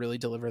to really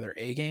deliver their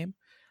A game.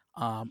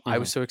 I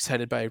was so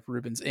excited by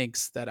Ruben's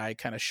inks that I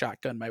kind of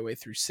shotgunned my way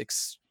through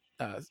six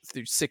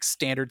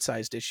standard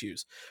sized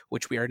issues,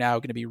 which we are now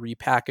going to be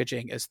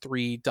repackaging as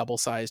 3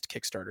 double-sized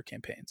Kickstarter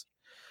campaigns.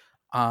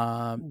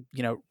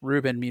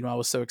 Ruben, meanwhile,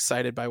 was so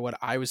excited by what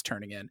I was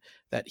turning in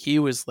that he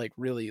was like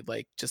really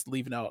like just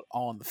leaving out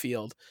all on the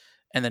field.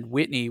 And then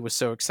Whitney was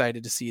so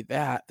excited to see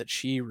that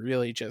she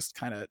really just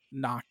kind of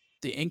knocked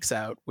the inks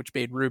out, which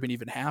made Ruben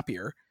even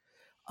happier.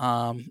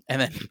 And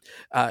then,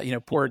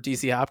 poor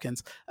DC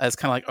Hopkins is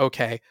kind of like,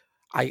 okay,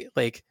 I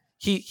like,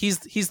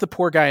 he's the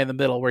poor guy in the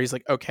middle where he's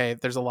like, okay,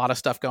 there's a lot of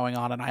stuff going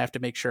on and I have to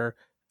make sure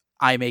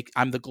I'm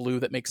the glue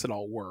that makes it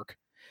all work.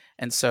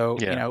 And so,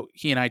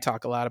 he and I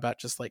talk a lot about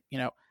just like,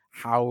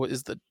 how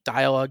is the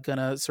dialogue going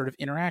to sort of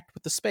interact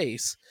with the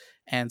space?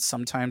 And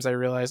sometimes I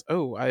realize,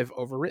 oh, I've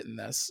overwritten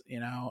this,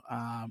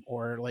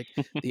 or like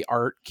the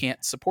art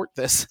can't support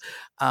this.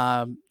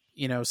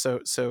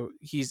 So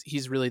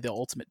he's really the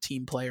ultimate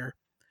team player.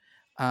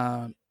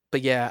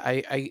 But yeah,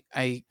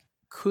 I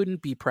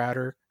couldn't be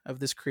prouder of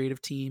this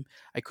creative team.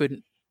 I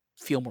couldn't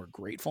feel more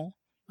grateful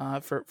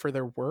for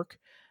their work.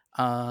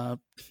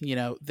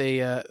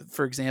 They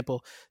for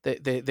example,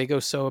 they go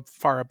so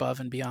far above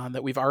and beyond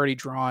that we've already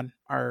drawn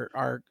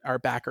our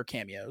backer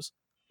cameos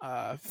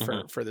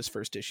for this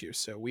first issue.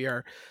 So we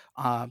are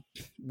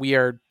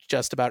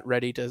just about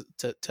ready to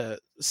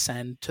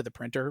send to the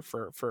printer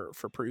for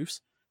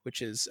proofs,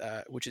 which is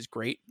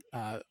great,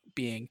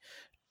 being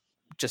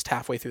just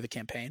halfway through the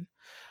campaign.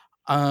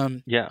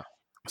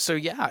 So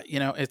yeah,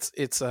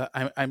 it's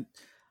I'm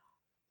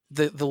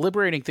the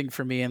liberating thing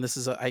for me, and this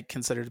is I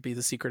consider to be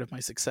the secret of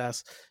my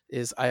success,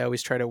 is I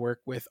always try to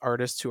work with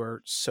artists who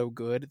are so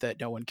good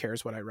that no one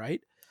cares what I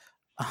write.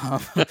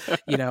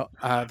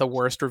 The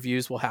worst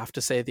reviews will have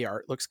to say the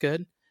art looks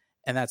good,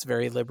 and that's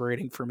very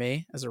liberating for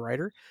me as a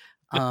writer.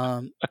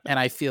 And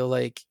I feel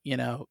like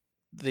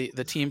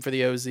the team for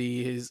the OZ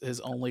has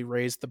only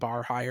raised the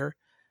bar higher.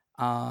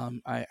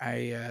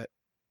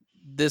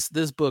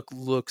 This book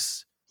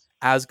looks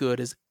as good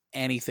as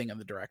anything in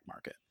the direct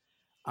market.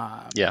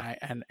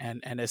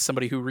 And as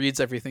somebody who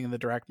reads everything in the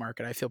direct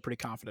market, I feel pretty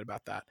confident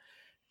about that.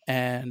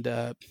 And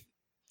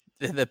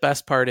the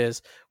best part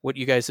is what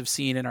you guys have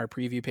seen in our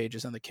preview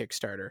pages on the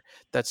Kickstarter.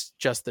 That's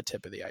just the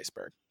tip of the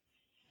iceberg.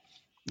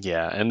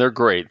 Yeah, and they're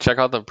great. Check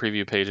out the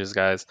preview pages,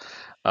 guys.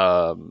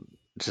 I'm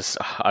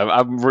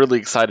really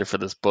excited for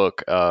this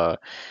book.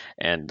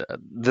 And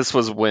this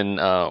was when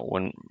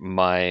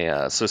my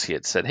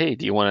associate said, "Hey,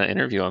 do you want to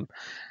interview him?"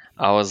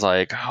 I was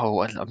like,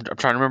 "Oh, I'm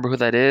trying to remember who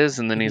that is."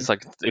 And then he's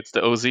like, "It's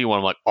the OZ one."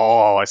 I'm like,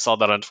 "Oh, I saw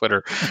that on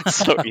Twitter."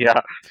 So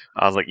yeah,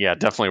 I was like, "Yeah,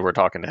 definitely, we're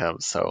talking to him."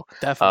 So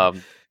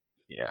definitely.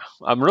 Yeah,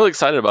 I'm really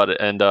excited about it,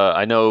 and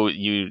I know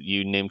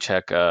you name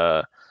check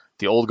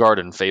the Old Guard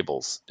and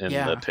Fables in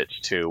the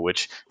pitch too,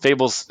 which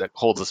Fables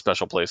holds a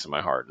special place in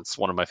my heart. It's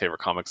one of my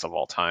favorite comics of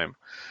all time.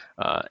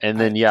 And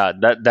then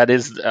that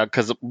is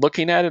because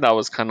looking at it, I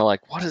was kind of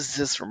like, what is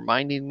this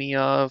reminding me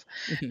of?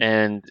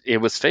 And it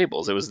was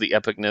Fables. It was the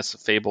epicness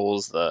of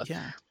Fables,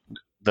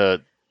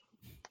 the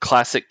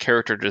classic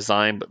character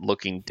design, but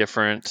looking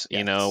different.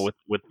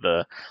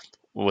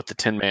 With the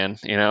Tin Man,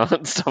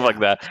 and stuff like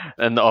that,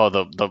 and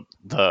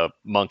the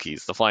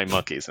monkeys, the flying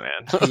monkeys,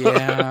 man.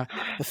 Yeah,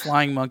 the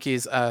flying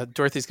monkeys.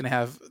 Dorothy's gonna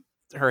have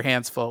her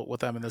hands full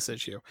with them in this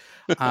issue.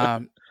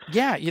 It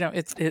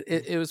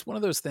was one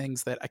of those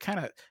things that I kind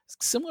of,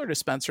 similar to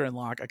Spencer and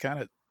Locke, I kind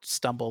of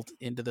stumbled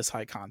into this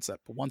high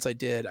concept, but once I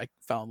did, I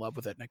fell in love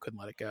with it and I couldn't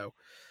let it go.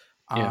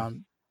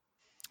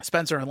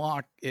 Spencer and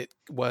Locke,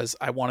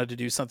 I wanted to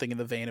do something in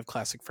the vein of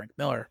classic Frank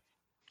Miller,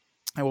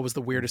 and what was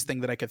the weirdest thing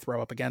that I could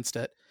throw up against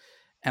it?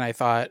 And I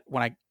thought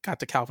when I got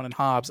to Calvin and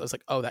Hobbes, I was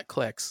like, oh, that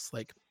clicks.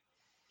 Like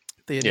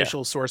the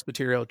initial source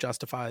material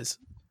justifies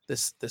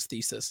this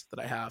thesis that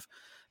I have,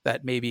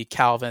 that maybe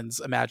Calvin's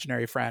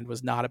imaginary friend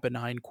was not a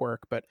benign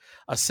quirk, but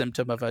a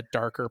symptom of a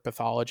darker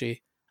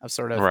pathology of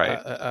sort of Right.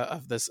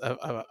 of this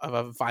of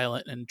a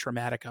violent and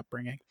traumatic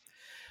upbringing.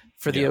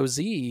 For the Yeah. OZ,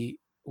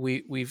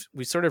 we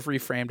sort of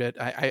reframed it.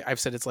 I've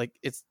said it's like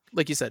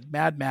you said,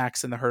 Mad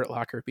Max and the Hurt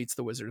Locker beats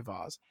the Wizard of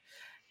Oz,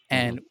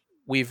 and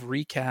we've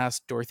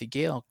recast Dorothy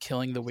Gale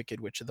killing the Wicked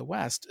Witch of the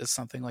West as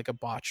something like a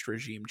botched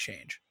regime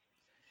change.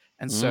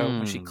 And so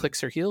when she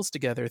clicks her heels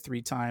together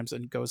 3 times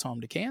and goes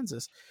home to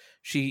Kansas,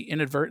 she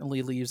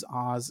inadvertently leaves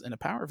Oz in a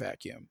power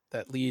vacuum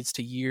that leads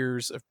to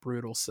years of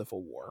brutal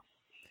civil war.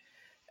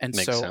 And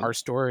Makes so sense. our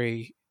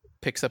story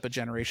picks up a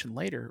generation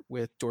later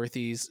with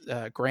Dorothy's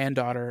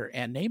granddaughter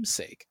and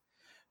namesake,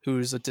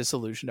 who's a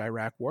disillusioned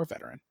Iraq war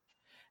veteran.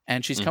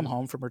 And she's come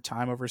home from her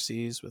time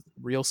overseas with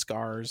real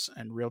scars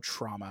and real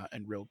trauma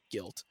and real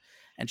guilt.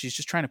 And she's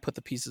just trying to put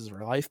the pieces of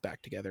her life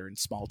back together in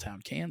small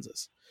town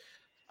Kansas.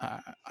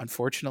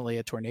 Unfortunately,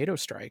 a tornado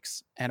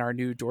strikes, and our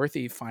new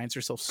Dorothy finds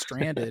herself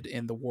stranded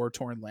in the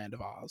war-torn land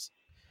of Oz.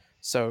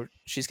 So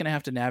she's going to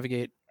have to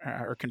navigate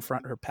or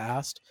confront her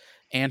past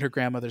and her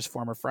grandmother's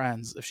former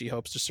friends if she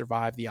hopes to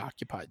survive the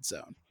occupied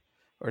zone,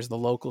 or as the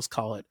locals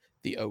call it,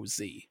 the OZ.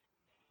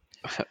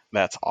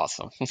 That's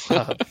awesome.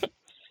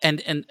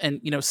 And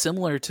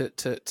similar to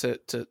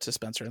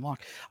Spencer and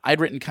Locke, I'd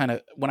written kind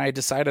of when I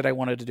decided I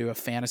wanted to do a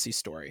fantasy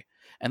story,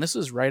 and this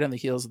was right on the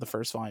heels of the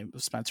first volume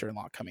of Spencer and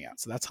Locke coming out.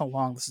 So that's how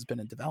long this has been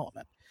in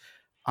development.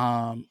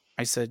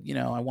 I said,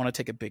 I want to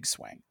take a big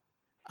swing.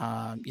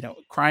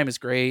 Crime is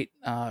great.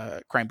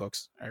 Crime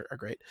books are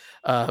great.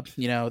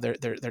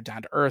 They're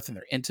down to earth and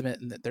they're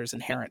intimate, and there's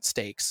inherent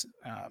stakes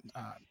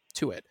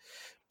to it.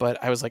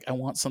 But I was like, I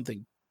want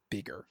something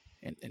bigger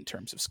in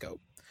terms of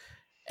scope.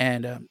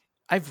 And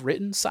I've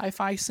written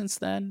sci-fi since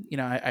then.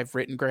 I've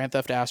written Grand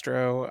Theft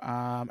Astro.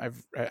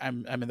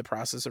 I'm in the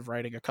process of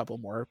writing a couple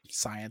more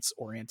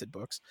science-oriented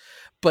books,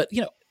 but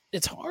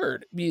it's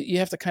hard. You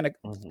have to kind of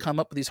come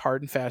up with these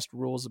hard and fast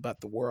rules about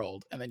the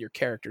world, and then your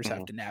characters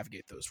have to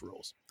navigate those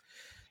rules.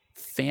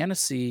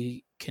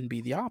 Fantasy can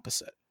be the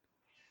opposite,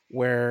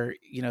 where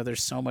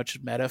there's so much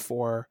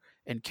metaphor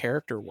and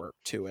character work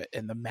to it,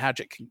 and the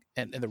magic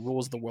and the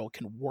rules of the world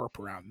can warp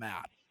around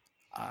that.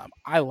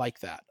 I like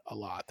that a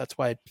lot. That's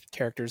why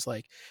characters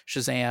like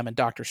Shazam and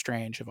Doctor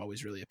Strange have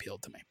always really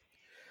appealed to me.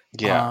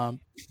 Yeah.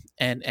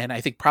 And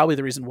I think probably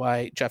the reason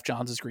why Jeff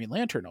Johns' Green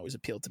Lantern always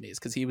appealed to me is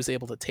because he was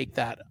able to take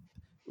that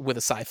with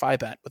a sci-fi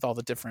bent, with all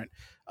the different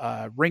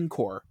ring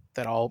core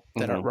that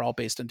are all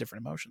based on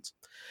different emotions.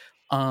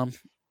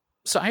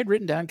 So I had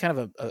written down kind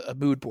of a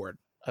mood board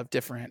of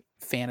different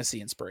fantasy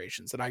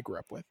inspirations that I grew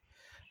up with.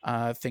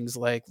 Things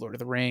like Lord of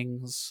the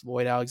Rings,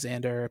 Lloyd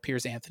Alexander,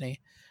 Piers Anthony,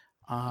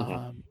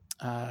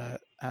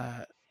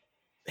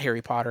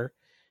 Harry Potter,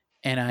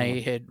 and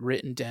I had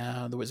written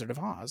down The Wizard of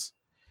Oz.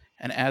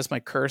 And as my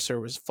cursor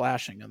was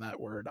flashing on that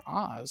word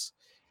Oz,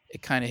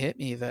 it kind of hit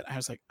me that I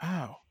was like,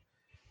 oh,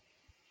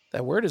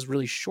 that word is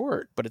really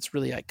short, but it's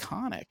really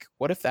iconic.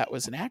 What if that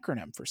was an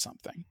acronym for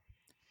something?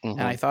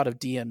 And I thought of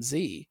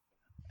DMZ.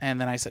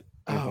 And then I said,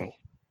 oh,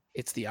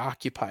 it's the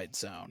occupied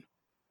zone.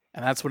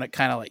 And that's when it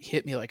kind of like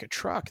hit me like a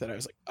truck, that I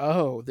was like,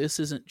 oh, this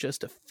isn't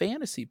just a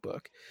fantasy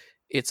book.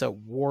 It's a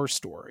war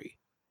story.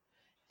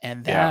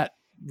 And that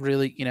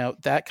really,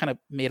 that kind of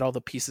made all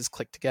the pieces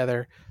click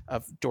together,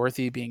 of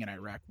Dorothy being an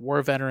Iraq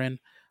war veteran,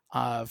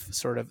 of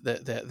sort of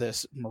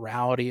this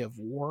morality of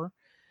war.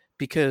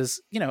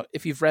 Because,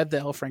 if you've read the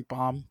L. Frank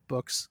Baum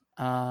books,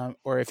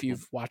 or if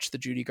you've watched the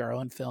Judy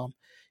Garland film,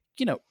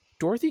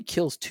 Dorothy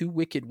kills 2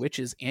 wicked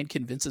witches and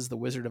convinces the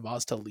Wizard of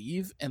Oz to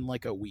leave in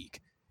like a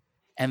week,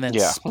 and then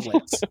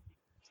splits.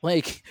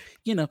 Like,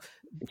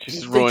 She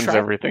just ruins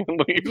everything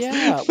and leaves.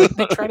 Yeah, like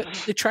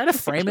they try to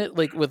frame it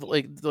like with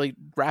like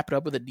wrap it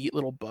up with a neat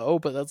little bow,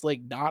 but that's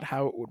like not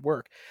how it would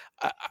work.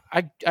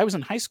 I was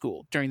in high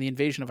school during the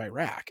invasion of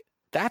Iraq.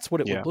 That's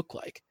what it would look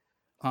like.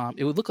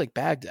 It would look like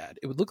Baghdad.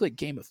 It would look like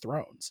Game of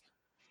Thrones.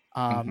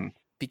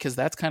 Because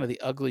that's kind of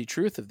the ugly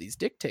truth of these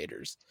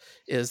dictators,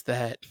 is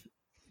that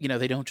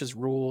they don't just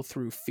rule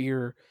through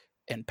fear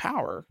and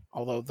power,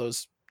 although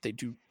they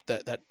do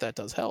that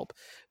does help,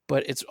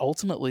 but it's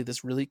ultimately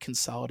this really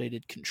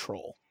consolidated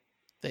control.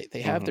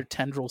 They have their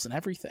tendrils and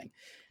everything.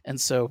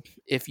 And so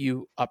if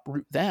you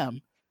uproot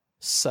them,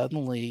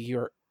 suddenly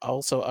you're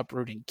also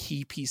uprooting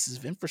key pieces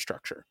of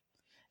infrastructure.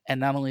 And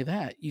not only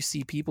that, you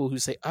see people who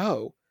say,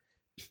 oh,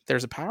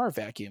 there's a power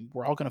vacuum,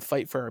 we're all going to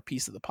fight for our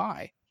piece of the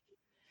pie.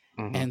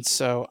 And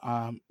so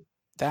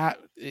that,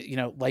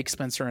 like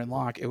Spencer and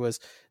Locke, it was,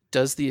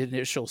 does the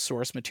initial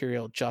source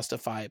material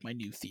justify my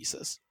new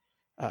thesis?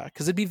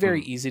 Because it'd be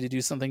very easy to do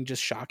something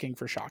just shocking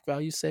for shock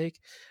value's sake.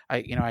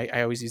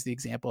 I always use the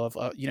example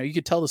of, you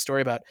could tell the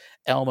story about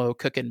Elmo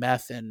cooking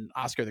meth in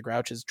Oscar the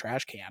Grouch's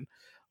trash can.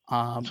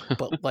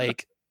 But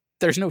like,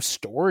 there's no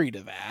story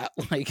to that.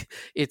 Like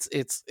it's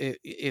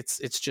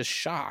just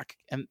shock,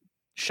 and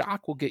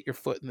shock will get your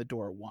foot in the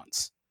door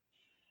once.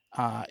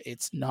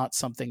 It's not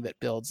something that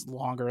builds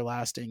longer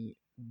lasting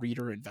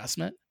reader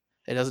investment.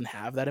 It doesn't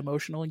have that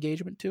emotional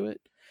engagement to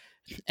it.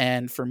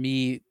 And for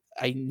me,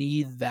 I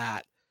need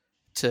that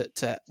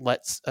to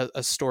let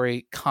a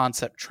story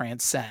concept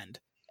transcend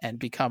and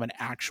become an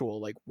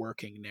actual like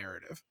working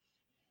narrative.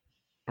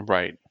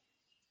 Right.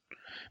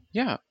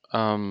 Yeah.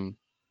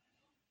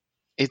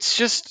 It's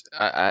just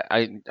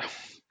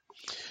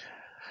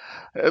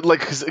like,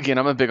 because again,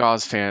 I'm a big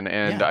Oz fan,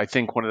 and Yeah, I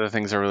think one of the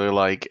things I really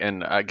like,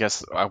 and I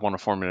guess I want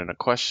to form it in a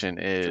question,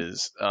 sure.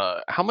 is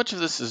how much of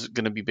this is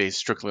going to be based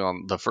strictly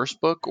on the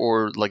first book,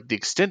 or like the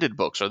extended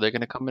books? Are they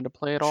going to come into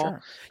play at all?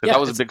 Sure. Because I Yeah,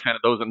 was a big fan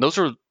of those, and those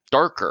are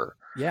darker.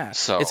 yeah,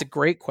 it's a So,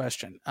 great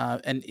question,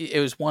 and it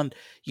was one,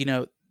 you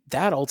know,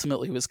 that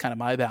ultimately was kind of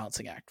my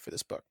balancing act for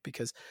this book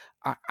because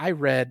I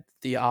read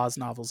the Oz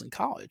novels in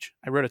college.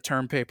 I wrote a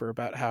term paper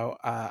about how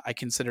I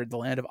considered the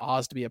Land of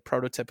Oz to be a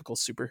prototypical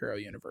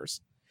superhero universe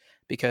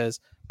because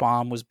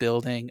Baum was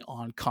building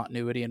on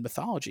continuity and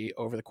mythology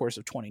over the course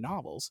of 20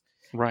 novels.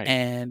 right,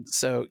 And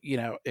so, you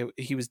know,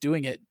 he was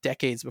doing it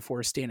decades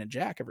before Stan and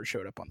Jack ever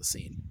showed up on the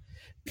scene.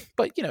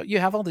 But you know, you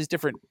have all these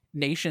different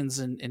nations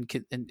and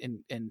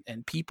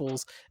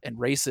peoples and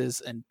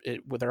races and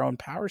with their own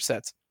power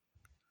sets.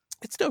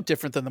 It's no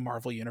different than the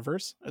Marvel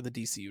universe or the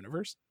DC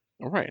universe.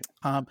 right,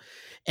 Um,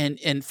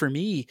 and for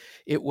me,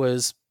 it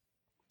was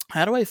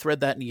how do I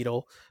thread that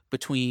needle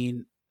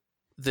between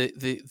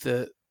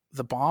the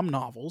Baum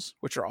novels,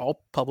 which are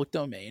all public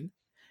domain,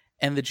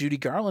 and the Judy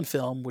Garland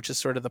film, which is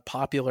sort of the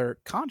popular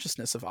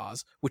consciousness of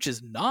Oz, which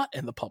is not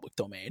in the public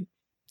domain.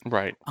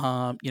 right,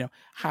 You know,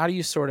 how do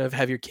you sort of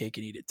have your cake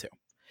and eat it too?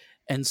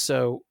 And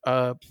so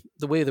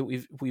the way that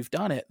we've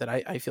done it that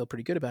I feel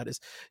pretty good about is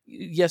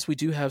yes, we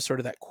do have sort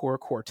of that core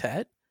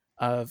quartet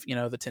of, you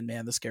know, the Tin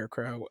Man, the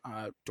Scarecrow,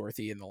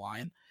 Dorothy, and the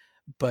Lion,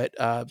 but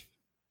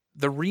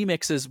the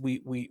remixes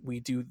we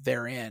do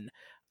therein,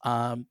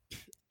 um,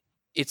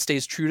 it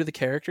stays true to the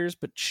characters,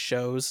 but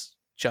shows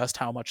just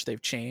how much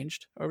they've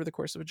changed over the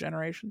course of a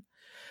generation.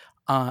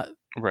 Uh,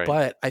 right.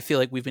 but I feel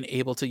like we've been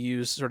able to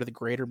use sort of the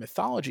greater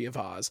mythology of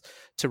Oz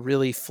to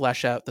really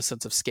flesh out the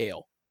sense of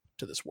scale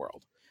to this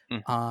world.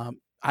 Mhm.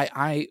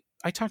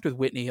 I talked with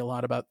Whitney a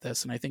lot about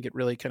this, and I think it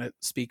really kind of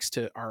speaks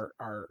to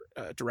our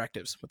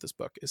directives with this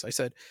book. Is I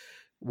said,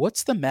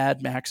 "What's the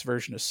Mad Max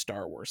version of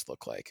Star Wars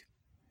look like?"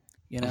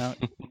 You know,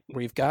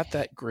 where you've got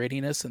that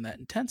grittiness and that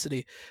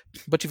intensity,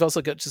 but you've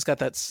also got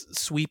that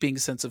sweeping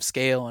sense of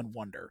scale and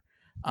wonder.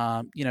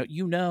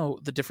 You know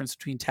the difference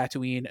between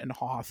Tatooine and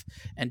Hoth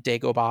and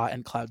Dagobah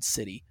and Cloud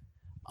City.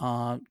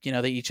 You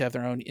know, they each have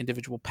their own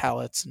individual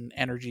palettes and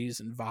energies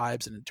and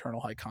vibes and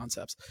internal high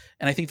concepts.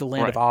 And I think the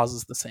Land of Right, Oz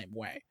is the same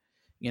way.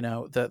 You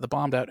know, the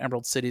bombed out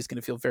Emerald City is going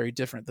to feel very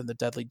different than the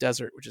Deadly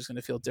Desert, which is going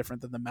to feel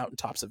different than the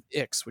mountaintops of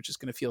Ix, which is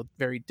going to feel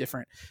very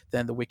different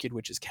than the Wicked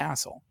Witch's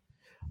castle.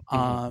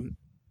 mhm, Um,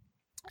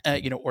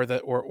 you know, or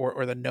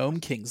the Gnome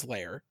King's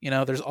lair. You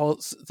know, there's all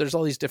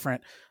these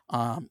different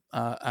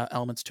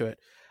elements to it.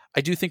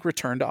 I do think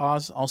Return to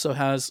Oz also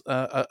has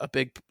a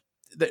big.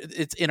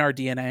 It's in our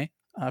DNA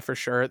for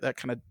sure. That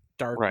kind of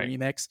dark right.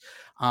 remix,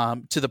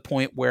 to the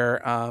point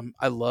where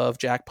I love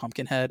Jack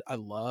Pumpkinhead. I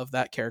love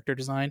that character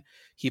design.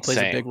 He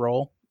plays a big Same.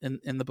 role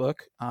in the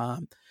book.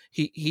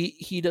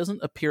 He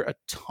doesn't appear a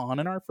ton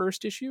in our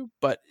first issue,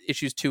 but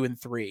issues 2 and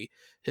 3,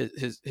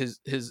 his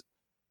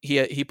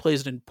he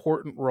plays an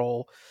important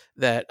role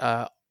that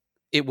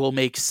it will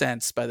make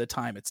sense by the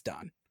time it's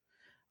done.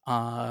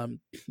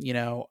 Um, you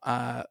know,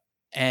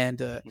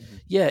 and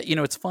Mhm. yeah, you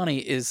know, it's funny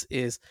is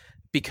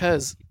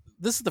because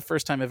this is the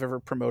first time I've ever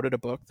promoted a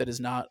book that is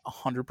not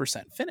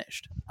 100%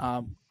 finished.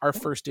 Our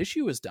first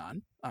issue is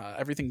done.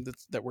 Everything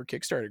that we're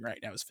kickstarting right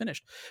now is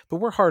finished, but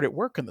we're hard at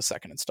work on the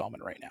second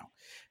installment right now.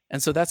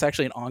 And so that's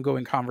actually an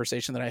ongoing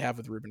conversation that I have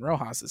with Ruben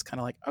Rojas. Is kind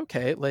of like,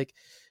 okay, like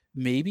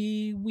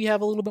maybe we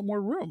have a little bit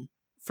more room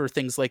for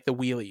things like the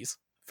wheelies,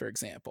 for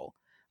example.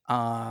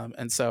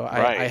 And so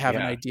I Right, have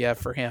an yeah. idea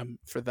for him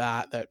for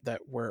that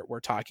we're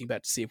talking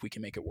about to see if we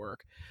can make it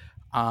work.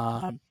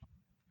 Um,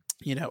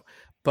 you know,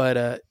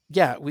 but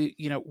yeah,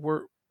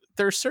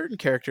 there are certain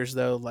characters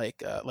though,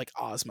 like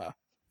Ozma,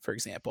 for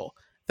example,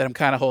 that I'm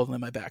kind of holding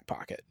in my back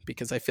pocket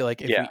because I feel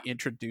like if Yeah, we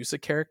introduce a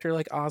character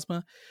like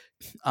Ozma,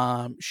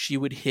 she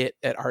would hit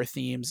at our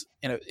themes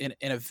in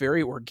a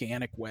very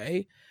organic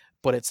way,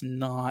 but it's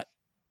not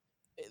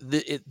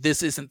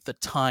this isn't the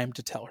time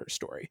to tell her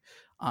story.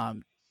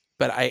 Um,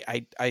 but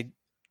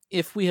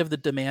if we have the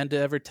demand to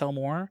ever tell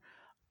more,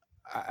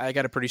 I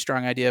got a pretty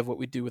strong idea of what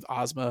we do with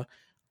Ozma.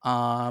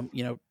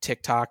 You know,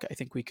 TikTok, I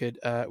think we could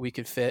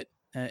fit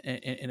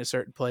in a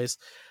certain place.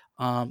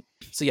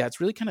 So yeah, it's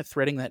really kind of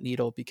threading that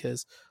needle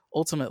because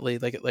ultimately,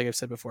 like I've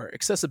said before,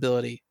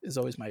 accessibility is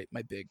always my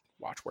big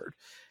watchword.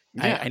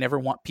 yeah, I never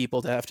want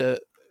people to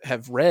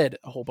have read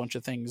a whole bunch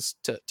of things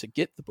to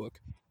get the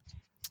book,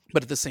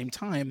 but at the same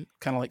time,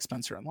 kind of like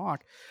Spencer and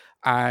Locke,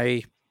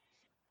 I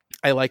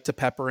I like to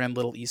pepper in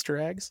little Easter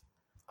eggs,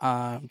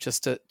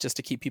 just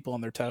to keep people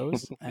on their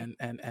toes and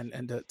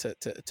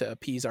to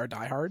appease our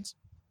diehards.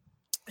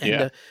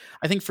 And yeah.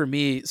 I think for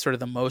me, sort of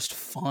the most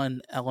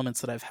fun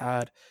elements that I've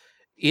had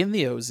in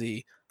the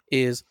OZ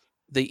is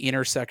the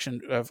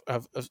intersection of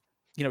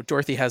you know,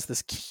 Dorothy has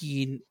this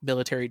keen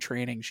military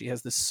training. She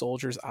has this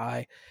soldier's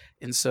eye,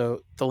 and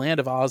so the Land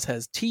of Oz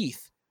has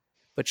teeth,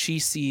 but she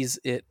sees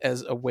it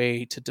as a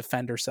way to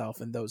defend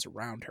herself and those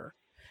around her.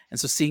 And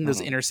so seeing those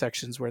Mhm.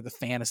 intersections where the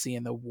fantasy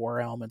and the war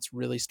elements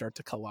really start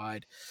to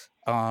collide.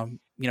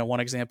 One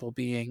example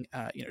being,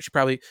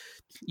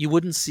 you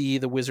wouldn't see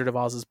the Wizard of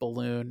Oz's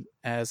balloon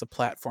as a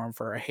platform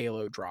for a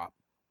Halo drop,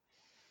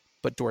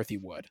 but Dorothy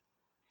would.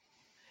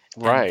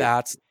 And Right.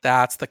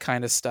 that's the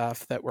kind of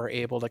stuff that we're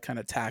able to kind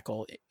of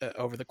tackle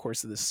over the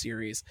course of this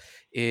series,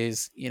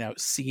 is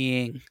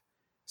seeing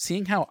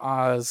how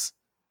Oz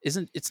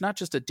it's not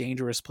just a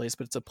dangerous place,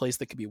 but it's a place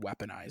that could be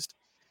weaponized.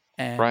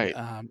 And Right.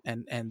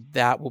 and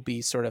that will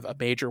be sort of a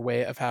major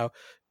way of how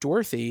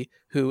Dorothy,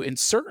 who in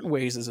certain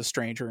ways is a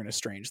stranger in a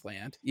strange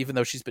land, even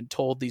though she's been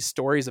told these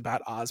stories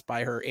about Oz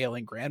by her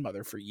ailing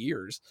grandmother for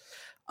years,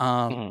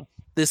 Mhm.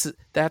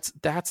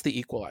 that's the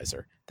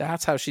equalizer.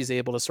 That's how she's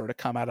able to sort of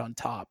come out on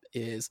top.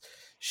 Is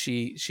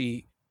she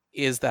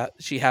has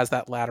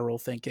that lateral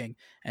thinking,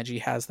 and she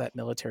has that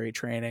military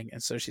training,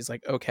 and so she's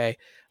like, okay,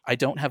 I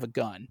don't have a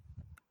gun,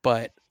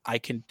 but I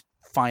can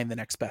find the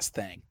next best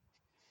thing.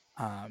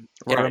 It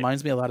Right.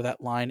 reminds me a lot of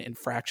that line in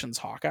Fraction's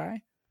Hawkeye,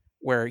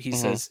 where he Mhm.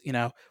 says,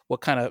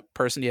 what kind of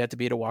person do you have to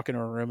be to walk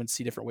into a room and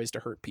see different ways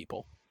to hurt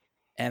people?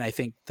 And I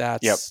think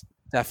Yep. that's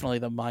definitely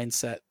the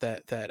mindset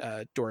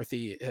that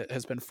Dorothy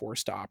has been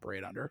forced to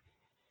operate under.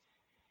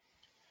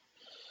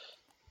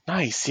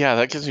 Nice. Yeah,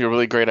 that gives me a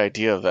really great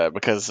idea of that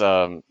because,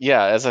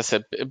 yeah, as I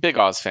said, big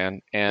Oz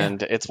fan,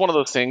 and it's one of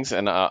those things,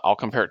 and I'll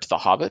compare it to The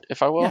Hobbit,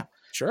 if I will, Yeah,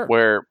 sure.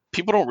 where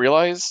people don't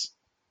realize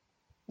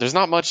there's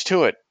not much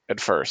to it at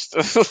first.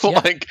 Yeah.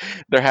 Like,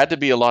 there had to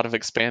be a lot of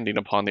expanding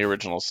upon the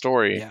original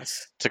story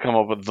Yes. to come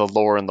up with the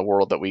lore in the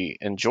world that we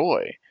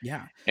enjoy.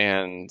 Yeah.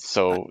 And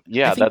so, I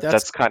yeah, think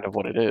that's kind of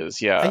what it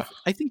is. Yeah.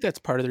 I think that's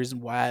part of the reason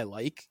why I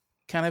like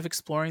kind of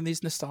exploring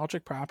these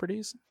nostalgic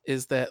properties,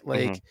 is that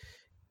like,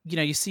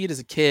 you see it as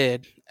a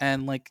kid,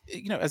 and like,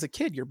 as a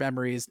kid, your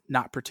memory is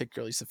not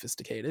particularly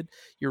sophisticated.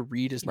 Your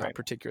read is not Right.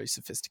 particularly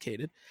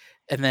sophisticated.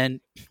 And then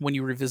when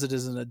you revisit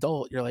as an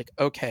adult, you're like,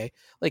 okay,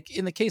 like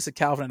in the case of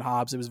Calvin and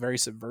Hobbes, it was very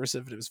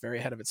subversive. It was very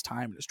ahead of its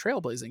time. It was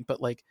trailblazing,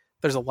 but like,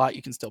 there's a lot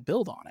you can still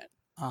build on it.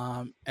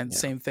 And Yeah.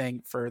 same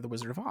thing for The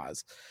Wizard of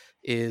Oz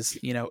is,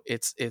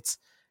 it's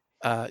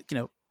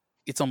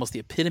almost the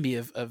epitome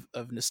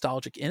of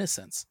nostalgic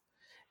innocence.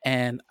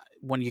 And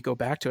when you go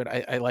back to it,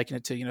 I liken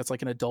it to, it's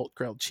like an adult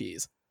grilled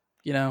cheese.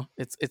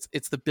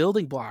 It's the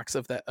building blocks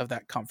of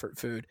that comfort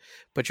food,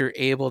 but you're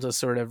able to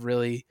sort of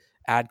really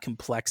add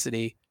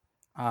complexity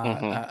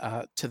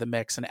to the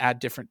mix and add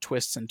different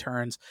twists and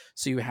turns.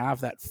 So you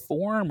have that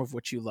form of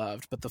what you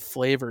loved, but the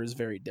flavor is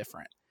very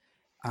different.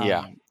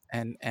 Yeah.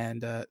 And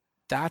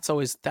that's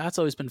always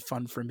been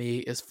fun for me,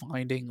 is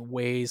finding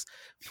ways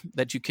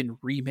that you can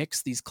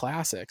remix these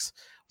classics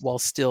while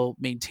still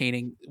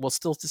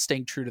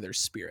staying true to their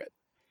spirit.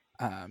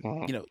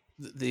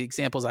 The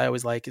examples I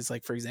always like is,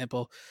 like, for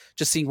example,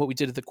 just seeing what we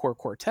did at the core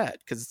quartet,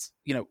 because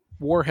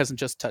war hasn't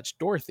just touched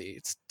Dorothy,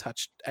 it's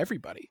touched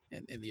everybody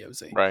in the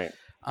OZ. Right.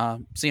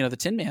 So the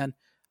Tin Man,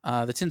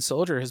 the Tin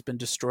Soldier, has been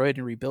destroyed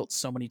and rebuilt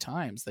so many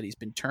times that he's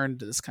been turned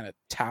into this kind of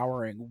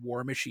towering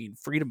war machine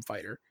freedom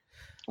fighter.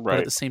 But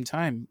at the same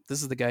time,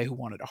 this is the guy who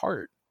wanted a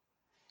heart.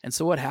 And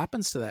so what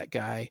happens to that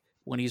guy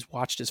when he's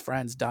watched his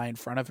friends die in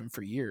front of him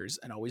for years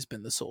and always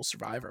been the sole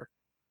survivor?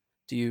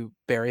 Do you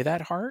bury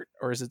that heart,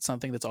 or is it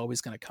something that's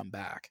always going to come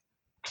back?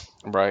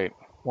 Right.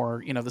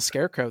 Or, the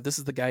Scarecrow, this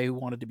is the guy who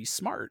wanted to be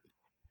smart.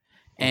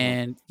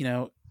 And,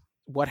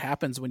 what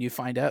happens when you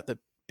find out that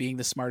being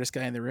the smartest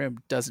guy in the room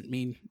doesn't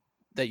mean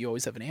that you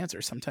always have an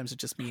answer? Sometimes it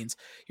just means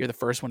you're the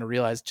first one to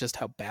realize just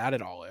how bad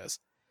it all is.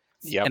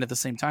 Yep. And at the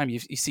same time, you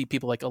see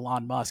people like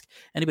Elon Musk.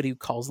 Anybody who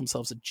calls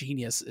themselves a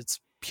genius, it's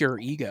pure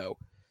ego.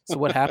 So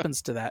what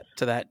happens to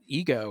that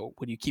ego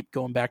when you keep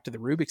going back to the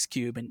Rubik's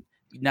Cube, and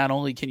not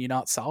only can you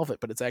not solve it,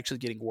 but it's actually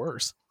getting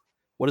worse?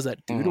 What does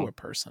that do to a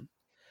person?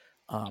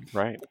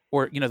 Right.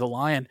 Or the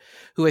Lion,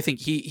 who I think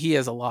he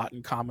has a lot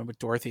in common with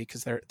Dorothy,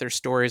 because their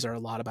stories are a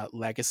lot about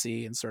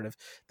legacy and sort of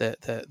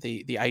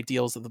the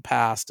ideals of the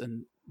past.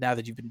 And now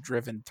that you've been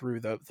driven through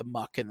the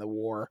muck and the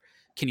war,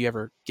 can you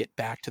ever get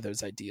back to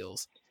those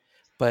ideals?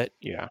 But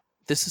Yeah.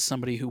 this is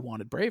somebody who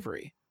wanted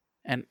bravery.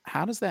 And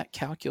how does that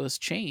calculus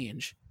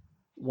change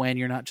when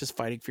you're not just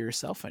fighting for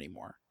yourself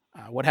anymore?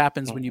 What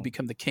happens when you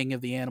become the king of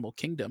the animal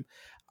kingdom?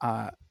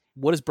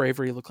 What does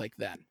bravery look like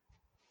then?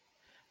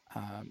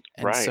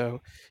 And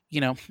so,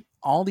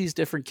 all these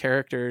different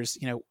characters,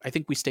 I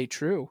think we stay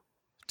true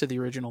to the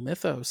original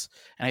mythos,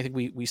 and I think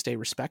we stay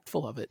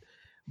respectful of it,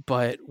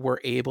 but we're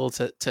able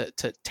to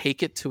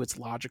take it to its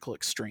logical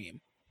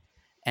extreme.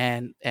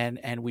 And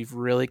we've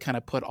really kind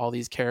of put all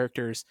these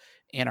characters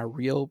in a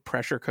real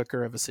pressure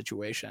cooker of a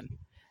situation.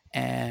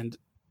 And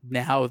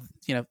now,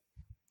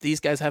 these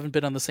guys haven't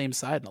been on the same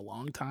side in a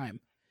long time,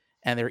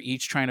 and they're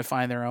each trying to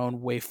find their own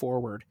way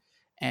forward.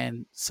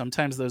 And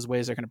sometimes those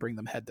ways are going to bring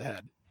them head to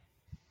head.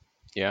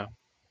 Yeah.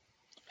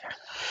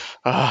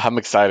 I'm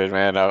excited,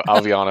 man.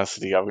 I'll be honest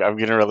with you. I'm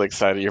getting really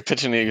excited. You're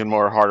pitching it even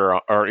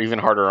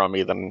harder on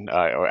me than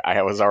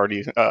I was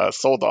already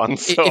sold on.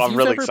 So I'm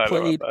really excited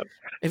about that.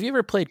 Have you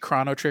ever played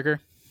Chrono Trigger?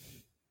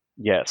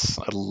 Yes,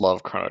 I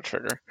love Chrono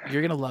Trigger.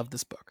 You're going to love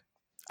this book.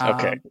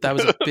 Okay. That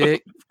was a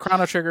big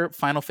Chrono Trigger,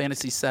 Final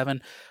Fantasy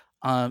VII.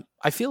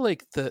 I feel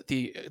like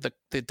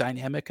the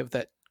dynamic of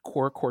that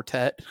core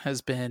quartet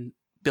has been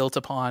built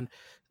upon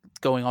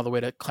going all the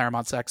way to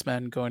Claremont's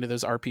X-Men, going to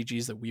those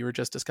RPGs that we were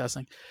just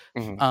discussing.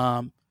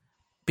 Mm-hmm.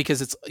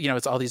 Because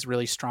it's all these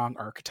really strong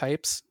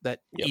archetypes that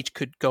each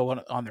could go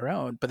on their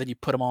own, but then you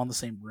put them all in the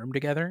same room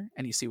together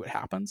and you see what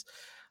happens.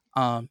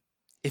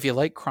 If you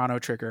like Chrono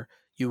Trigger,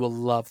 you will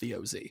love the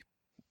OZ.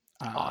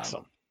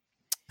 Awesome.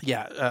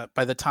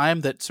 By the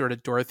time that sort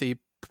of Dorothy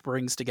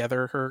brings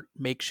together her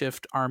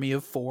makeshift army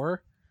of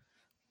 4,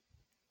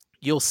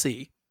 you'll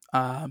see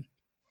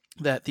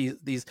that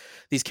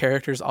these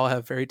characters all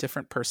have very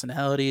different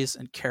personalities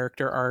and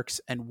character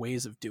arcs and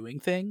ways of doing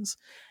things,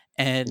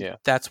 and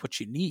that's what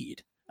you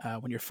need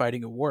when you're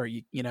fighting a war.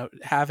 You know,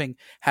 having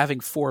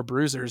 4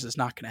 bruisers is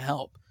not going to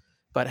help,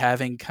 but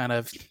having kind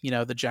of, you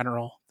know, the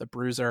general, the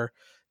bruiser,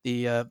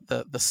 the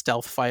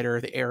stealth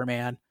fighter, the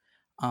airman,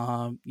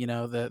 you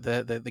know,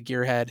 the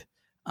gearhead,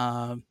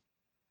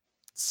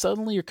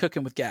 suddenly you're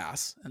cooking with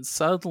gas, and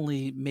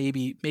suddenly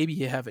maybe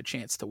you have a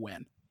chance to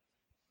win.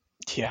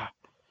 Yeah,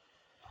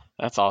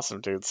 that's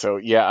awesome, dude. So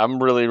yeah,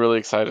 I'm really, really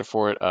excited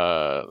for it.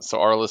 So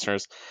our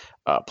listeners,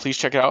 please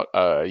check it out.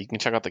 You can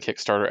check out the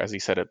Kickstarter, as he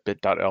said, at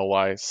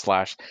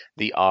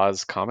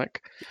bit.ly/theozcomic.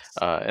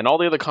 And all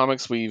the other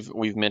comics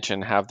we've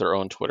mentioned have their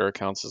own Twitter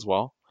accounts as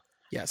well.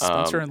 Yeah,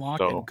 Spencer and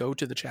Locke and Go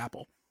to the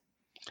Chapel.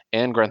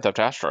 And Grand Theft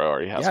Astro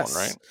already has one,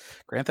 right?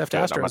 Grand Theft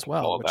Astro as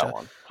well. Which,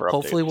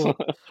 hopefully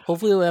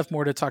we'll have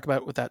more to talk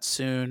about with that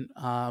soon.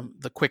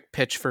 The quick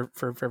pitch for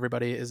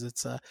everybody is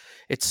it's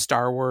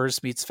Star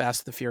Wars meets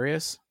Fast and the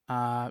Furious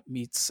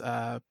meets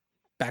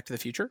Back to the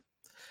Future.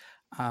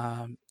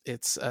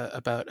 It's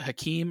about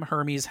Hakeem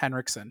Hermes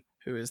Henriksen,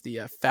 who is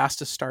the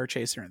fastest star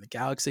chaser in the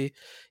galaxy.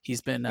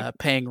 He's been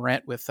paying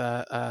rent with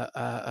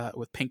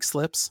pink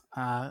slips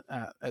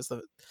as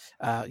the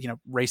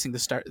racing the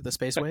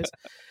spaceways.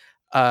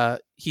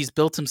 He's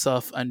built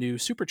himself a new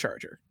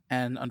supercharger,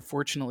 and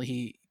unfortunately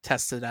he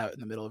tests it out in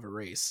the middle of a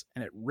race,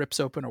 and it rips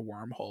open a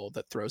wormhole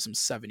that throws him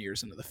 7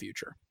 years into the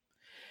future.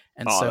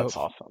 And so that's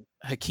awesome.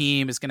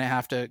 Hakeem is going to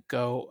have to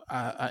go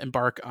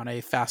embark on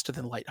a faster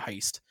than light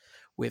heist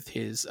with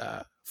his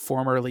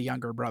formerly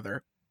younger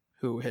brother,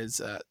 who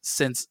has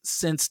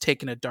since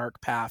taken a dark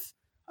path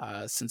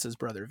since his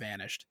brother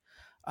vanished,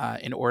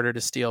 in order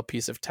to steal a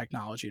piece of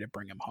technology to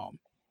bring him home.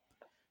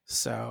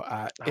 So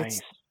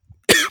nice.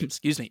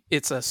 Excuse me.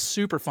 It's a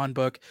super fun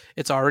book.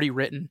 It's already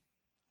written.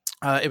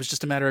 It was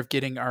just a matter of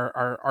getting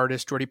our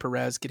artist, Jordi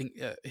Perez, getting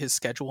his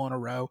schedule in a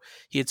row.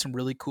 He had some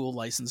really cool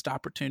licensed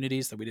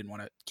opportunities that we didn't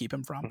want to keep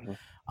him from. Mm-hmm.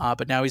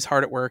 But now he's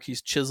hard at work.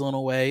 He's chiseling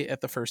away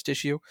at the first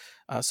issue.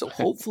 So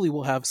hopefully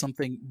we'll have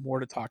something more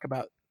to talk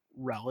about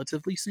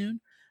relatively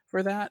soon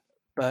for that.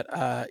 But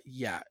I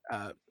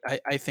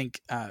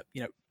think,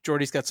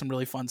 Jordi's got some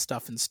really fun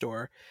stuff in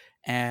store.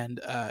 And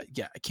I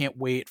can't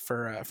wait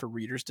for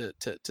readers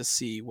to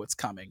see what's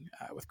coming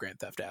with Grand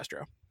Theft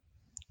Astro.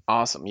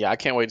 Awesome. Yeah, I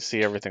can't wait to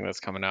see everything that's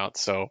coming out.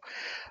 So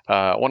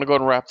I want to go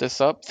ahead and wrap this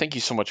up. Thank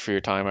you so much for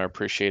your time. I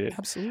appreciate it.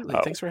 Absolutely.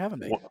 Thanks for having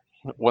me.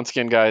 Once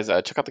again, guys,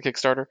 check out the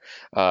Kickstarter.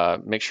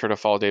 Make sure to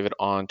follow David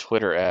on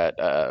Twitter at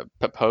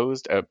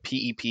Pepposed,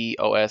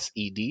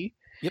 PEPOSED.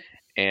 Yep.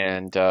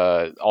 And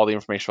all the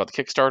information about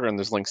the Kickstarter, and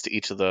there's links to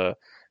each of the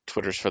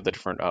Twitters for the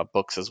different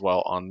books as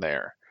well on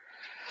there.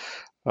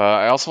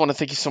 I also want to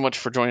thank you so much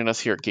for joining us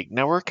here at Geek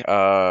Network. You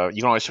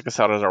can always check us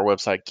out at our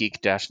website,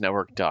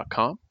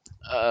 geek-network.com.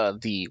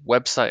 The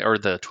website or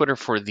the Twitter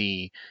for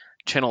the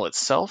channel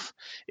itself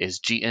is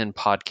GN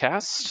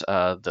Podcasts.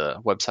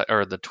 The website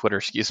or the Twitter,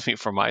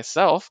 for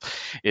myself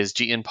is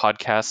GN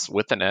Podcasts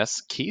with an S,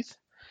 Keith.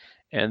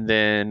 And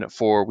then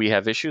for We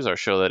Have Issues, our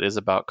show that is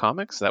about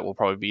comics, that we'll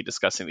probably be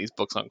discussing these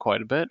books on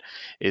quite a bit,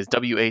 is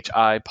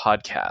WHI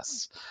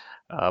Podcasts.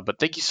 But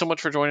thank you so much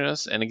for joining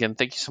us. And again,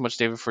 thank you so much,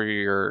 David, for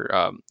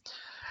your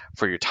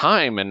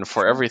time and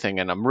for everything.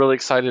 And I'm really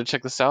excited to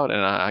check this out.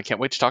 And I can't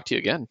wait to talk to you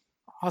again.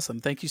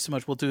 Awesome. Thank you so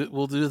much. We'll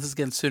do this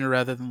again sooner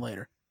rather than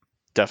later.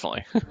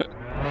 Definitely.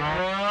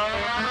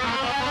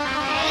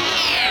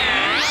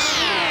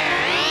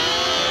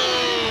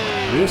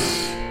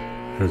 This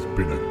has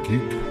been a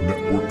Geek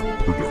Network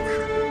production.